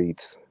Uber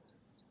Eats.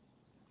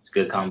 It's a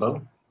good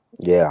combo.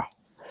 Yeah,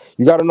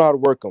 you got to know how to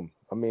work them.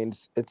 I mean,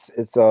 it's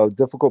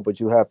difficult, but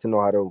you have to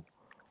know how to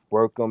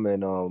work them,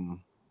 and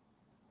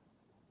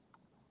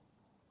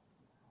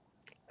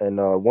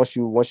once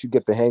you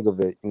get the hang of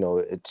it,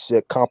 it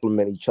should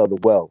complement each other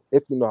well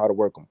if you know how to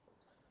work them.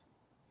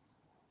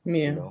 Yeah.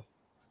 You know?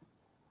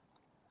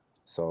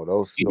 So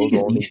those Do you think are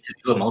it's only. needed to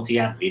do a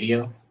multi-app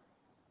video?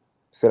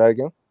 Say that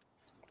again.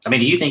 I mean,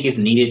 do you think it's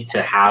needed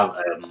to have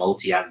a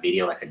multi-app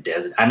video, like a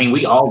desert? I mean,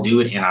 we all do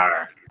it in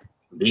our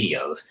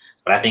videos,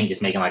 but I think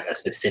just making like a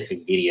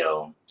specific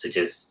video to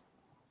just,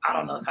 I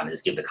don't know, kind of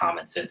just give the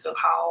common sense of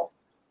how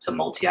to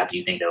multi-app. Do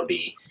you think there'll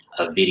be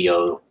a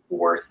video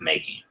worth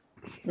making?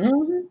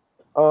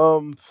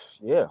 Mm-hmm.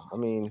 Yeah, I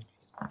mean,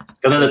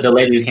 because the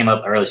lady who came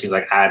up early, she's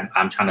like,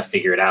 I'm trying to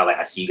figure it out. Like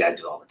I see you guys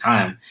do it all the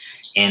time,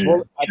 and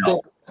well,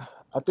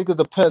 I think it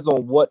depends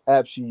on what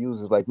app she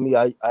uses. Like me,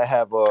 I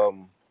have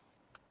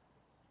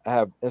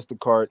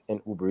Instacart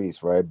and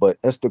UberEats, right?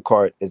 But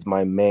Instacart is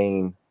my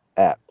main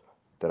app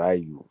that I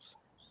use.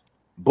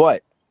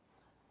 But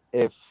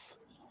if,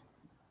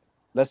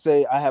 let's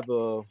say I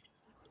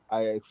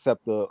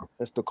accept the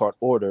Instacart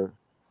order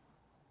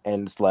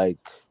and it's like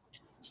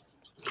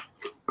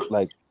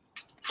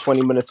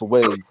 20 minutes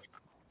away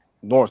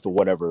north or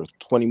whatever,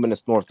 20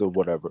 minutes north or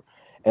whatever,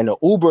 and the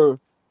Uber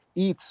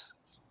Eats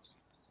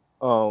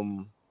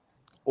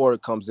order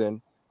comes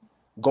in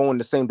going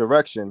the same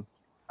direction,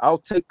 I'll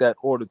take that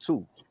order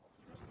too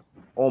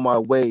on my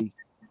way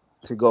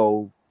to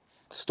go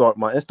start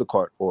my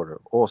Instacart order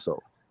also,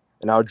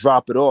 and I'll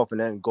drop it off and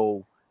then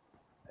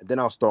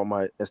I'll start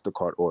my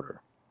Instacart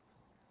order.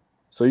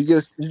 So you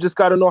just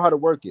got to know how to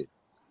work it.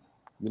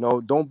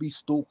 Don't be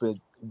stupid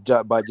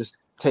by just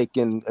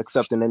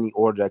accepting any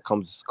order that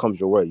comes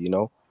your way.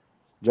 You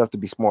have to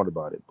be smart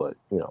about it, but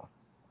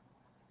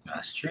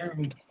that's true.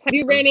 Have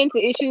you ran into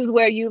issues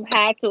where you've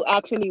had to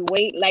actually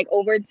wait like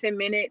over 10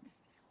 minutes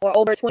or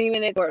over 20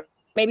 minutes or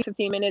maybe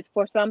 15 minutes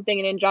for something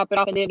and then drop it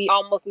off and then be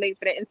almost late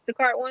for the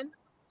Instacart one?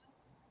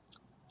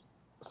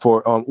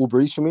 For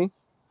Uber Eats, you mean?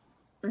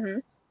 Mm-hmm.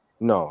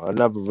 No, I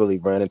never really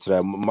ran into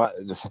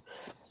that.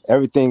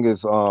 Everything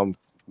is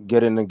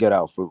get in and get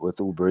out with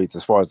Uber Eats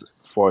as far as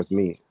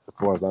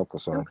I'm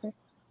concerned. Okay.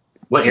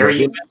 What area are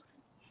you in?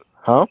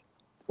 Huh?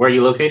 Where are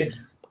you located?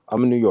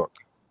 I'm in New York.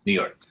 New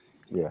York.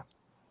 Yeah.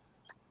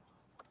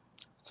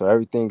 So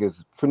everything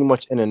is pretty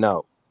much in and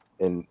out.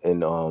 And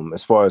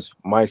as far as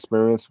my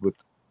experience with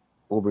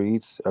Uber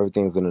Eats,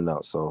 everything's in and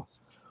out. So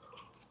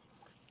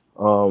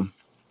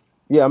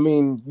yeah, I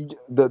mean,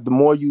 the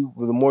more you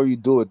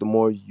do it, the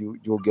more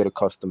you'll get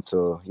accustomed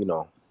to,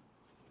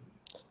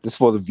 this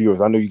for the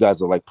viewers. I know you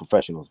guys are like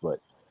professionals, but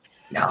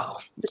no,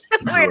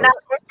 we're not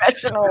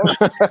professionals.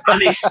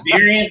 I'm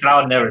experienced, but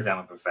I'll never say I'm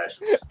a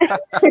professional.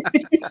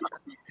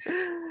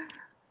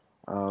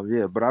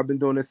 Yeah, but I've been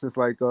doing this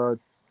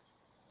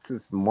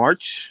since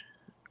March,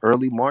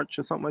 early March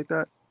or something like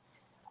that.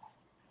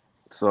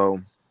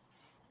 So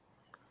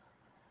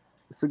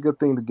it's a good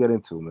thing to get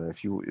into, man.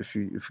 If you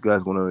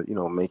guys want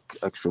to, make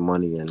extra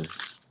money and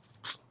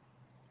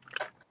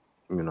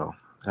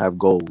have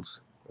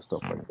goals and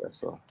stuff like that.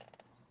 So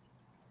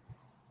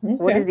Okay.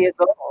 What is your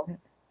goal?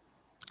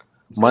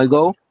 My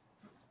goal?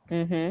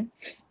 Mm-hmm.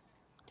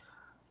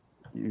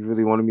 You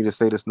really wanted me to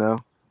say this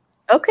now?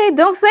 Okay,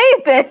 don't say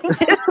it then. Just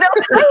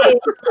don't say it.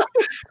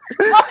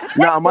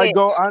 Nah, my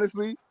goal,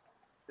 honestly,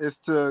 is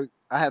I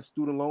have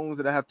student loans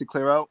that I have to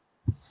clear out.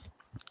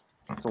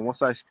 So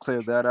once I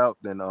clear that out,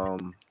 then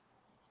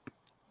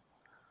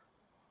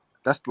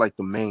that's like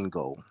the main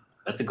goal.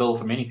 That's a goal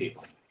for many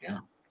people. Yeah.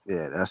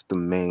 Yeah, that's the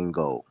main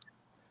goal.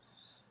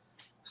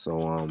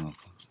 So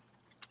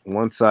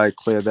once I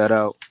clear that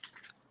out,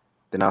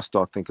 then I'll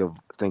start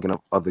thinking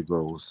of other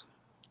goals.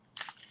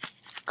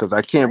 Because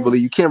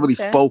you can't really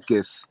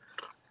focus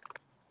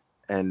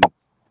and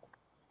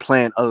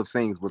plan other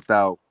things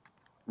without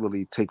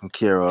really taking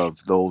care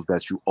of those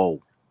that you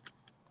owe.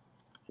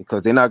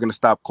 Because they're not going to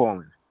stop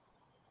calling.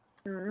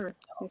 Mm-hmm.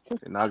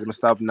 They're not going to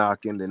stop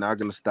knocking. They're not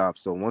going to stop.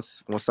 So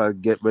once I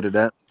get rid of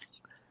that,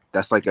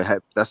 that's like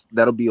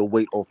that'll be a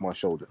weight off my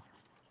shoulder.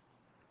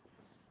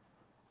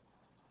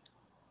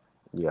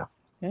 Yeah.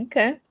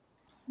 Okay.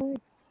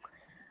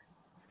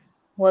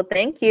 Well,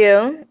 thank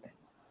you.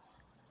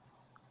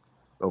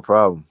 No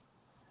problem.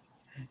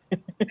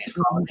 Thanks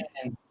for calling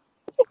in.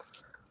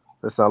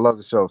 Listen, I love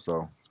the show,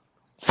 so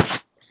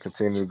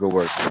continue to good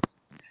work.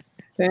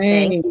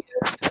 Thank you.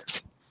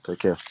 Take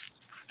care.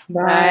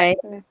 Bye.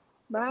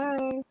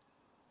 Bye.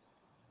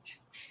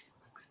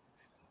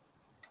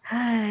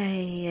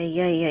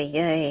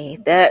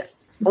 That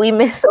we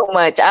missed so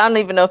much. I don't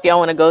even know if y'all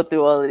want to go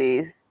through all of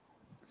these.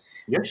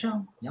 Your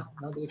show. Yeah,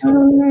 no, do your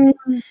show.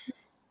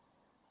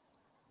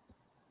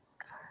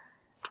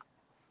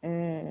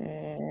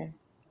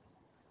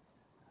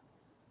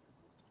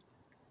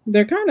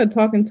 They're kind of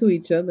talking to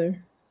each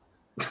other.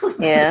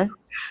 Yeah.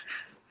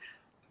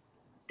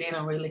 They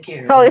don't really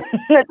care. Oh, look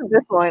at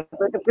this one.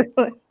 Look at this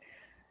one.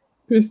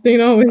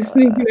 Christine always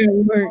sneaking at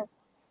work.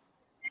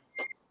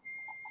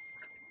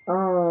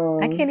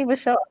 I can't even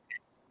show.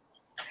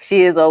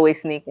 She is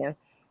always sneaking.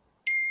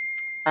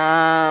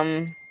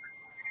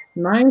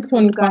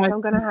 9:25.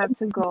 I'm gonna have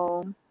to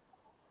go.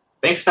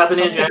 Thanks for stopping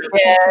in, Janice.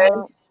 Yeah.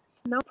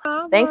 No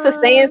problem. Thanks for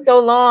staying so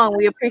long.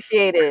 We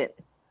appreciate it.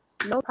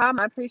 No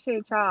problem. I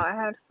appreciate y'all. I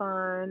had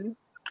fun.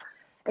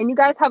 And you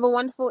guys have a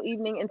wonderful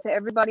evening. And to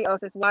everybody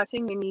else that's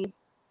watching, many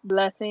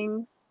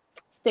blessings.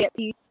 Stay at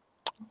peace.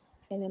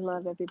 And in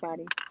love,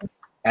 everybody.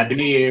 Happy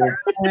New Year.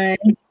 Bye.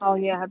 Oh,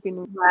 yeah. Happy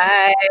New Year.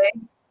 Bye.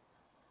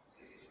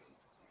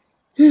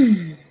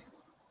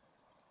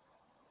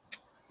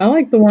 I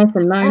like the one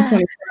from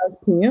 9:25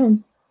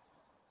 p.m.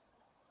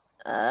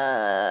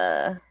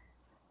 I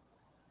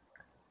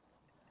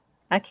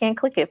can't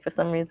click it for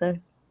some reason.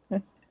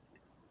 I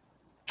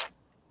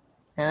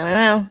don't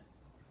know.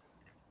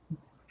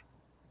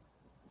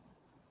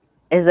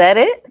 Is that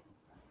it?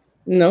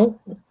 Nope.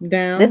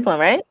 Down. This one,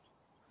 right?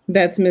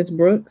 That's Miss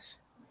Brooks.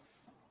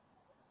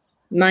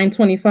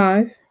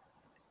 9:25.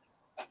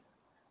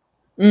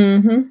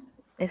 Mm-hmm.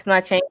 It's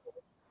not changing.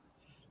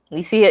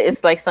 You see it?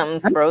 It's like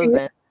something's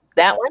frozen.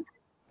 That one?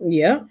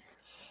 Yeah.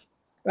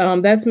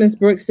 That's Miss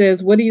Brooks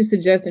says, what do you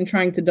suggest in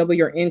trying to double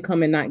your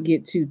income and not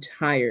get too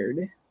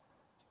tired?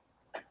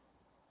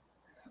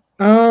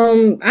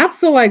 I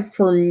feel like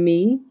for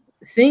me,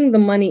 seeing the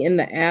money in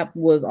the app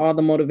was all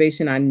the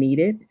motivation I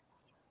needed.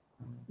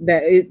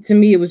 To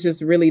me, it was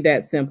just really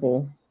that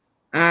simple.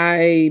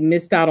 I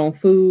missed out on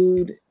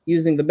food,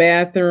 using the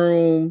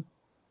bathroom.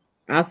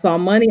 I saw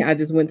money. I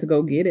just went to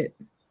go get it.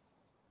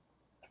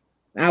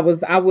 I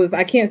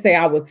can't say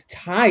I was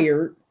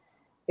tired.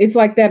 It's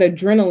like that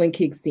adrenaline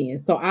kicks in.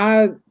 So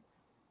I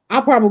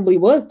probably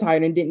was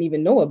tired and didn't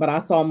even know it, but I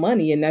saw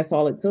money and that's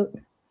all it took.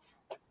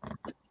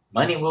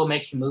 Money will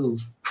make you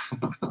move.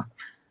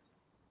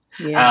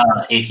 Yeah.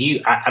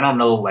 I don't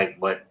know like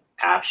what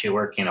apps you're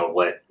working or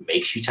what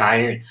makes you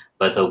tired,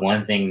 but the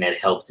one thing that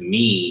helped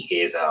me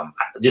is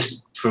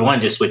just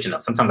switching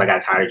up. Sometimes I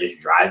got tired of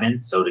just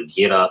driving, so to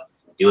get up,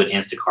 do an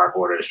Instacart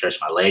order to stretch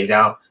my legs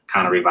out,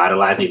 kind of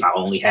revitalize me. If I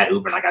only had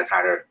Uber and I got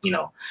tired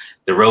of,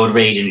 the road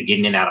rage and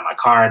getting in and out of my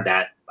car,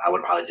 that I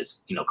would probably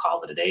just,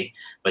 call it a day.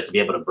 But to be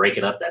able to break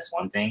it up, that's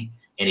one thing.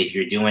 And if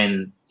you're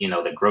doing,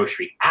 the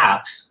grocery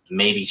apps,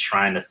 maybe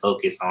trying to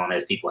focus on,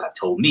 as people have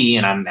told me,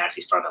 and I'm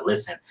actually starting to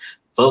listen,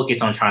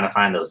 focus on trying to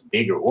find those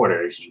bigger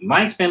orders. You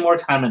might spend more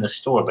time in the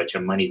store, but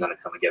your money's going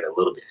to come together a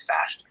little bit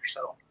faster.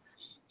 So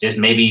just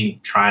maybe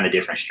trying a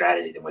different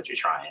strategy than what you're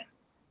trying.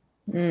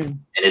 And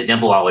as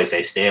Dimple always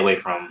says, stay away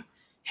from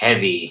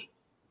heavy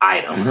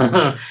items.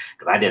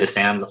 Because I did a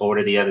Sam's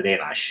order the other day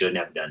and I shouldn't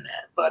have done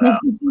that. But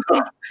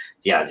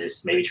yeah,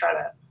 just maybe try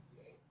that.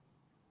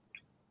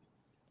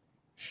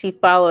 She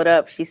followed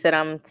up. She said,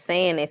 I'm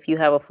saying if you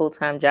have a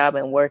full-time job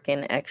and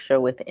working extra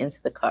with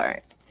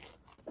Instacart.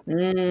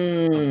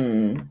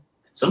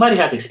 Somebody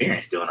has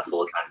experience doing a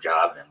full-time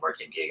job and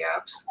working gig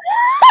apps.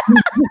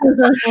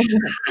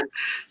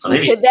 So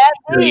maybe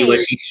tell you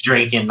what she's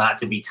drinking not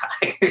to be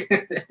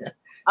tired.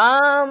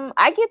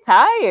 I get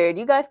tired.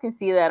 You guys can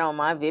see that on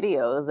my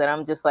videos that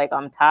I'm just like,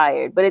 I'm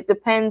tired. But it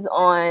depends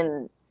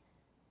on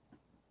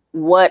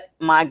what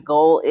my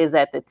goal is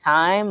at the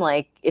time.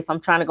 Like if I'm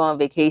trying to go on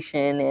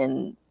vacation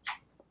and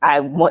I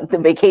want the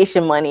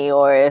vacation money,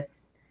 or if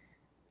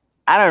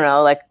I don't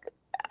know, like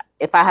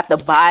if I have to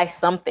buy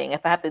something,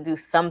 if I have to do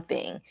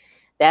something,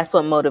 that's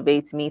what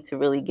motivates me to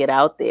really get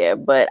out there.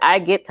 But I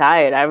get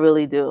tired. I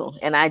really do.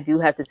 And I do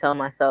have to tell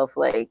myself,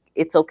 like,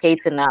 it's okay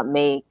to not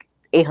make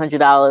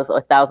 $800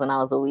 or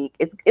 $1,000 a week.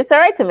 It's all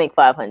right to make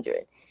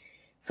 $500.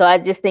 So I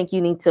just think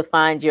you need to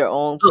find your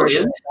own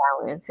personal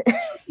balance.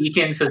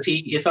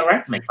 It's all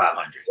right to make $500.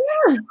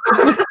 Yeah.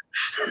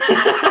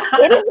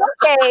 It is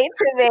okay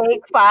to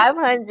make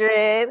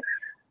 $500.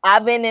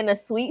 I've been in a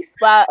sweet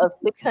spot of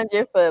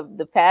 $600 for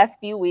the past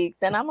few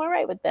weeks, and I'm all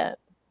right with that.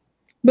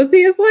 But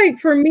see, it's like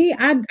for me,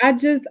 I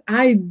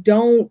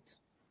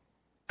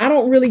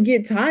don't really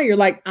get tired.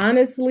 Like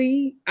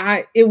honestly,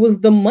 it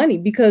was the money,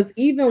 because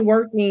even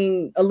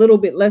working a little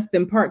bit less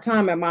than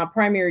part-time at my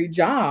primary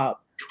job,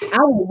 I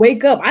would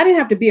wake up. I didn't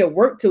have to be at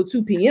work till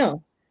 2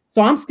 p.m.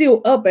 So I'm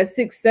still up at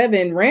 6,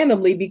 7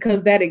 randomly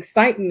because that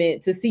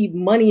excitement to see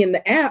money in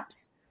the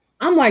apps.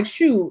 I'm like,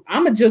 shoot,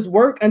 I'm gonna just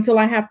work until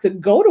I have to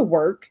go to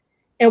work.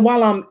 And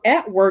while I'm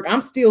at work,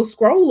 I'm still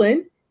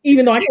scrolling,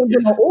 even though I can't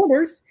do my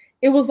orders.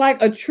 It was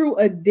like a true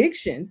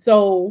addiction.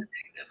 So,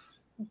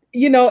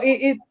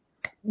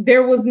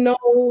 there was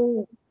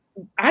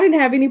I didn't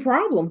have any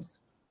problems.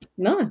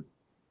 None.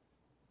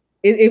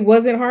 It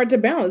wasn't hard to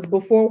balance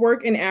before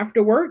work and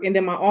after work. And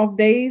then my off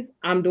days,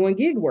 I'm doing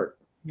gig work.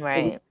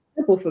 Right.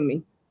 simple for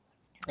me.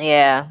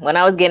 Yeah, when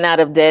I was getting out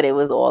of debt, it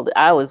was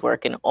I was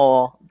working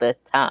all the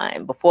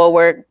time. Before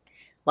work,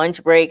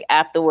 lunch break,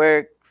 after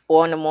work,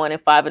 4 in the morning,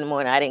 5 in the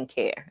morning. I didn't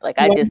care. Like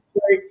I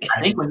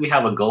think when you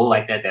have a goal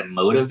like that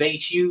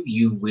motivates you,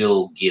 you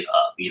will get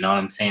up. You know what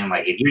I'm saying?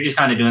 Like if you're just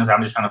kind of doing this,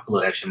 I'm just trying to pull a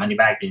little extra money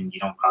back, then you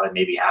don't probably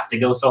maybe have to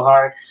go so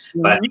hard.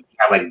 Mm-hmm. But I think you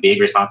have like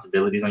big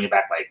responsibilities on your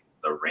back, like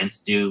the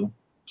rent's due,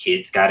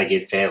 kids got to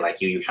get fed,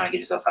 like you're trying to get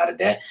yourself out of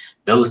debt.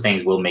 Those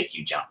things will make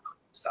you jump.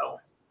 So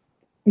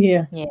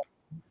yeah.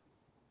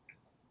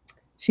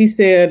 She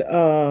said,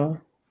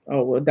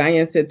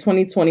 Diane said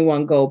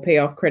 2021 goal, pay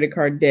off credit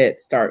card debt,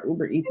 start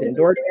UberEats and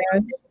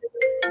DoorDash.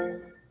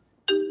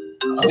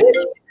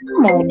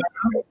 Come on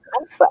now.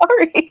 I'm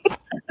sorry.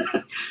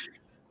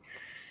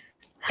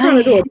 Trying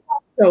to do a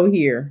show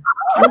here.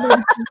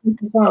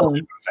 So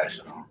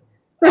professional.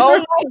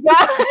 Oh my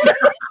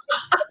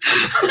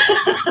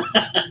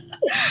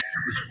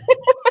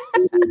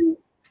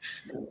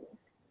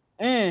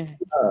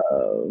God.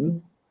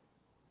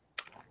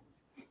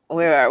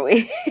 Where are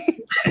we?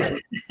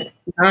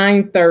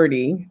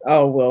 9:30.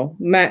 Oh well,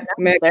 Max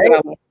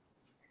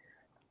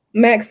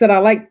said I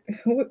like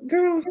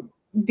girl.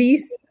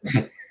 These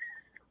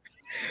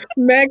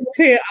Max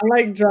said I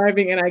like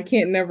driving and I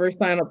can't never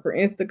sign up for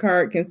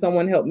Instacart. Can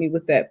someone help me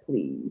with that,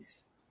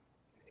 please?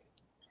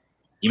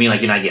 You mean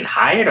like you're not getting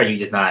hired, or you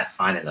just not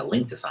finding the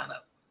link to sign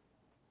up?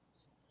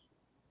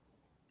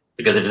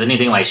 Because if it's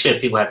anything like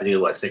Shipt, people have to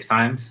do what, 6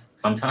 times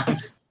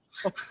sometimes.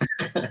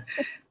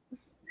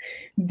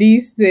 D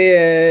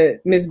said,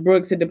 Ms.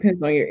 Brooks, it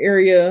depends on your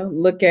area.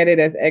 Look at it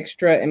as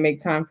extra and make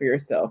time for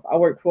yourself. I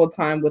work full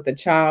time with a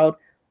child.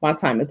 My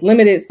time is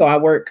limited, so I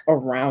work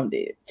around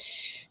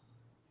it.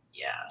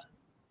 Yeah,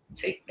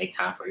 make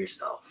time for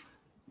yourself.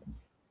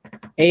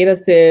 Ada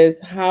says,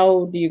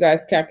 how do you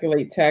guys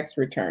calculate tax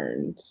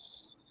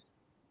returns?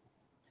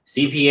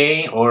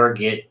 CPA or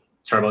get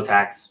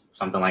TurboTax,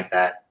 something like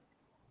that.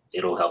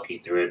 It'll help you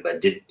through it,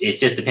 but it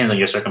just depends on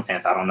your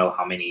circumstance. I don't know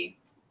how many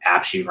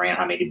apps you've ran,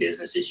 how many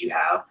businesses you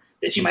have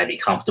that you might be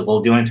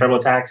comfortable doing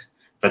TurboTax.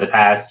 For the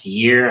past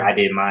year, I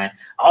did mine.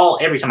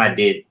 Every time I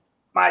did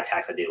my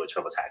tax, I did with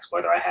TurboTax,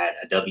 whether I had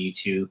a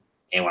W-2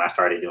 and when I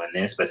started doing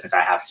this. But since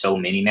I have so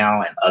many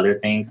now and other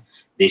things,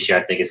 this year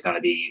I think it's going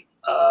to be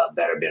a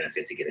better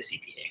benefit to get a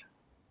CPA.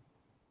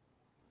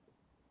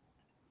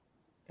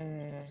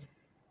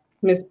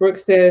 Ms.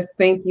 Brooks says,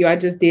 thank you. I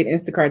just did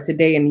Instacart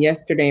today and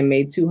yesterday and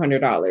made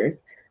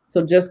 $200.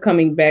 So just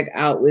coming back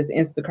out with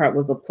Instacart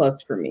was a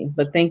plus for me.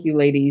 But thank you,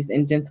 ladies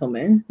and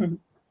gentlemen.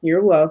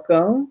 You're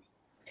welcome.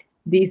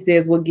 D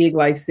says what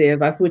GigLife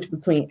says. I switch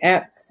between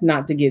apps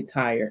not to get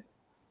tired.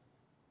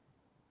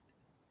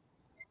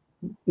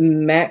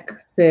 Mac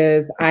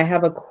says, I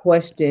have a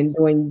question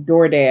doing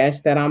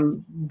DoorDash that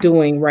I'm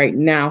doing right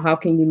now. How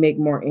can you make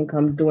more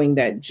income doing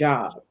that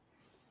job?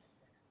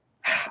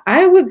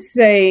 I would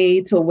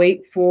say to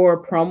wait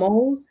for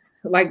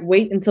promos, like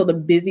wait until the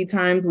busy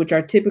times, which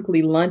are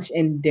typically lunch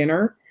and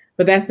dinner,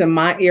 but that's in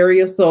my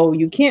area. So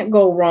you can't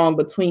go wrong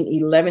between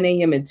 11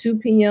 a.m. and 2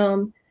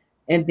 p.m.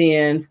 and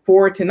then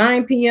 4 to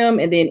 9 p.m.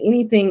 and then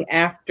anything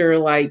after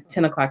like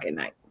 10 o'clock at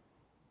night.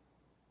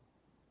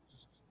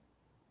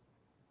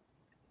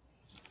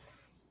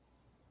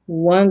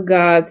 One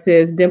God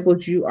says,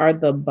 Dimples, you are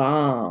the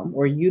bomb,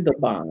 or you the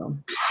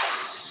bomb.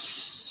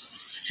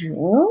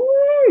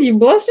 Oh, you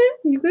blushing?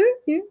 You good?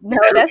 Yeah. No,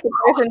 that's the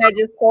person that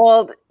just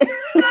called.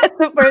 That's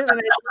the person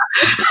that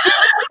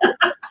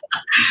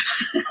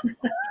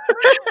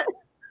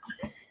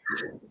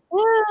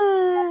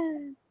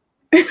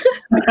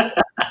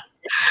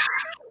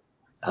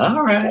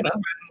All right.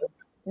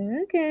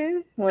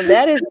 Okay. Well,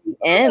 that is the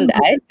end,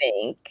 I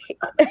think.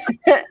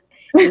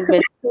 It's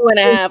been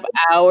 2.5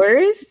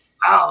 hours.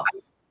 Wow.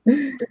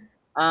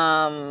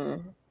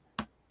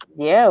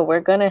 Yeah, we're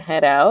gonna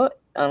head out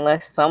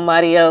unless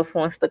somebody else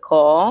wants to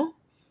call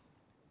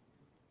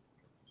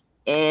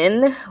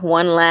in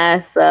one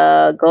last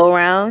go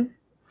round.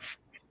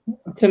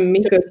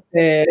 Tamika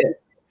said,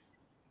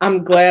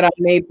 I'm glad I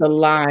made the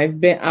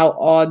live. Been out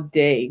all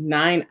day,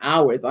 9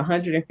 hours,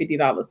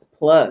 $150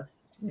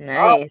 plus.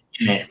 Nice.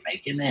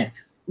 Making it.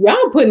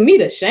 Y'all putting me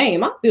to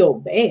shame. I feel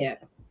bad.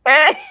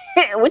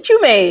 What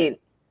you made?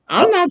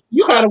 I'm not.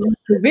 You gotta watch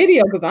the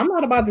video because I'm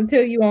not about to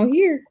tell you on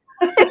here.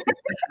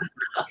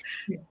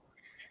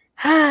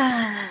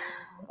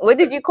 What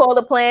did you call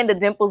the plan? The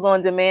Dimples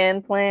on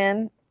Demand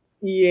plan?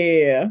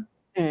 Yeah.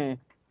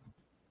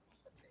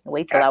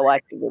 Wait till I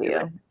watch the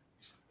video.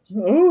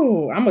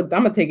 Ooh, I'm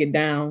gonna take it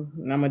down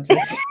and I'm gonna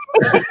just.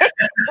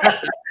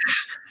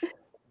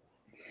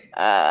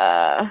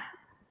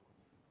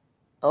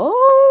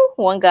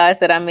 One guy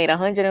said I made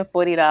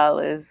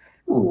 $140.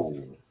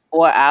 Ooh.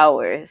 4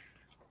 hours.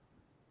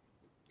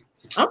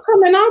 I'm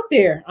coming out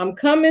there. I'm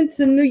coming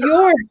to New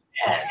York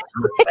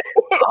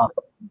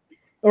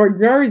or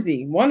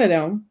Jersey, one of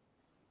them.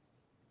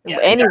 Yeah,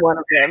 any one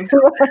of them.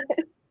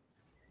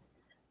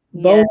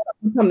 Both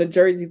come to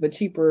Jersey for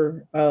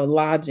cheaper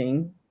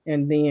lodging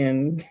and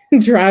then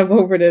drive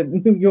over to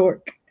New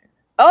York.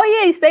 Oh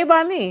yeah, you stay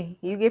by me.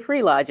 You get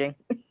free lodging.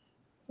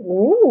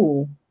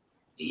 Ooh.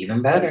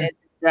 Even better.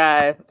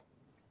 Drive.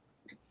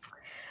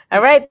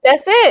 All right,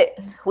 that's it.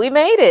 We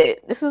made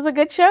it. This was a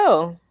good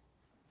show.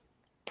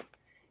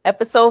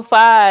 Episode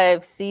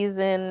 5,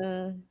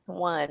 season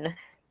 1.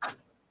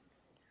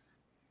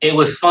 It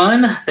was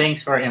fun.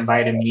 Thanks for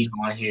inviting me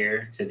on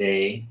here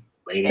today,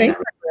 ladies. Thank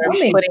For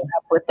putting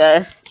up with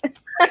us.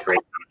 Great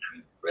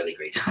time. Really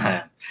great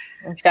time.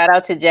 And shout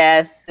out to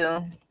Jazz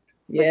too.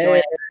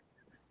 Yeah.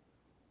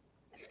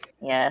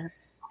 Yes.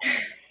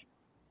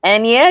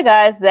 And yeah,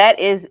 guys, that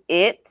is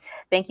it.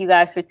 Thank you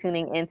guys for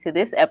tuning into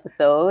this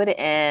episode.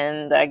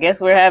 And I guess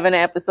we're having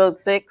episode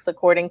 6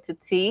 according to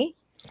T.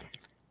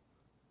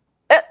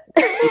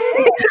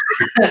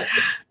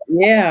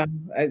 Yeah.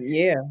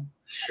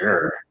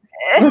 Sure.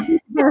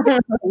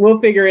 We'll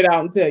figure it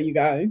out and tell you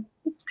guys.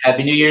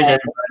 Happy New Year's,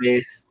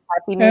 everybody.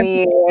 Happy New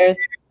Year's.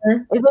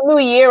 Is it New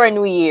Year or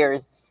New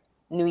Year's?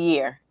 New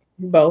Year.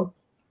 Both.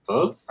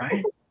 Both,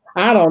 right?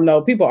 I don't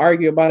know. People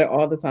argue about it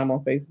all the time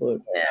on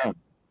Facebook. Yeah.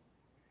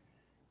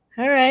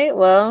 All right.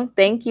 Well,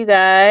 thank you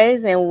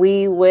guys. And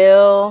we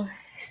will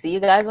see you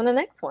guys on the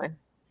next one.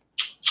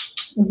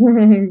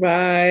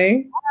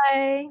 Bye.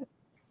 Bye.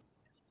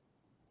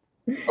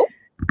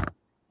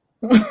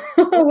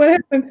 What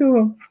happened to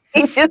him?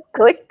 He just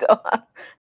clicked off.